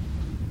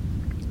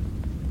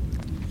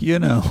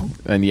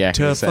 And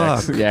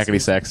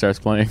Yakety Sax starts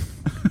playing.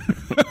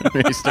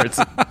 He starts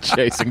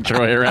chasing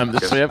Troy around the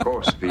ship. Of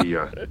course,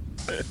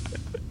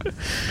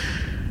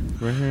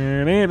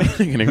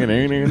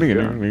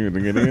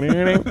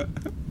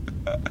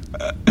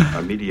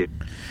 Immediate.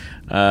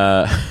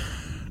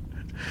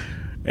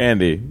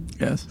 Andy.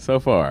 Yes. So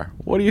far,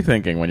 what are you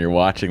thinking when you're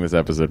watching this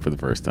episode for the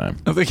first time?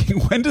 I'm thinking,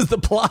 when does the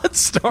plot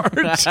start?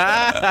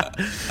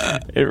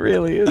 It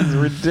really is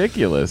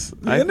ridiculous.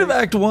 The end of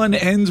Act 1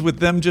 ends with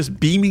them just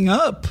beaming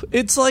up.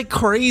 It's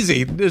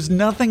crazy. There's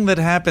nothing that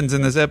happens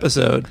in this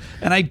episode.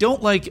 And I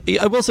don't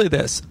I will say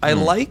this. I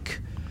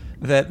like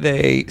that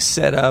they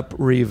set up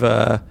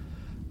Riva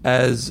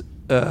as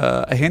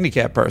a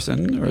handicapped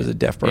person, or as a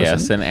deaf person.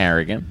 Yes, and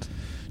arrogant.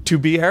 To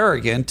be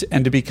arrogant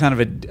and to be kind of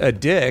a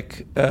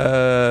dick,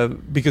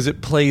 because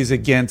it plays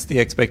against the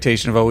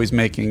expectation of always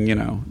making,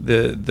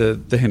 the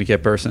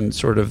handicapped person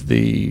sort of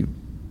the I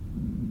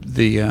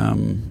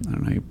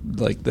don't know,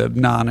 the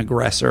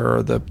non-aggressor,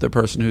 or the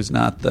person who's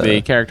not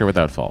the character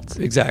without faults.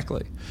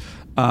 Exactly,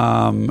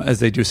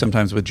 as they do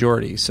sometimes with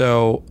Geordi.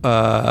 So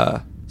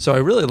I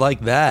really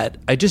like that.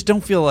 I just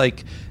don't feel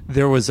like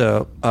there was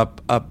a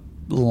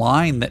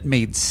line that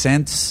made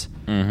sense.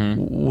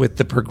 With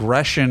the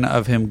progression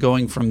of him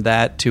going from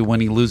that to when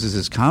he loses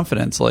his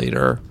confidence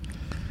later.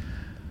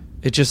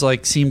 It just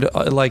seemed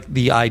like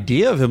the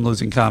idea of him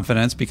losing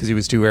confidence because he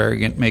was too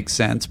arrogant makes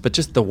sense, but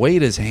just the way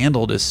it is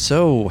handled is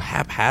so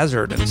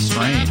haphazard and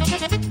strange.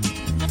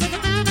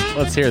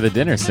 Let's hear the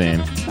dinner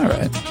scene. All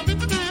right.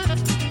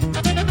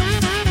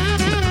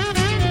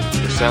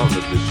 The sound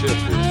of the ship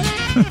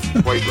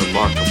is quite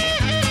remarkable.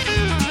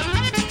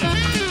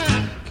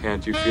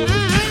 Can't you feel it?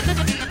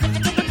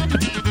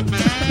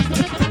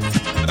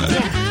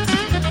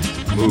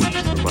 Moves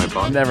through my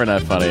body. Never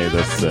not funny,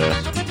 this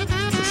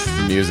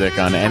music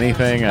on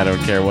anything. I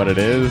don't care what it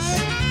is.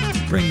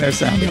 Bring their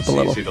sound up a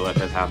little. It's easy to let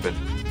that happen.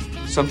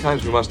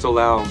 Sometimes we must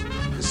allow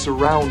the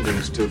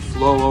surroundings to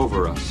flow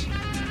over us,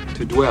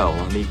 to dwell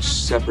on each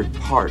separate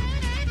part,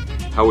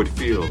 how it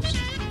feels,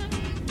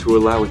 to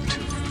allow it to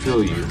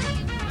fill you.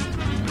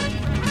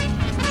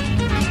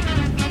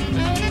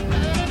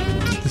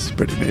 This is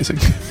pretty amazing.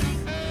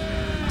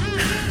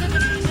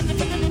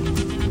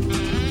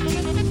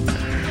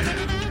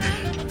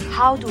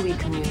 How do we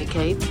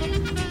communicate?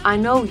 I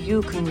know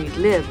you can read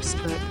lips,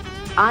 but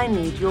I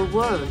need your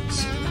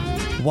words.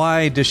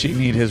 Why does she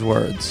need his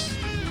words?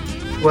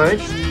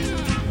 Words?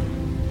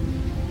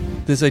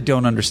 This I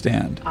don't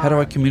understand. How do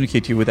I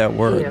communicate to you without Here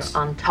words?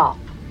 on top.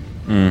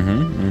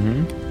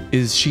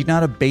 Is she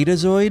not a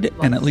Betazoid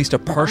and at least a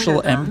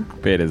partial M?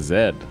 Beta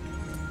Z.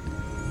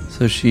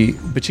 So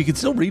but she could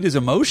still read his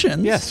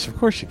emotions. Yes, of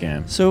course she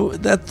can. So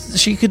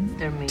she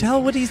could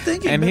tell what he's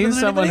thinking. And better he's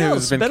than someone anybody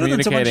who's else. been Better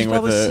than someone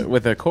communicating she's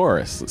with a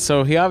chorus.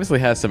 So he obviously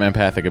has some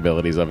empathic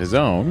abilities of his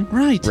own.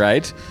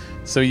 Right?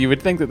 So you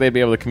would think that they'd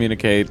be able to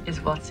communicate. Is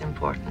what's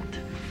important.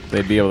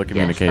 They'd be able to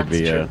communicate that's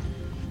via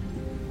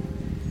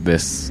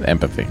this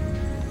empathy.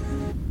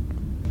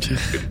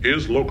 It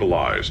is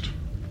localized,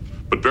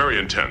 but very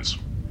intense.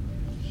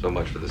 So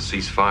much for the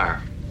ceasefire.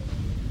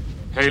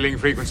 Hailing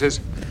frequencies.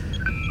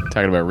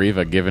 Talking about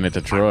Riva giving it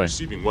to Troy.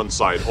 Receiving one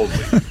side only.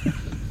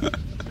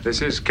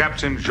 This is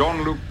Captain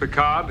Jean-Luc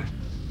Picard,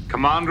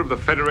 commander of the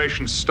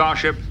Federation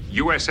starship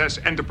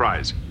USS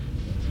Enterprise.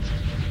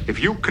 If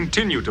you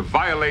continue to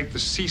violate the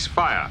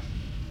ceasefire,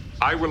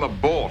 I will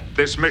abort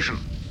this mission.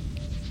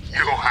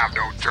 You have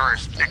no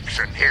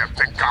jurisdiction here,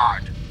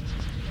 Picard.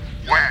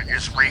 Where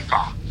is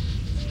Riva?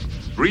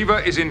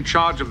 Riva is in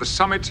charge of the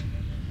summit.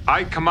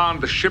 I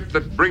command the ship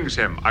that brings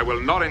him. I will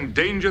not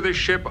endanger this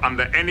ship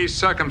under any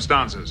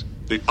circumstances.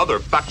 The other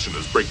faction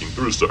is breaking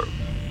through, sir.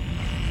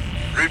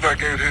 Riva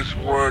gave his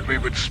word we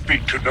would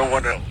speak to no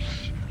one else.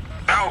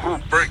 Now who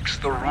breaks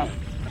the rules?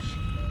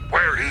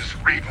 Where is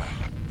Riva?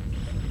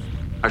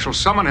 I shall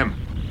summon him.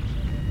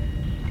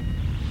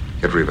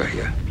 Get Riva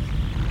here.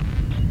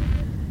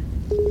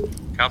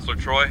 Counselor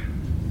Troy,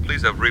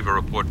 please have Riva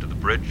report to the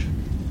bridge.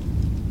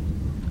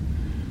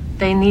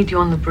 They need you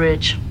on the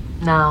bridge.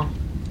 Now.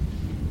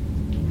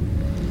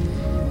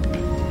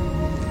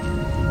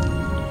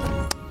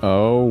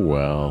 Oh,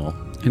 well.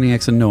 And he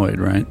acts annoyed,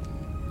 right?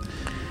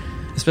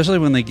 Especially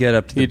when they get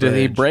up to the bridge.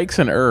 He breaks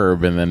an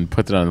herb and then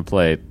puts it on the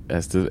plate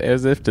as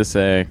if to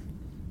say,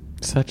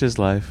 such is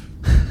life.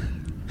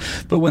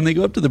 But when they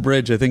go up to the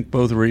bridge, I think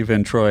both Riva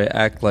and Troy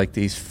act like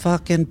these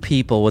fucking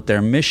people with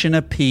their mission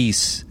of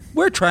peace.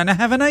 We're trying to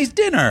have a nice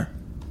dinner.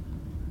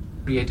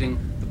 Creating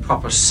the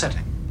proper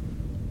setting.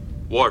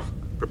 Worf,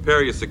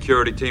 prepare your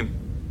security team.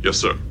 Yes,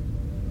 sir.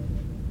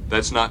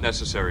 That's not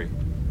necessary.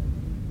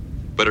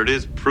 But it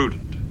is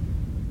prudent.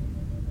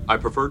 I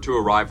prefer to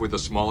arrive with the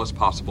smallest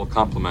possible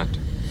complement.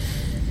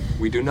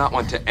 We do not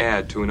want to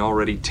add to an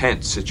already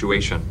tense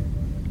situation.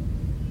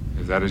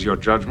 If that is your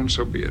judgment,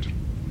 so be it.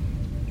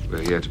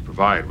 We're here to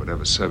provide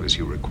whatever service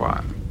you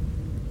require.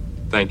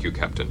 Thank you,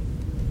 Captain.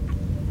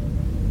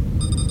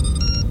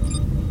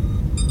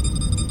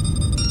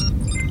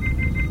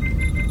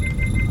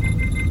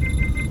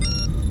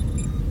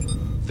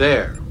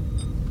 There.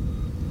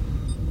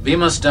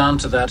 Beam us down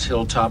to that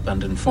hilltop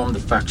and inform the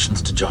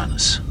factions to join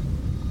us.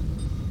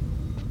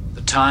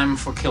 The time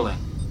for killing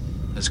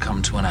has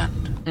come to an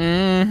end.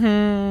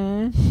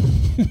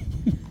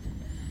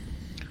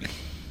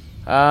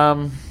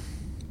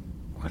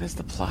 What is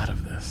the plot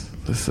of this?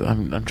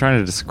 I'm trying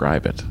to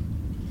describe it.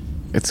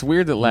 It's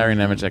weird that Larry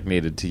Nemeczek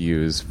needed to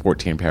use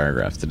 14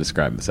 paragraphs to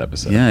describe this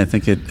episode. Yeah, I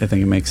think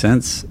it makes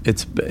sense.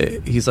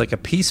 He's like a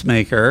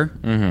peacemaker.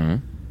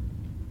 Mm-hmm.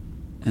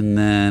 And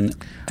then...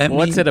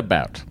 What's it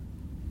about?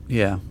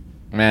 Yeah.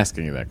 I'm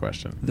asking you that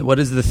question. What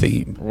is the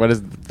theme?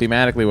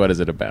 Thematically, what is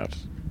it about?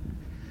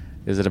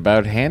 Is it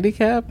about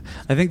handicap?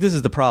 I think this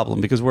is the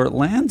problem, because where it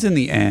lands in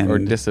the end... Or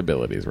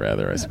disabilities,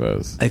 rather, I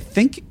suppose. I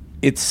think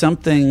it's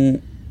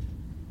something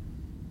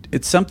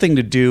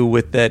to do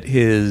with that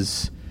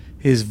his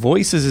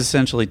voice is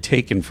essentially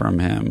taken from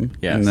him.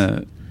 Yes. And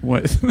the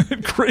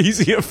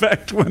crazy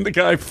effect when the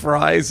guy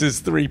fries his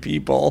three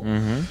people.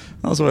 Mm-hmm.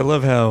 Also, I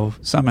love how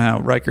somehow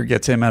Riker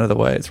gets him out of the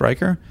way. It's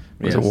Riker?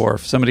 Or is it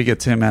Worf? Somebody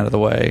gets him out of the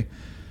way.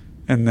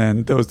 And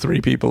then those three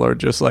people are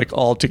just like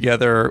all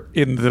together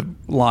in the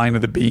line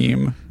of the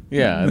beam.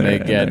 Yeah, and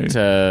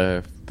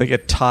they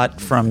get taught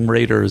from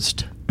Raiders.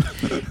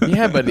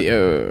 Yeah, but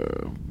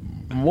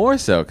more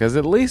so, because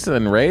at least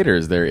in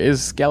Raiders there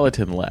is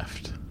skeleton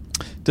left.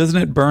 Doesn't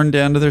it burn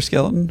down to their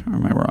skeleton? Or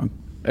am I wrong?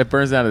 It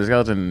burns down to the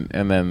skeleton,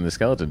 and then the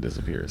skeleton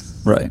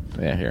disappears. Right.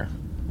 Yeah, here.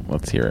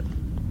 Let's hear it.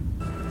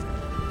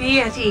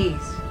 Be at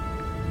ease.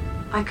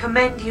 I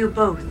commend you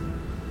both.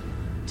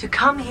 To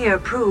come here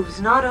proves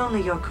not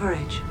only your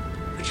courage,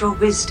 but your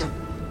wisdom.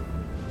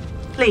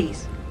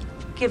 Please,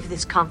 give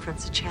this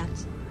conference a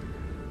chance.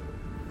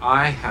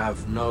 I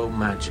have no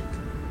magic.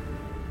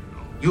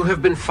 You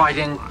have been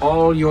fighting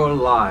all your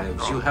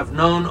lives. You have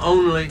known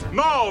only...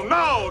 No,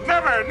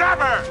 never,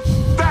 never!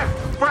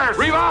 Death first!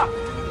 Riva!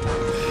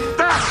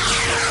 Death!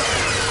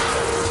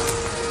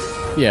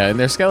 Yeah, and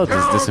their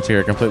skeletons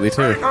disappear completely,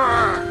 too.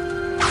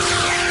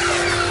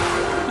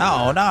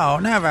 No,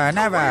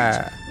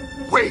 never.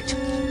 Wait!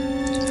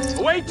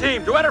 Away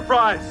team to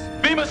Enterprise!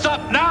 Beam us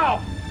up now!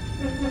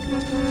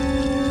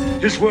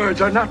 His words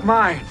are not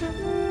mine.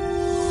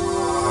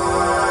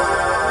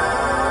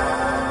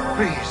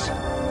 Please,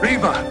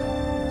 Riva,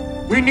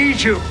 we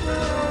need you.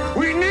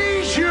 We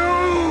need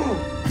you!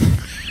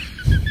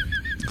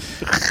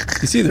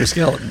 You see their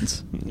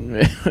skeletons.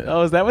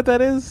 Oh, is that what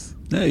that is?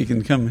 Yeah, you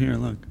can come here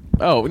and look.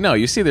 Oh, no,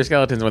 you see their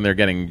skeletons when they're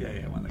getting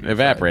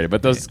evaporated.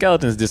 But those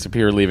skeletons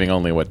disappear, leaving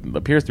only what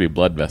appears to be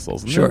blood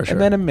vessels. Sure. And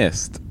then a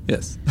mist.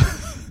 Yes.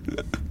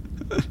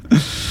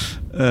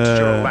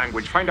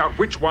 language. Find out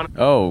which one.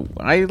 Oh,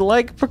 I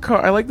like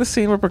Picard. I like the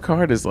scene where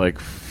Picard is like,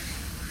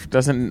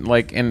 doesn't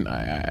like, and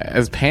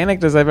as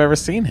panicked as I've ever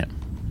seen him.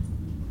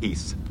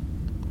 East.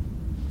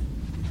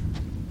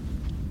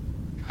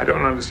 I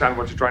don't understand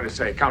what you're trying to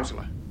say,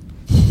 Counselor.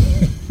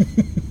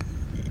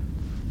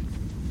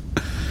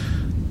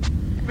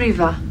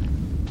 Riva,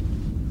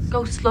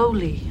 go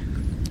slowly.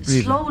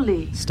 Riva,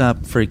 Slowly. Stop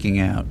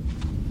freaking out.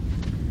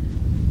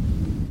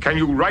 Can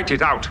you write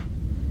it out?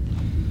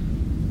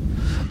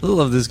 I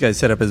love this guy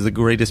set up as the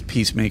greatest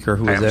peacemaker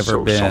who has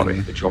ever been. I am so sorry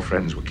that your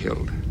friends were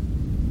killed.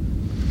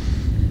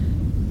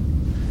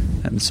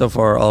 And so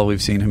far, all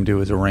we've seen him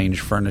do is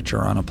arrange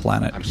furniture on a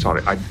planet. I'm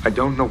sorry. I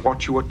don't know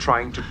what you are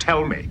trying to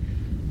tell me.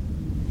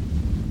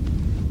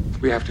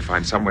 We have to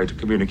find some way to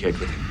communicate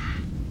with him.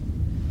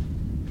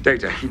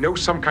 Data, he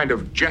knows some kind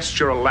of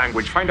gestural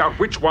language. Find out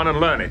which one and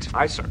learn it.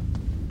 Aye, sir.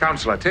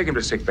 Counselor, take him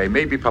to sickbay.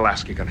 Maybe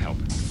Pulaski can help.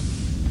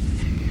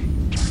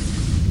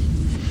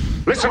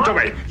 Listen to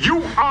me.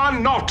 You are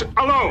not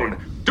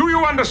alone. Do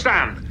you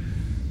understand?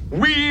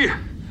 We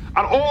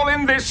are all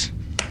in this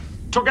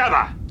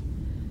together.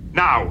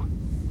 Now.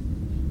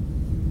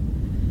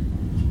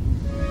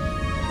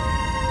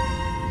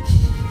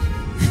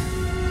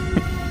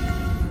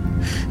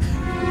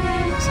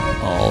 It's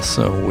all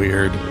so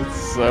weird.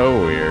 It's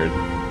so weird.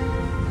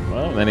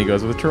 Well, then he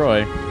goes with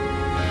Troy.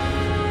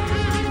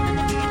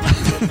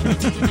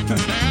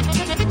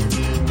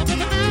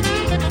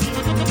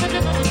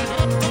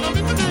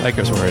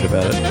 Riker's worried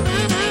about it.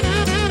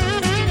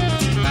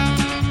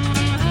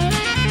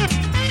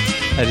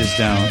 I just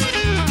don't.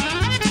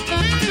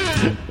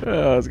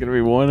 Oh, it's gonna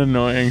be one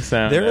annoying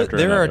sound.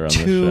 There are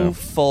two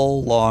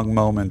full long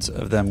moments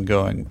of them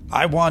going,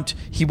 I want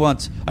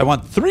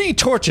 3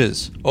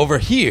 torches over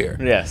here.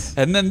 Yes.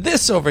 And then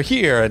this over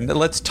here, and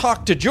let's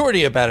talk to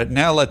Geordi about it.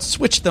 Now let's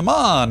switch them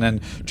on.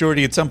 And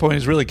Geordi at some point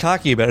is really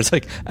cocky about it. It's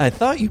like, I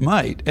thought you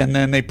might. And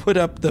then they put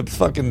up the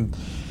fucking,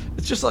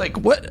 it's just like,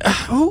 what,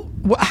 who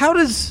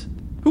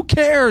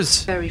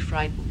cares? Very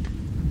frightened.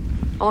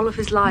 All of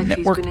his life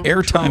Network he's been in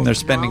airtime control. they're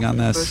spending Now, on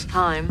for the this. First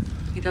time,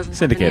 he doesn't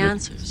Syndicated. have any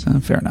answers.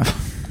 Fair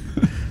enough.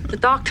 The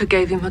doctor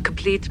gave him a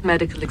complete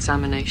medical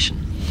examination.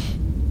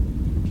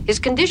 His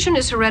condition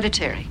is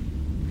hereditary.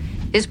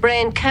 His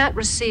brain can't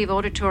receive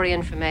auditory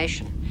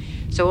information,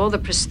 so all the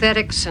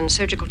prosthetics and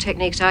surgical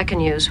techniques I can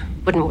use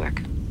wouldn't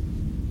work.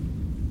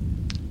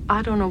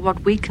 I don't know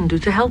what we can do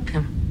to help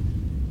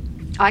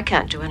him. I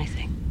can't do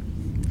anything.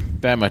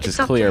 That much It's is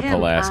up to clear, him,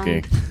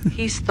 Pulaski. and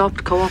he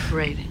stopped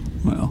cooperating.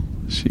 Well,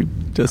 she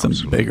does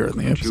something bigger in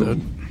the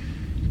episode.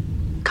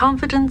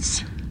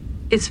 Confidence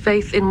is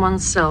faith in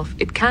oneself.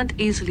 It can't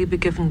easily be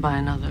given by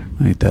another.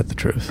 Ain't that the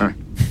truth?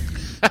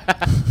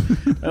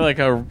 I like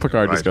how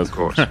Picard just goes, of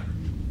course.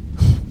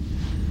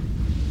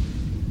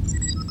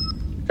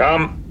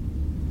 Come.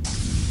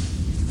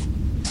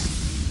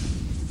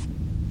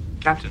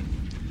 Captain,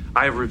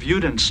 I have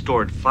reviewed and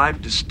stored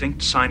 5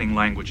 distinct signing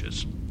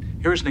languages.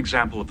 Here's an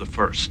example of the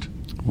first.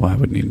 Why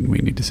would we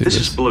need to see this?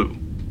 This is blue.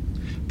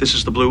 This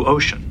is the blue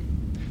ocean.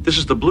 This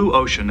is the blue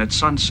ocean at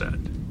sunset.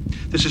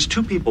 This is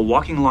 2 people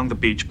walking along the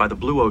beach by the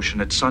blue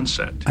ocean at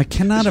sunset. I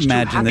cannot This is 2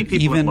 imagine happy that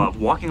people in even love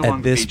walking along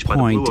at the this beach by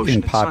the blue point ocean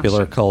in at popular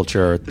sunset.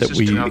 culture This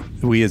that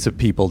is we as a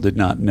people did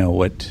not know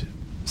what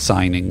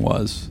signing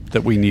was,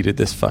 that we needed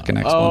this fucking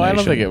explanation. Oh, I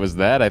don't think it was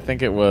that. I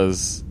think it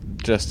was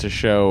just to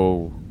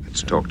show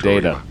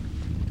data.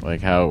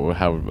 Like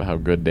how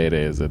good data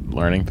is at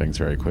learning things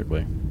very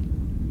quickly.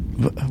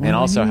 And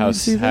also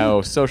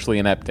how socially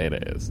inept data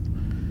is.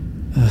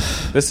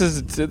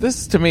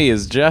 This to me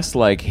is just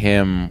like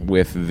him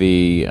with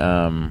the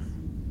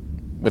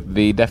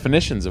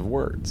definitions of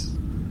words.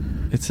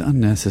 It's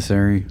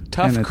unnecessary.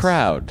 Tough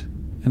crowd.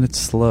 And it's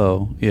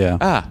slow.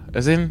 Yeah.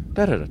 As in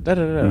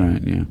da-da-da-da-da-da.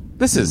 Right, yeah.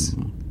 This is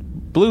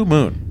Blue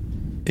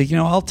Moon. You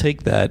know, I'll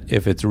take that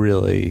if it's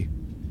really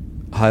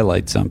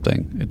highlights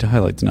something. It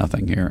highlights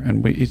nothing here,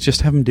 and we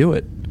just have him do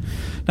it.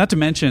 Not to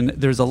mention,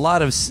 there's a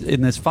lot of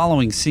in this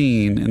following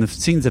scene, in the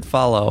scenes that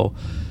follow,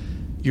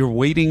 you're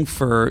waiting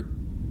for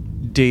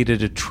Data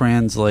to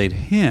translate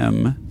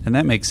him, and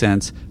that makes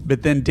sense.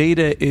 But then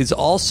Data is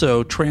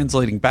also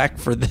translating back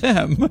for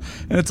them,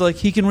 and it's like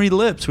he can read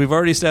lips. We've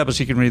already established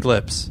he can read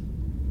lips.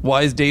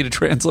 Why is Data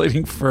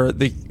translating for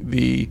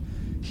the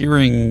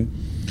hearing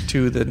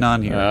to the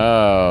non-hearing?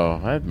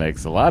 Oh, that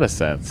makes a lot of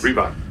sense.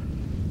 Riva,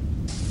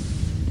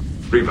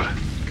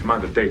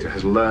 Commander Data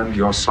has learned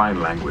your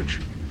sign language.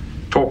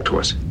 Talk to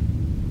us.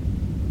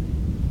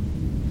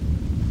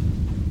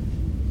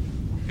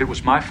 It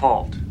was my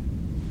fault.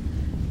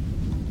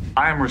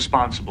 I am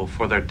responsible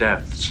for their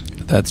deaths.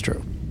 That's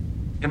true.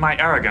 In my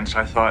arrogance,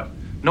 I thought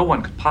no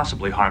one could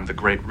possibly harm the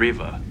great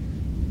Riva.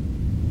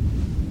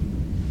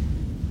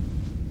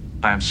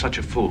 I am such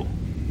a fool.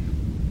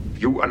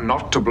 You are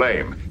not to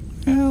blame.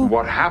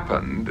 What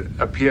happened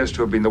appears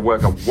to have been the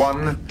work of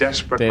one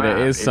desperate Data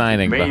man. is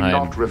signing It may behind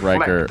not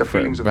reflect Riker, the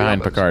feelings of behind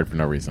the others. Picard for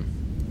no reason.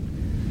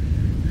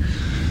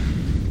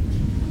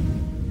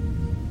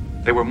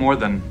 They were more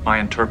than my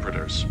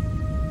interpreters.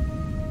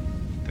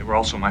 They were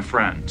also my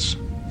friends.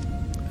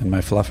 And my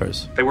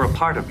fluffers. They were a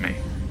part of me.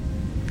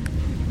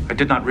 I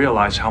did not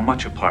realize how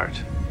much a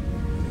part.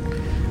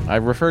 I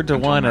referred to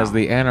one as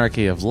the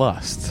Anarchy of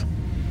Lust.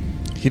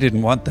 He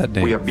didn't want that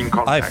name. We have been I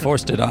contacted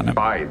forced it on him.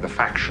 by the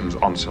factions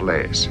on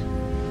Solace.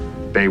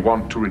 They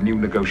want to renew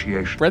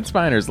negotiations. Fred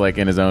Spiner's like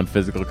in his own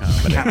physical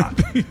comedy.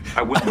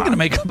 I will I'm going to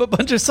make up a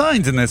bunch of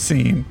signs in this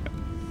scene.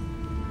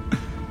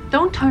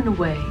 Don't turn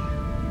away.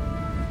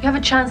 You have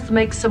a chance to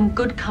make some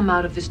good come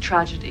out of this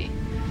tragedy.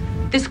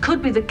 This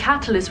could be the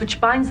catalyst which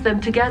binds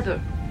them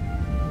together.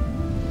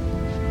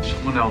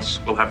 Someone else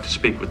will have to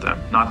speak with them,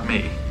 not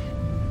me.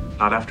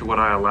 Not after what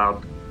I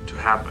allowed to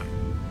happen.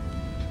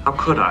 How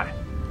could I?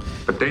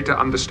 But Data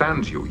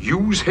understands you.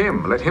 Use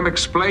him. Let him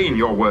explain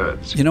your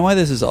words. You know why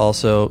this is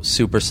also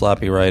super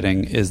sloppy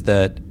writing is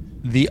that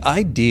the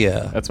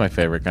idea... That's my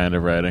favorite kind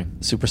of writing.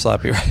 Super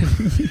sloppy writing.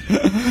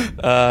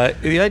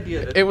 The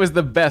idea... It was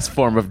the best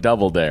form of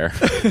Double Dare.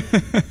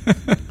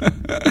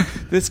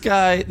 This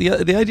guy...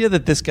 The idea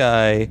that this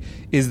guy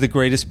is the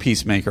greatest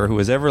peacemaker who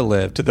has ever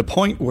lived, to the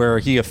point where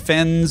he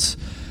offends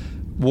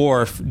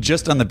Worf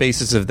just on the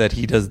basis of that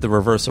he does the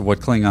reverse of what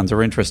Klingons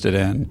are interested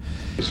in,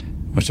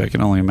 which I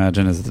can only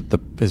imagine is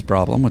his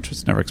problem, which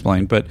was never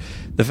explained. But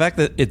the fact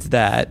that it's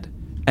that,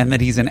 and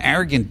that he's an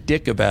arrogant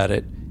dick about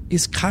it,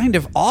 is kind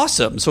of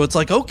awesome. So it's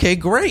like, okay,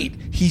 great.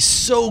 He's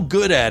so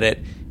good at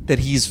it that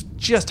he's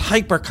just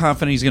hyper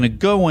confident he's going to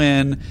go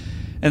in.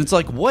 And it's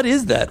like, what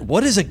is that?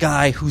 What is a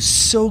guy who's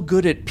so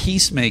good at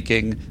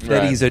peacemaking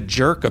that he's a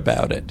jerk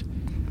about it?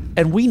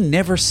 And we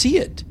never see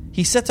it.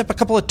 He sets up a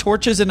couple of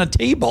torches and a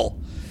table.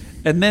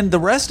 And then the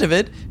rest of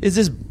it is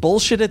this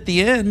bullshit at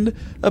the end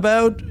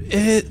about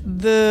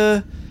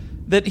that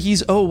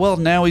he's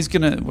now he's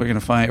we're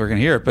gonna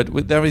hear it, but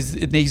now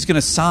he's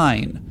gonna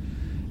sign,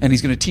 and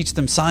he's gonna teach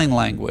them sign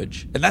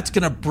language, and that's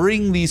gonna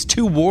bring these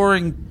two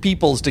warring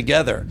peoples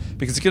together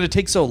because it's gonna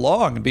take so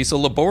long and be so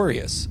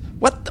laborious.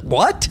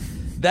 What?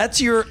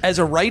 That's as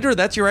a writer,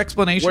 that's your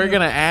explanation? We're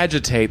gonna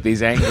agitate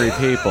these angry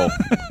people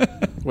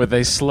with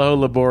a slow,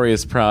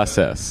 laborious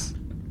process.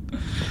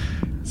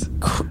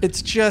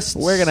 It's just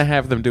we're gonna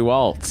have them do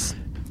alts.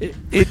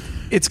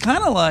 It's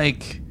kind of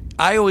like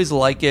I always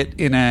like it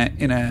in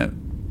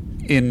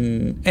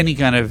any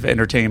kind of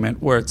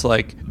entertainment where it's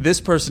like this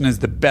person is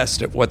the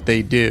best at what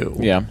they do.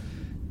 Yeah.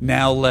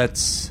 Now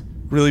let's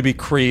really be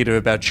creative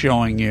about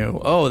showing you.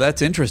 Oh,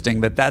 that's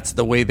interesting. That's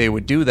the way they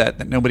would do that.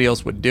 That nobody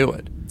else would do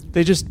it.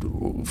 They just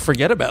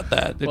forget about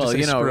that. They just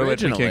say, screw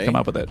it, we can't come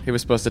up with it. He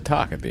was supposed to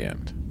talk at the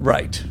end.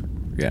 Right.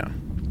 Yeah.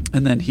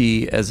 And then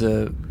he, as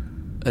a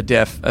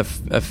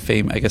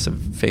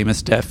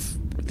famous deaf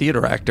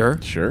theater actor,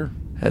 sure,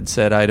 had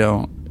said,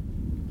 I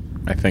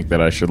think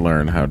that I should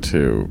learn how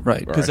to.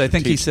 Right, because I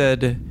think he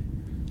said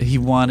he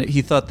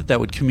thought that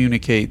would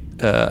communicate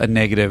a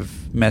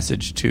negative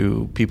message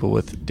to people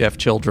with deaf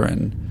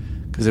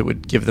children because it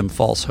would give them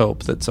false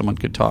hope that someone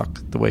could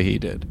talk the way he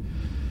did,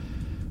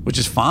 which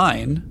is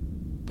fine.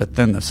 But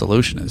then the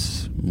solution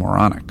is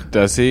moronic.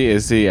 Does he?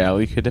 Is he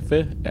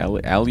allocative?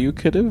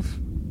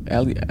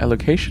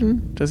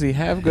 Allocation? Does he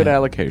have good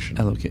allocation?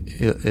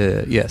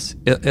 Yes.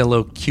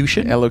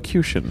 Elocution?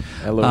 Elocution.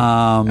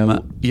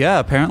 Yeah,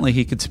 apparently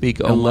he could speak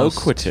almost...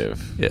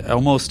 Eloquative.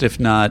 Almost, if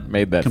not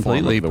made that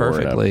completely form of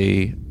the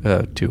perfectly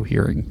to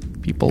hearing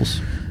people's...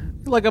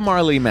 Like a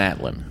Marlee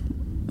Matlin.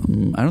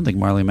 I don't think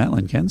Marlee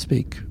Matlin can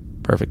speak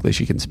perfectly.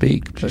 She can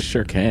speak. She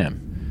sure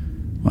can.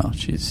 Well,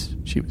 she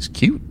was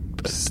cute.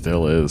 But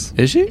still is.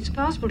 Is she? It's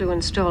possible to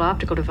install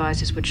optical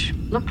devices which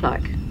look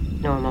like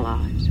normal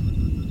eyes.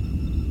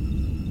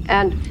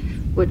 And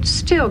would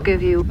still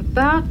give you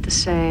about the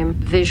same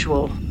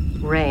visual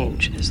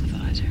range as the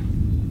visor.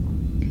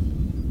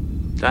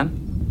 Done?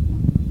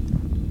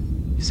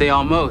 You say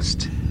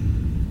almost.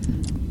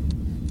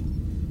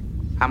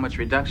 How much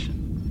reduction?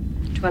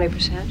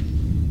 20%.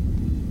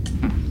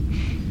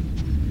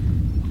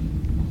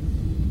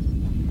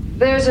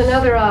 There's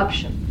another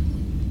option.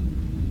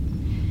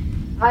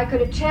 I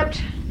could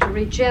attempt to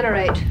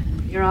regenerate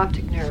your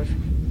optic nerve.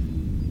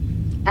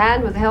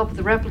 And with the help of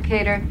the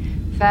replicator,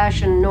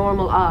 fashion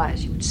normal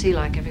eyes. You would see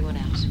like everyone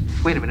else.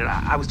 Wait a minute,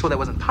 I was told that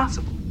wasn't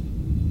possible.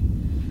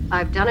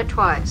 I've done it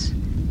twice.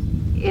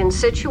 In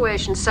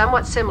situations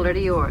somewhat similar to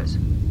yours.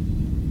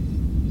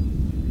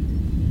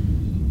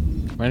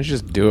 Why don't you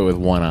just do it with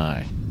one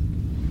eye?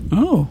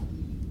 Oh,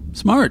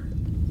 smart.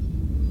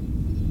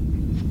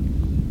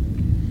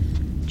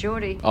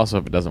 Jordy. Also,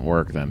 if it doesn't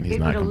work, then he's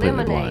not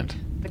completely blind.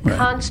 The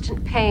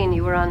constant pain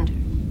you were under.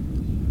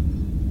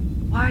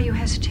 Why are you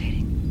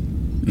hesitating?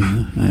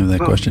 Yeah, I have that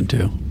question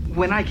too.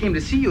 When I came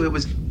to see you, it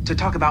was to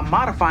talk about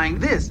modifying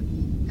this.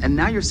 And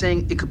now you're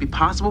saying it could be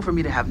possible for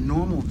me to have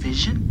normal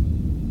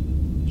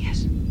vision?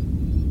 Yes.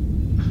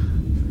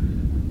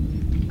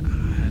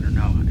 I don't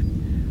know.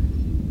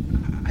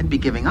 I'd be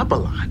giving up a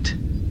lot.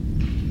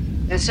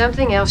 There's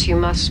something else you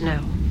must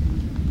know.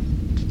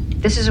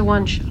 This is a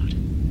one-shot.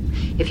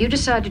 If you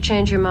decide to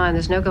change your mind,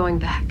 there's no going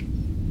back.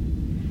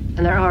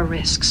 And there are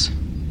risks.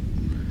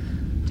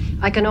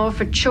 I can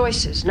offer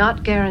choices,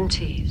 not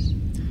guarantees.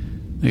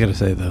 I gotta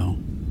say, though,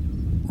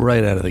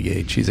 right out of the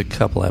gate, she's a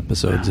couple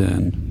episodes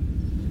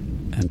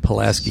in, and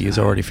Pulaski has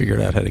already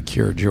figured out how to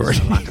cure Geordi. There's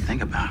a lot to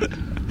think about.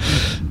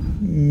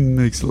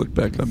 Makes you look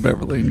back on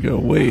Beverly and go,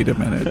 wait a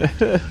minute.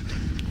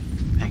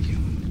 Thank you.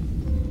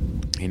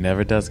 He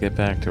never does get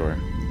back to her.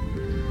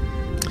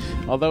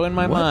 Although in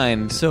my What?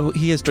 mind, So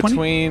he has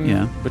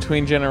 20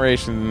 between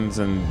Generations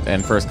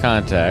and First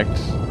Contact,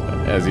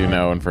 as you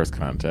know, in First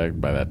Contact,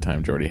 by that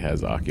time Geordi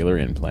has ocular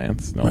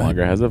implants, no Right.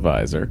 longer has a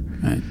visor.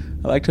 Right.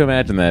 I like to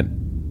imagine that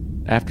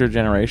after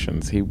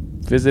Generations, he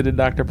visited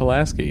Dr.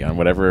 Pulaski on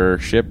whatever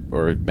ship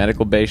or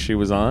medical base she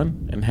was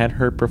on and had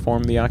her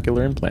perform the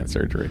ocular implant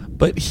surgery.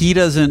 But he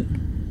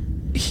doesn't.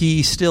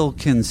 He still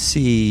can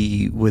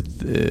see with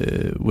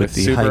the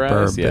super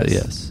hyper. eyes, yes.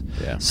 Yes.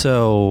 Yeah.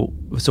 So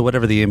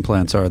whatever the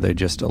implants are, they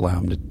just allow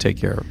him to take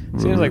care.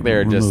 Seems like they're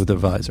remove just the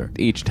visor.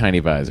 Each tiny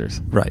visors.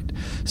 Right.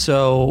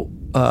 So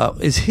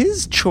is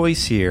his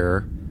choice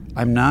here?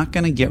 I'm not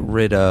going to get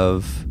rid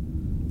of.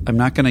 I'm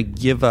not going to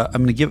give up.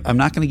 I'm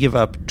not going to give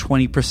up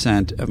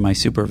 20% of my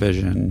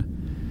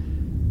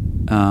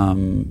supervision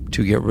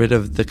to get rid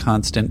of the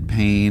constant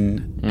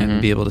pain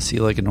and be able to see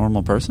like a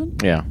normal person.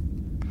 Yeah.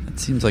 It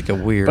seems like a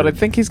weird. But I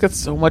think he's got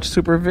so much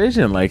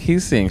supervision. Like,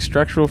 he's seeing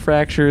structural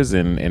fractures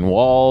in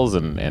walls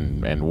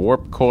and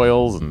warp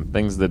coils and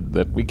things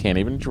that we can't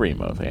even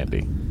dream of, Andy.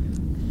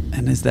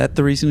 And is that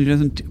the reason he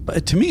doesn't?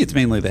 But to me, it's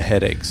mainly the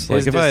headaches. Like,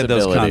 His if I had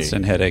those disability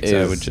constant headaches, I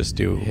is would just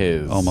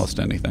do almost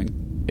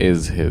anything.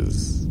 Is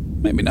his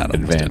maybe not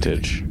almost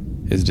advantage.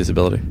 anything. His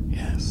disability?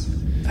 Yes.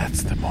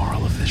 That's the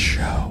moral of this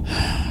show.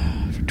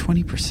 For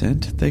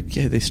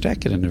 20%? They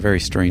stack it in a very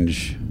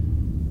strange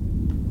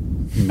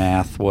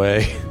math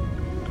way.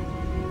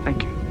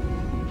 Thank you.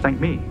 Thank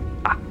me.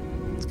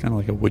 It's kind of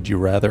like a would you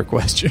rather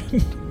question.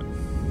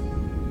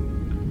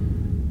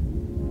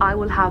 I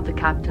will have the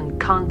captain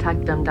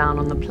contact them down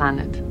on the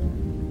planet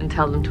and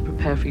tell them to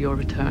prepare for your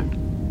return.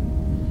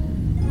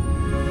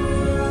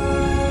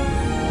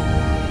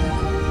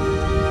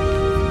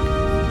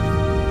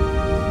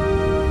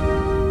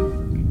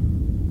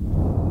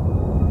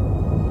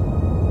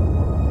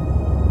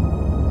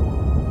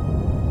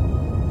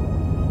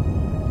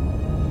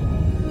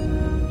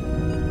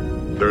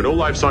 There are no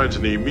life signs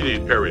in the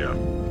immediate area.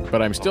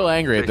 But I'm still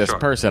angry at this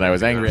person I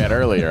was angry at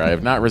earlier. I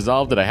have not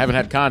resolved it. I haven't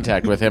had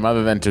contact with him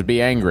other than to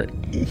be angry.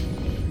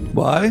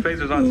 Why?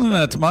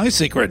 That's my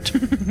secret.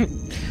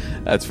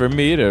 That's for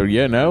me to,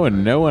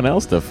 and no one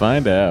else to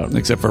find out.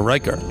 Except for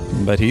Riker.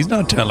 But he's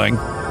not telling.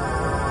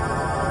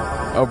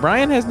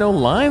 O'Brien has no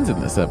lines in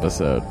this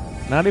episode.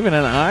 Not even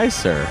an "I,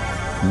 sir."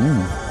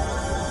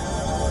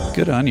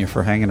 Good on you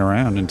for hanging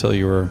around until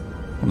you were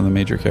one of the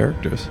major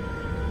characters.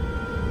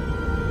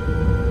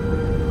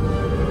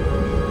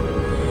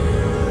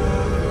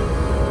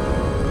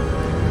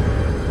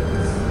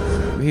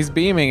 He's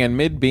beaming, and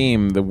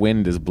mid-beam, the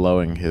wind is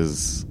blowing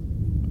his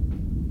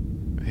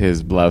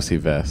blousey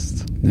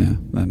vest. Yeah,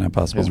 not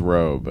possible. His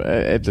robe.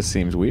 It just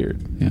seems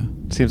weird. Yeah.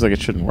 It seems like it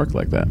shouldn't work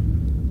like that.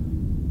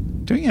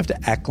 Don't you have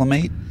to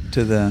acclimate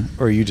to the,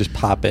 or you just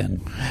pop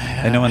in?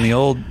 I know in the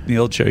old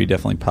show you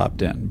definitely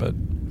popped in, but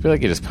I feel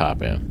like you just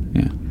pop in.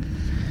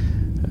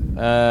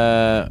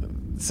 Yeah.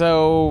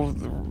 So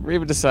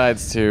Reva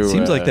decides to.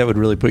 Seems like that would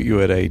really put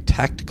you at a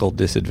tactical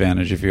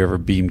disadvantage if you ever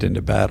beamed into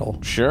battle.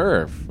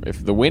 Sure,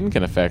 if the wind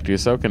can affect you,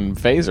 so can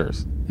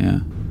phasers.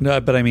 Yeah.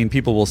 No, but I mean,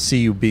 people will see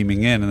you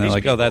beaming in, and they're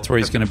like, "Oh, that's where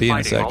he's going to be in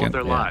a second." All of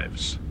their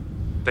lives.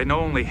 They know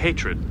only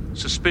hatred,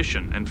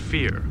 suspicion, and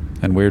fear.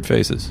 And weird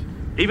faces.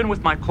 Even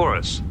with my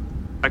chorus,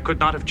 I could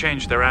not have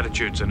changed their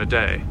attitudes in a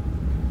day.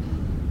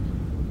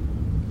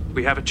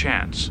 We have a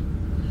chance.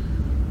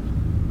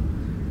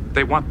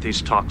 They want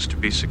these talks to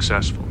be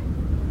successful.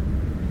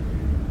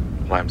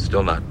 Well, I'm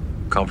still not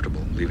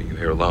comfortable leaving you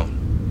here alone.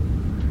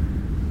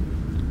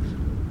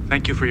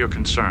 Thank you for your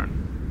concern.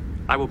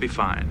 I will be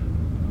fine.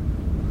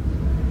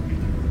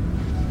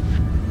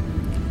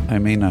 I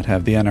may not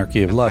have the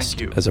anarchy of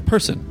lust as a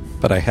person,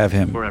 but I have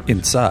him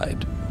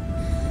inside.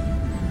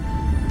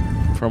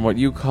 From what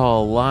you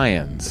call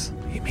lions,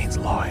 he means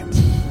loins.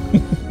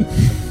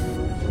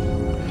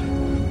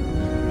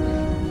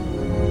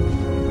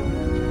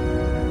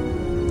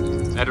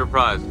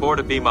 Enterprise, 4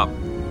 to beam up.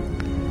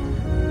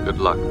 Good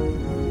luck.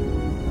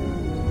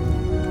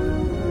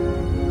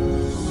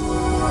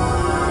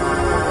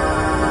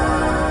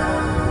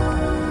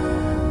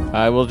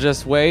 I will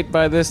just wait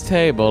by this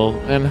table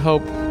and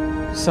hope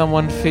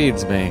someone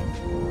feeds me.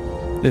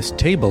 This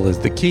table is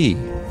the key.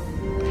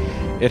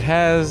 It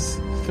has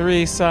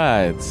 3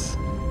 sides.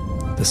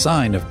 The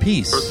sign of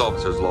peace. First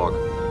officer's log.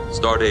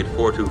 Stardate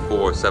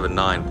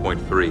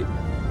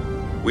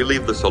 42479.3. We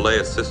leave the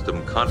Solaris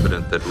system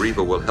confident that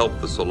Reva will help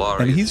the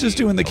Solaris. And he's just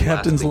doing the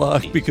captain's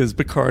log because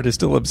Picard is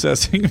still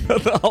obsessing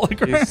about the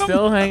hologram. He's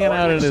still hanging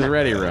out in his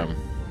ready room.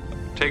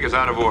 Take us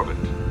out of orbit.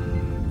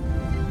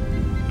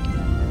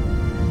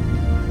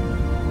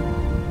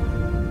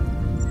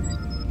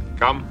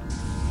 Come.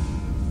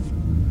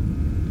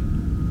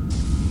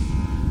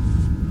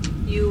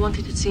 You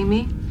wanted to see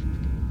me?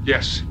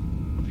 Yes.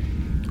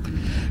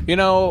 You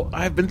know,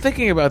 I've been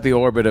thinking about the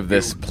orbit of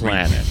this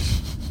planet.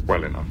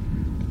 Well enough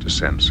to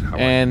sense how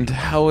and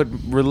how it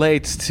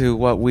relates to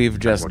what we've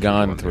just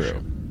gone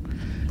through.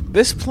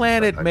 This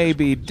planet may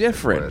be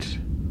different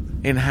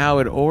in how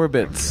it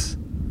orbits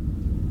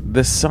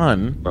the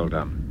sun. Well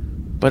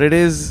done. But it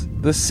is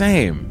the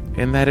same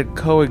in that it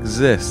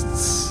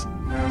coexists.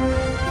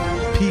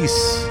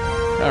 Peace.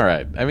 All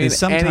right. I mean, is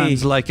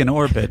sometimes like an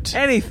orbit.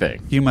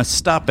 Anything. You must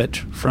stop it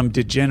from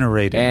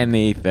degenerating.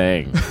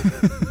 Anything.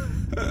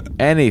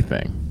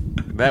 Anything.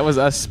 That was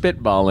us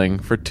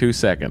spitballing for 2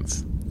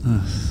 seconds.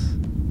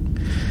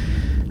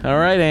 All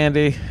right,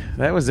 Andy.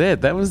 That was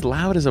it. That was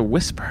loud as a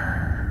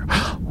whisper.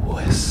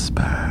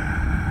 Whisper.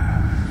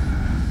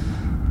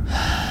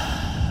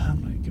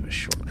 I'm going to give a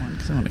short one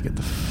because I want to get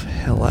the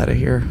hell out of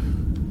here.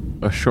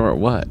 A short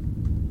what?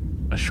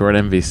 A short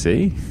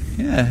MVC?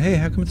 Yeah. Hey,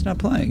 how come it's not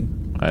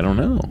playing? I don't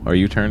know. Are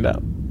you turned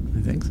up?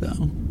 I think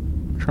so.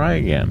 Try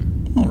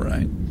again. All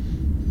right.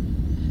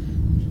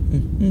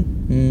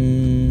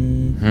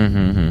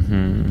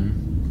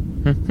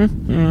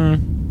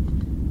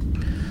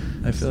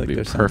 I feel like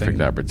there's perfect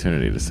something,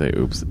 opportunity to say,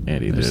 "Oops,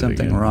 Andy did there's it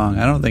something again." wrong.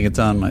 I don't think it's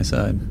on my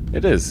side.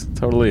 It is.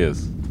 Totally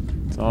is.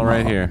 It's all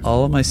right here.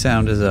 All of my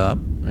sound is up.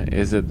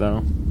 Is it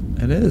though?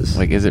 It is.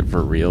 Like, is it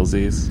for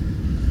realsies?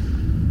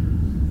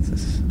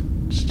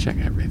 Just check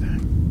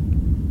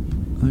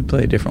everything. Let me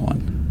play a different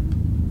one.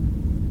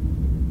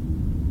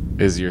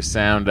 Is your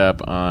sound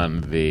up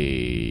on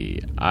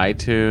the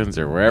iTunes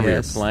or wherever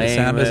you're playing? The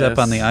sound is up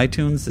on the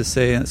iTunes.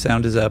 The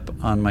sound is up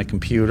on my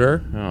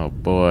computer. Oh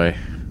boy.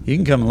 You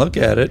can come look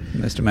at it,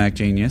 Mr. Mac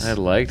Genius. I'd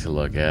like to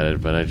look at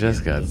it, but I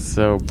just got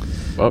so...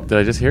 Oh, did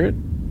I just hear it?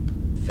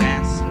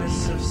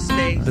 Fastness of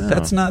space. But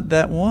that's not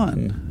that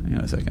one. Hang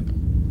on a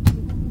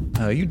second.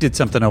 Oh, you did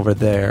something over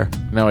there.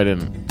 No, I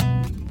didn't.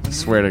 I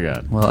swear to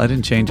God. Well, I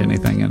didn't change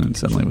anything, and it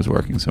suddenly was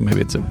working, so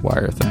maybe it's a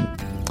wire thing.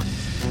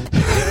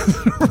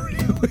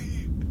 Really?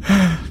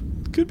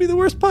 Could be the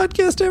worst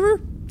podcast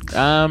ever.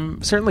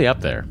 Certainly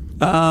up there.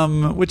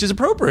 Which is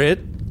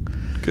appropriate.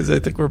 Because I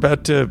think we're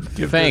about to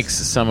give Thanks,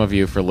 some of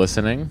you, for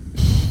listening.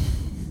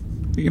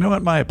 You know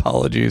what? My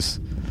apologies.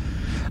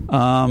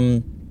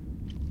 Okay.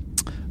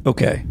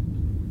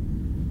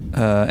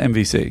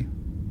 MVC.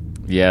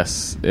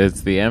 Yes,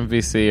 it's the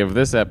MVC of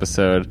this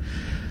episode.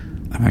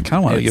 I kind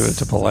of want to give it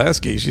to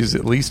Pulaski. She's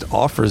at least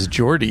offers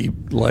Geordi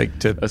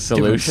to a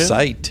solution. Give him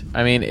sight.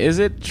 I mean, is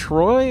it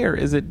Troy or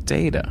is it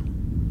Data?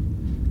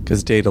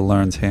 Because Data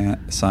learns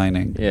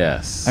signing.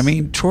 Yes. I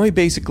mean, Troy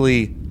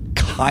basically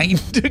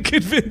kind of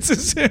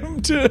convinces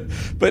him to,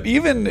 but I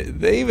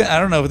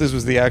don't know if this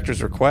was the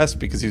actor's request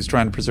because he was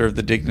trying to preserve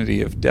the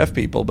dignity of deaf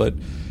people, but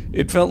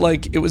it felt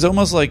like it was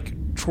almost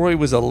like Troy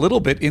was a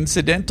little bit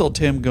incidental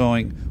to him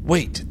going,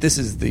 wait, this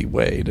is the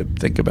way to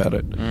think about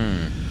it.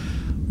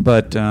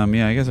 But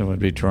yeah, I guess it would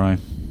be Troy.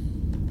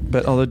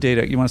 But although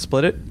Data, you want to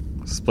split it?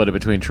 Split it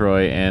between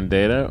Troy and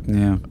Data?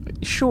 Yeah.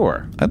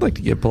 Sure. I'd like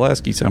to give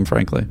Pulaski some,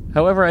 frankly.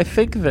 However, I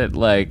think that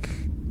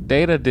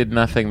Data did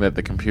nothing that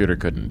the computer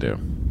couldn't do.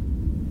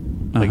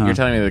 You're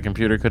telling me the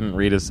computer couldn't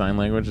read his sign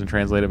language and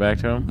translate it back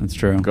to him? That's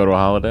true. Go to a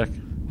holodeck?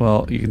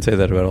 Well, you can say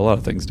that about a lot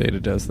of things Data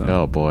does,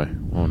 though. Oh, boy.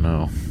 Oh,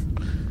 no.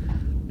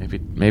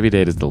 Maybe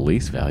Data's the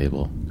least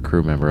valuable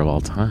crew member of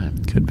all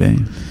time. Could be.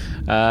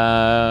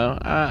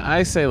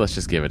 I say let's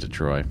just give it to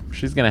Troy.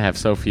 She's going to have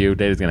so few.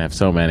 Data's going to have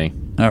so many.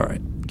 All right.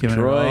 Give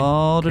Troy, it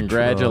all to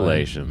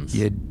congratulations.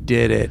 Troy. You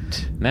did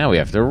it. Now we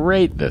have to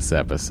rate this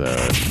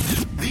episode.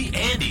 The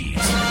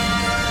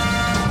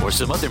Andes. Or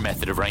some other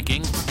method of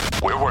ranking.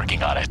 We're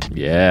working on it.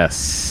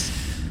 Yes.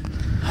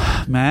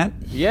 Matt?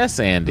 Yes,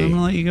 Andy. I'm going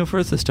to let you go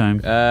first this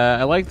time.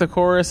 I like the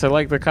chorus. I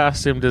like the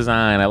costume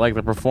design. I like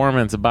the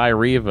performance by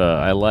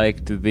Riva. I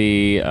liked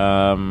the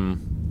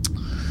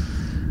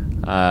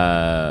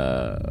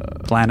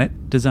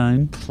planet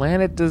design.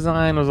 Planet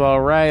design was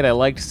all right. I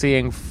liked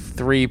seeing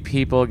 3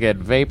 people get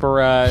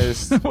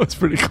vaporized. That was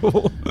pretty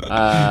cool. It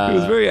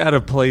was very out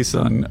of place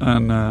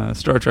on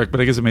Star Trek,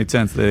 but I guess it made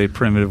sense. They had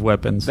primitive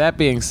weapons. That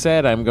being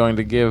said, I'm going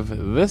to give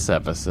this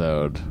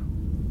episode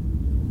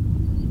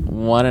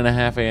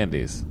 1.5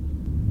 Andys.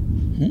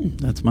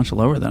 That's much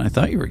lower than I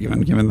thought you were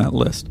given that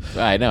list.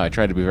 I know. I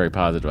tried to be very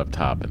positive up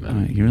top, and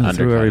then you really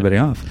threw everybody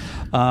off.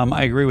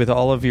 I agree with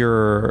all of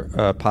your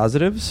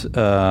positives.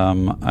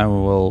 I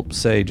will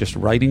say, just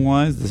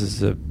writing-wise, this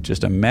is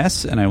just a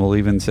mess. And I will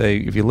even say,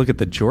 if you look at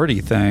the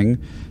Geordi thing,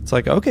 it's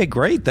like, okay,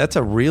 great. That's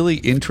a really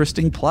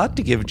interesting plot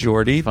to give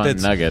Geordi. Fun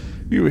nugget.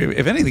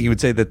 If anything, you would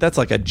say that's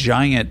like a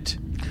giant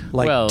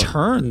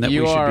turn that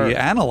we should be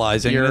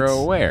analyzing. You're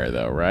aware,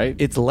 though, right?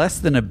 It's less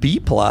than a B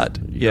plot.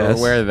 You're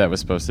aware that was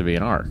supposed to be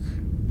an arc.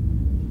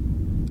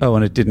 Oh,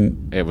 and it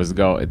didn't. It was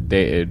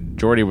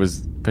Geordi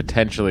was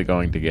potentially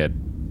going to get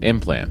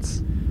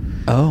implants.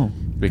 Oh,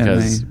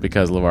 because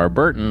LeVar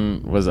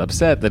Burton was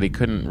upset that he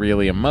couldn't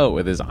really emote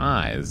with his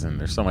eyes, and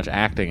there's so much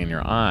acting in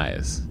your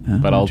eyes.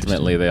 But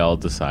ultimately, they all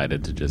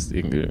decided to just,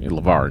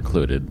 LeVar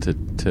included,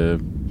 to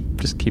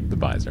just keep the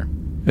visor.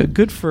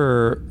 Good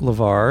for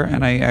LeVar,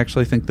 and I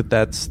actually think that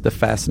that's the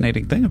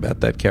fascinating thing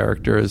about that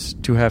character is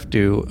to have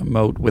to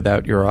emote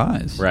without your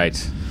eyes. Right.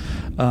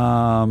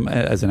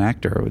 As an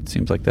actor, it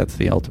seems like that's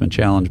the ultimate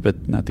challenge,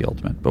 but not the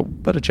ultimate,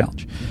 but a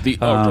challenge. The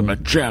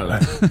ultimate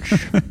challenge.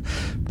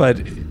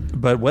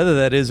 But whether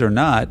that is or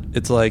not,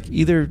 it's like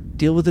either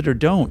deal with it or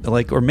don't.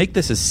 Like, or make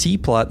this a C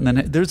plot, and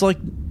then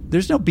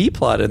there's no B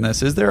plot in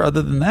this, is there?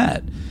 Other than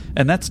that,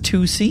 and that's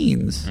 2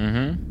 scenes.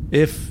 Mm-hmm.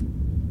 If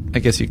I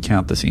guess you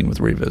count the scene with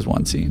Reva as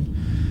 1 scene,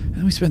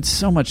 and we spent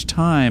so much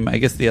time. I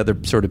guess the other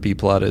sort of B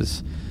plot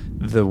is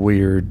the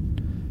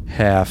weird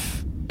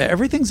half.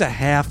 Everything's a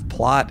half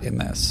plot in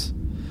this.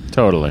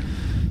 Totally.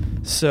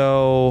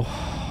 So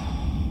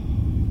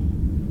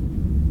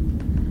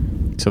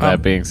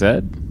that being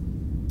said,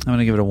 I'm going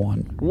to give it a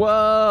 1.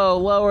 Whoa,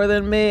 lower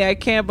than me. I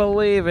can't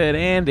believe it.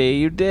 Andy,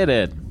 you did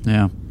it.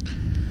 Yeah.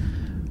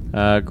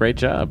 Great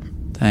job.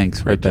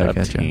 Thanks. Right Great back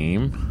job, at you.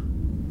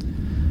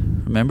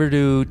 team. Remember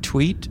to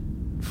tweet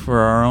for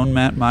our own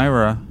Matt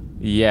Myra.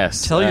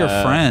 Yes. Tell your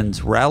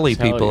friends. Rally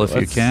people if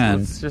you can.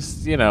 Let's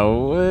just,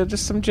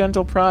 just some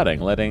gentle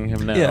prodding, letting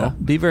him know. Yeah,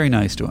 be very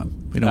nice to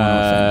him. We don't want to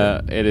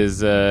offend him. It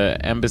is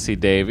Embassy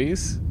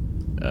Davies,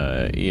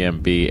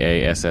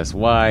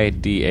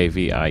 EMBASSY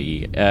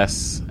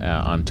DAVIES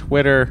on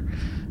Twitter.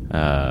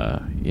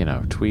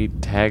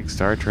 Tweet, tag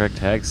Star Trek,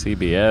 tag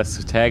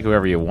CBS, tag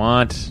whoever you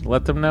want.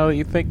 Let them know that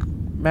you think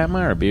Matt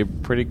Meyer would be a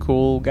pretty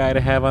cool guy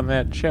to have on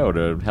that show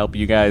to help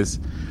you guys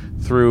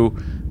through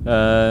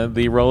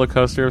the roller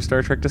coaster of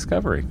Star Trek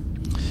Discovery.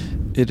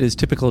 It is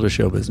typical to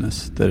show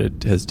business that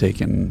it has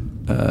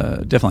taken,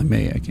 definitely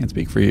me, I can't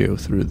speak for you,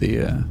 through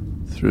the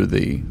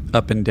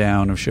up and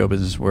down of show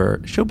business, where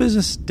show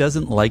business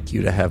doesn't like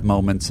you to have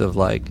moments of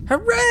like,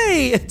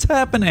 hooray, it's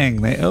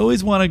happening. They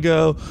always want to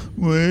go,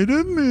 wait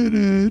a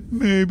minute,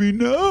 maybe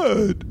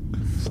not.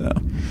 So,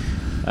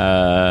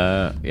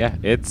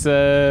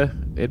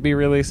 it'd be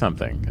really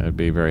something. I'd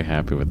be very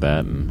happy with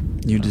that.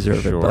 And you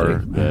deserve it, buddy.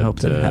 I hope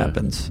that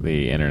happens.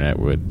 The internet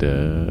would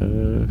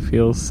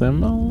feel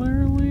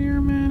similarly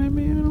or mad at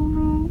me. I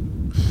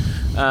don't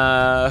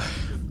know.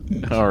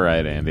 All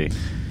right, Andy.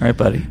 All right,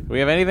 buddy. Do we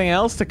have anything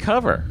else to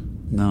cover?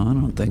 No, I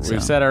don't think so.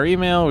 We've set our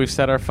email. We've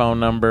set our phone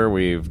number.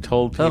 We've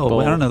told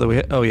people. I don't know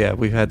that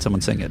we've had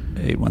someone sing it.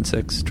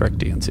 816 Trek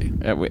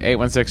TNC.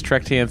 816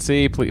 Trek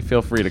TNC. Please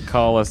feel free to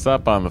call us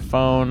up on the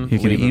phone. You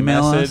can leave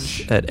email a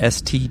message us at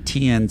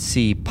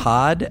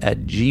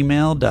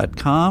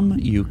sttncpod@gmail.com.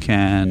 You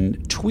can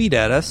tweet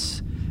at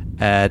us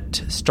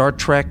at Star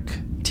Trek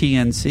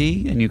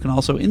TNC, and you can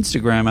also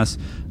Instagram us.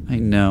 I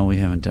know we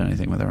haven't done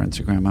anything with our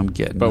Instagram. I'm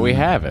getting, but we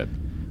have it.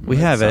 We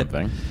have it.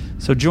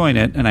 So join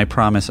it, and I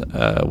promise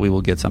we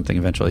will get something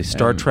eventually.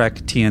 Star Trek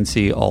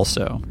TNC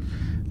also.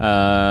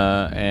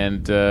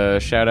 And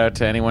shout out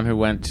to anyone who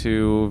went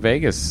to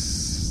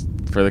Vegas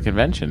for the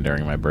convention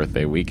during my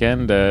birthday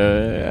weekend.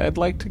 I'd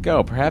like to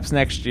go. Perhaps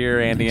next year,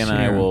 Andy and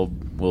I will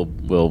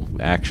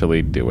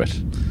actually do it.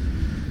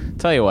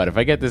 Tell you what, if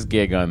I get this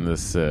gig on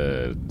this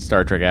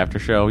Star Trek After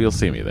Show, you'll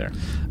see me there.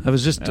 I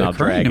was just I'll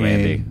drag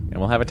Andy, and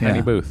we'll have a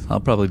tiny booth.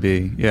 I'll probably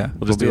be,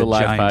 We'll just do a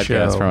live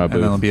podcast from a booth. And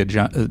then there'll be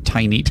a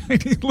tiny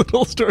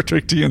little Star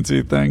Trek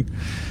TNC thing.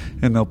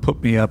 And they'll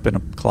put me up in a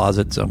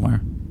closet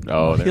somewhere.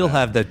 Oh, he'll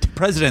have the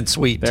president's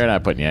suite. They're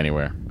not putting you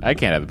anywhere. I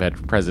can't have the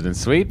president's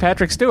suite.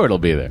 Patrick Stewart will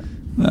be there.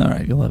 All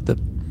right, you'll have the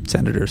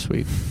senator's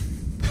suite.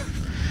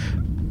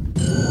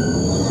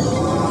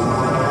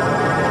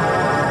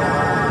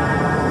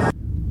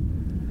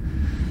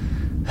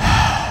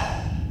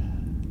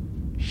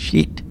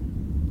 Shit.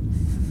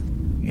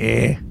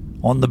 Yeah,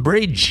 on the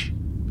bridge.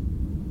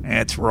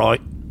 That's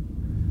right.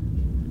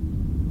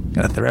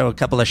 Gonna throw a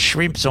couple of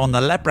shrimps on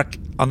the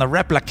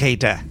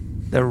replicator.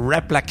 The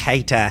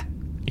replicator.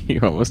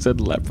 You almost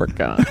said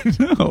leprechaun. I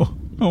know.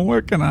 I'm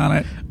working on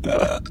it.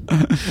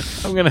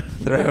 I'm gonna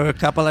throw a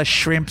couple of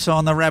shrimps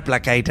on the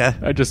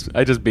replicator. I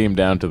just beamed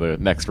down to the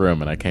next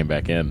room and I came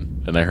back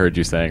in and I heard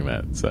you saying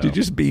that. So did you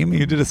just beam?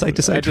 You did a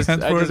site-to-site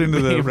transport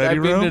into the ready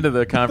room? I beamed into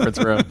the conference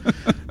room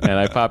and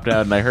I popped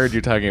out and I heard you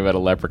talking about a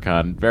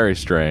leprechaun. Very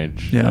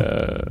strange.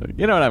 Yeah.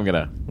 You know what? I'm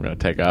gonna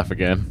take off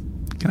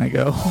again. Can I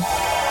go?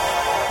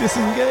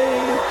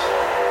 Disengage.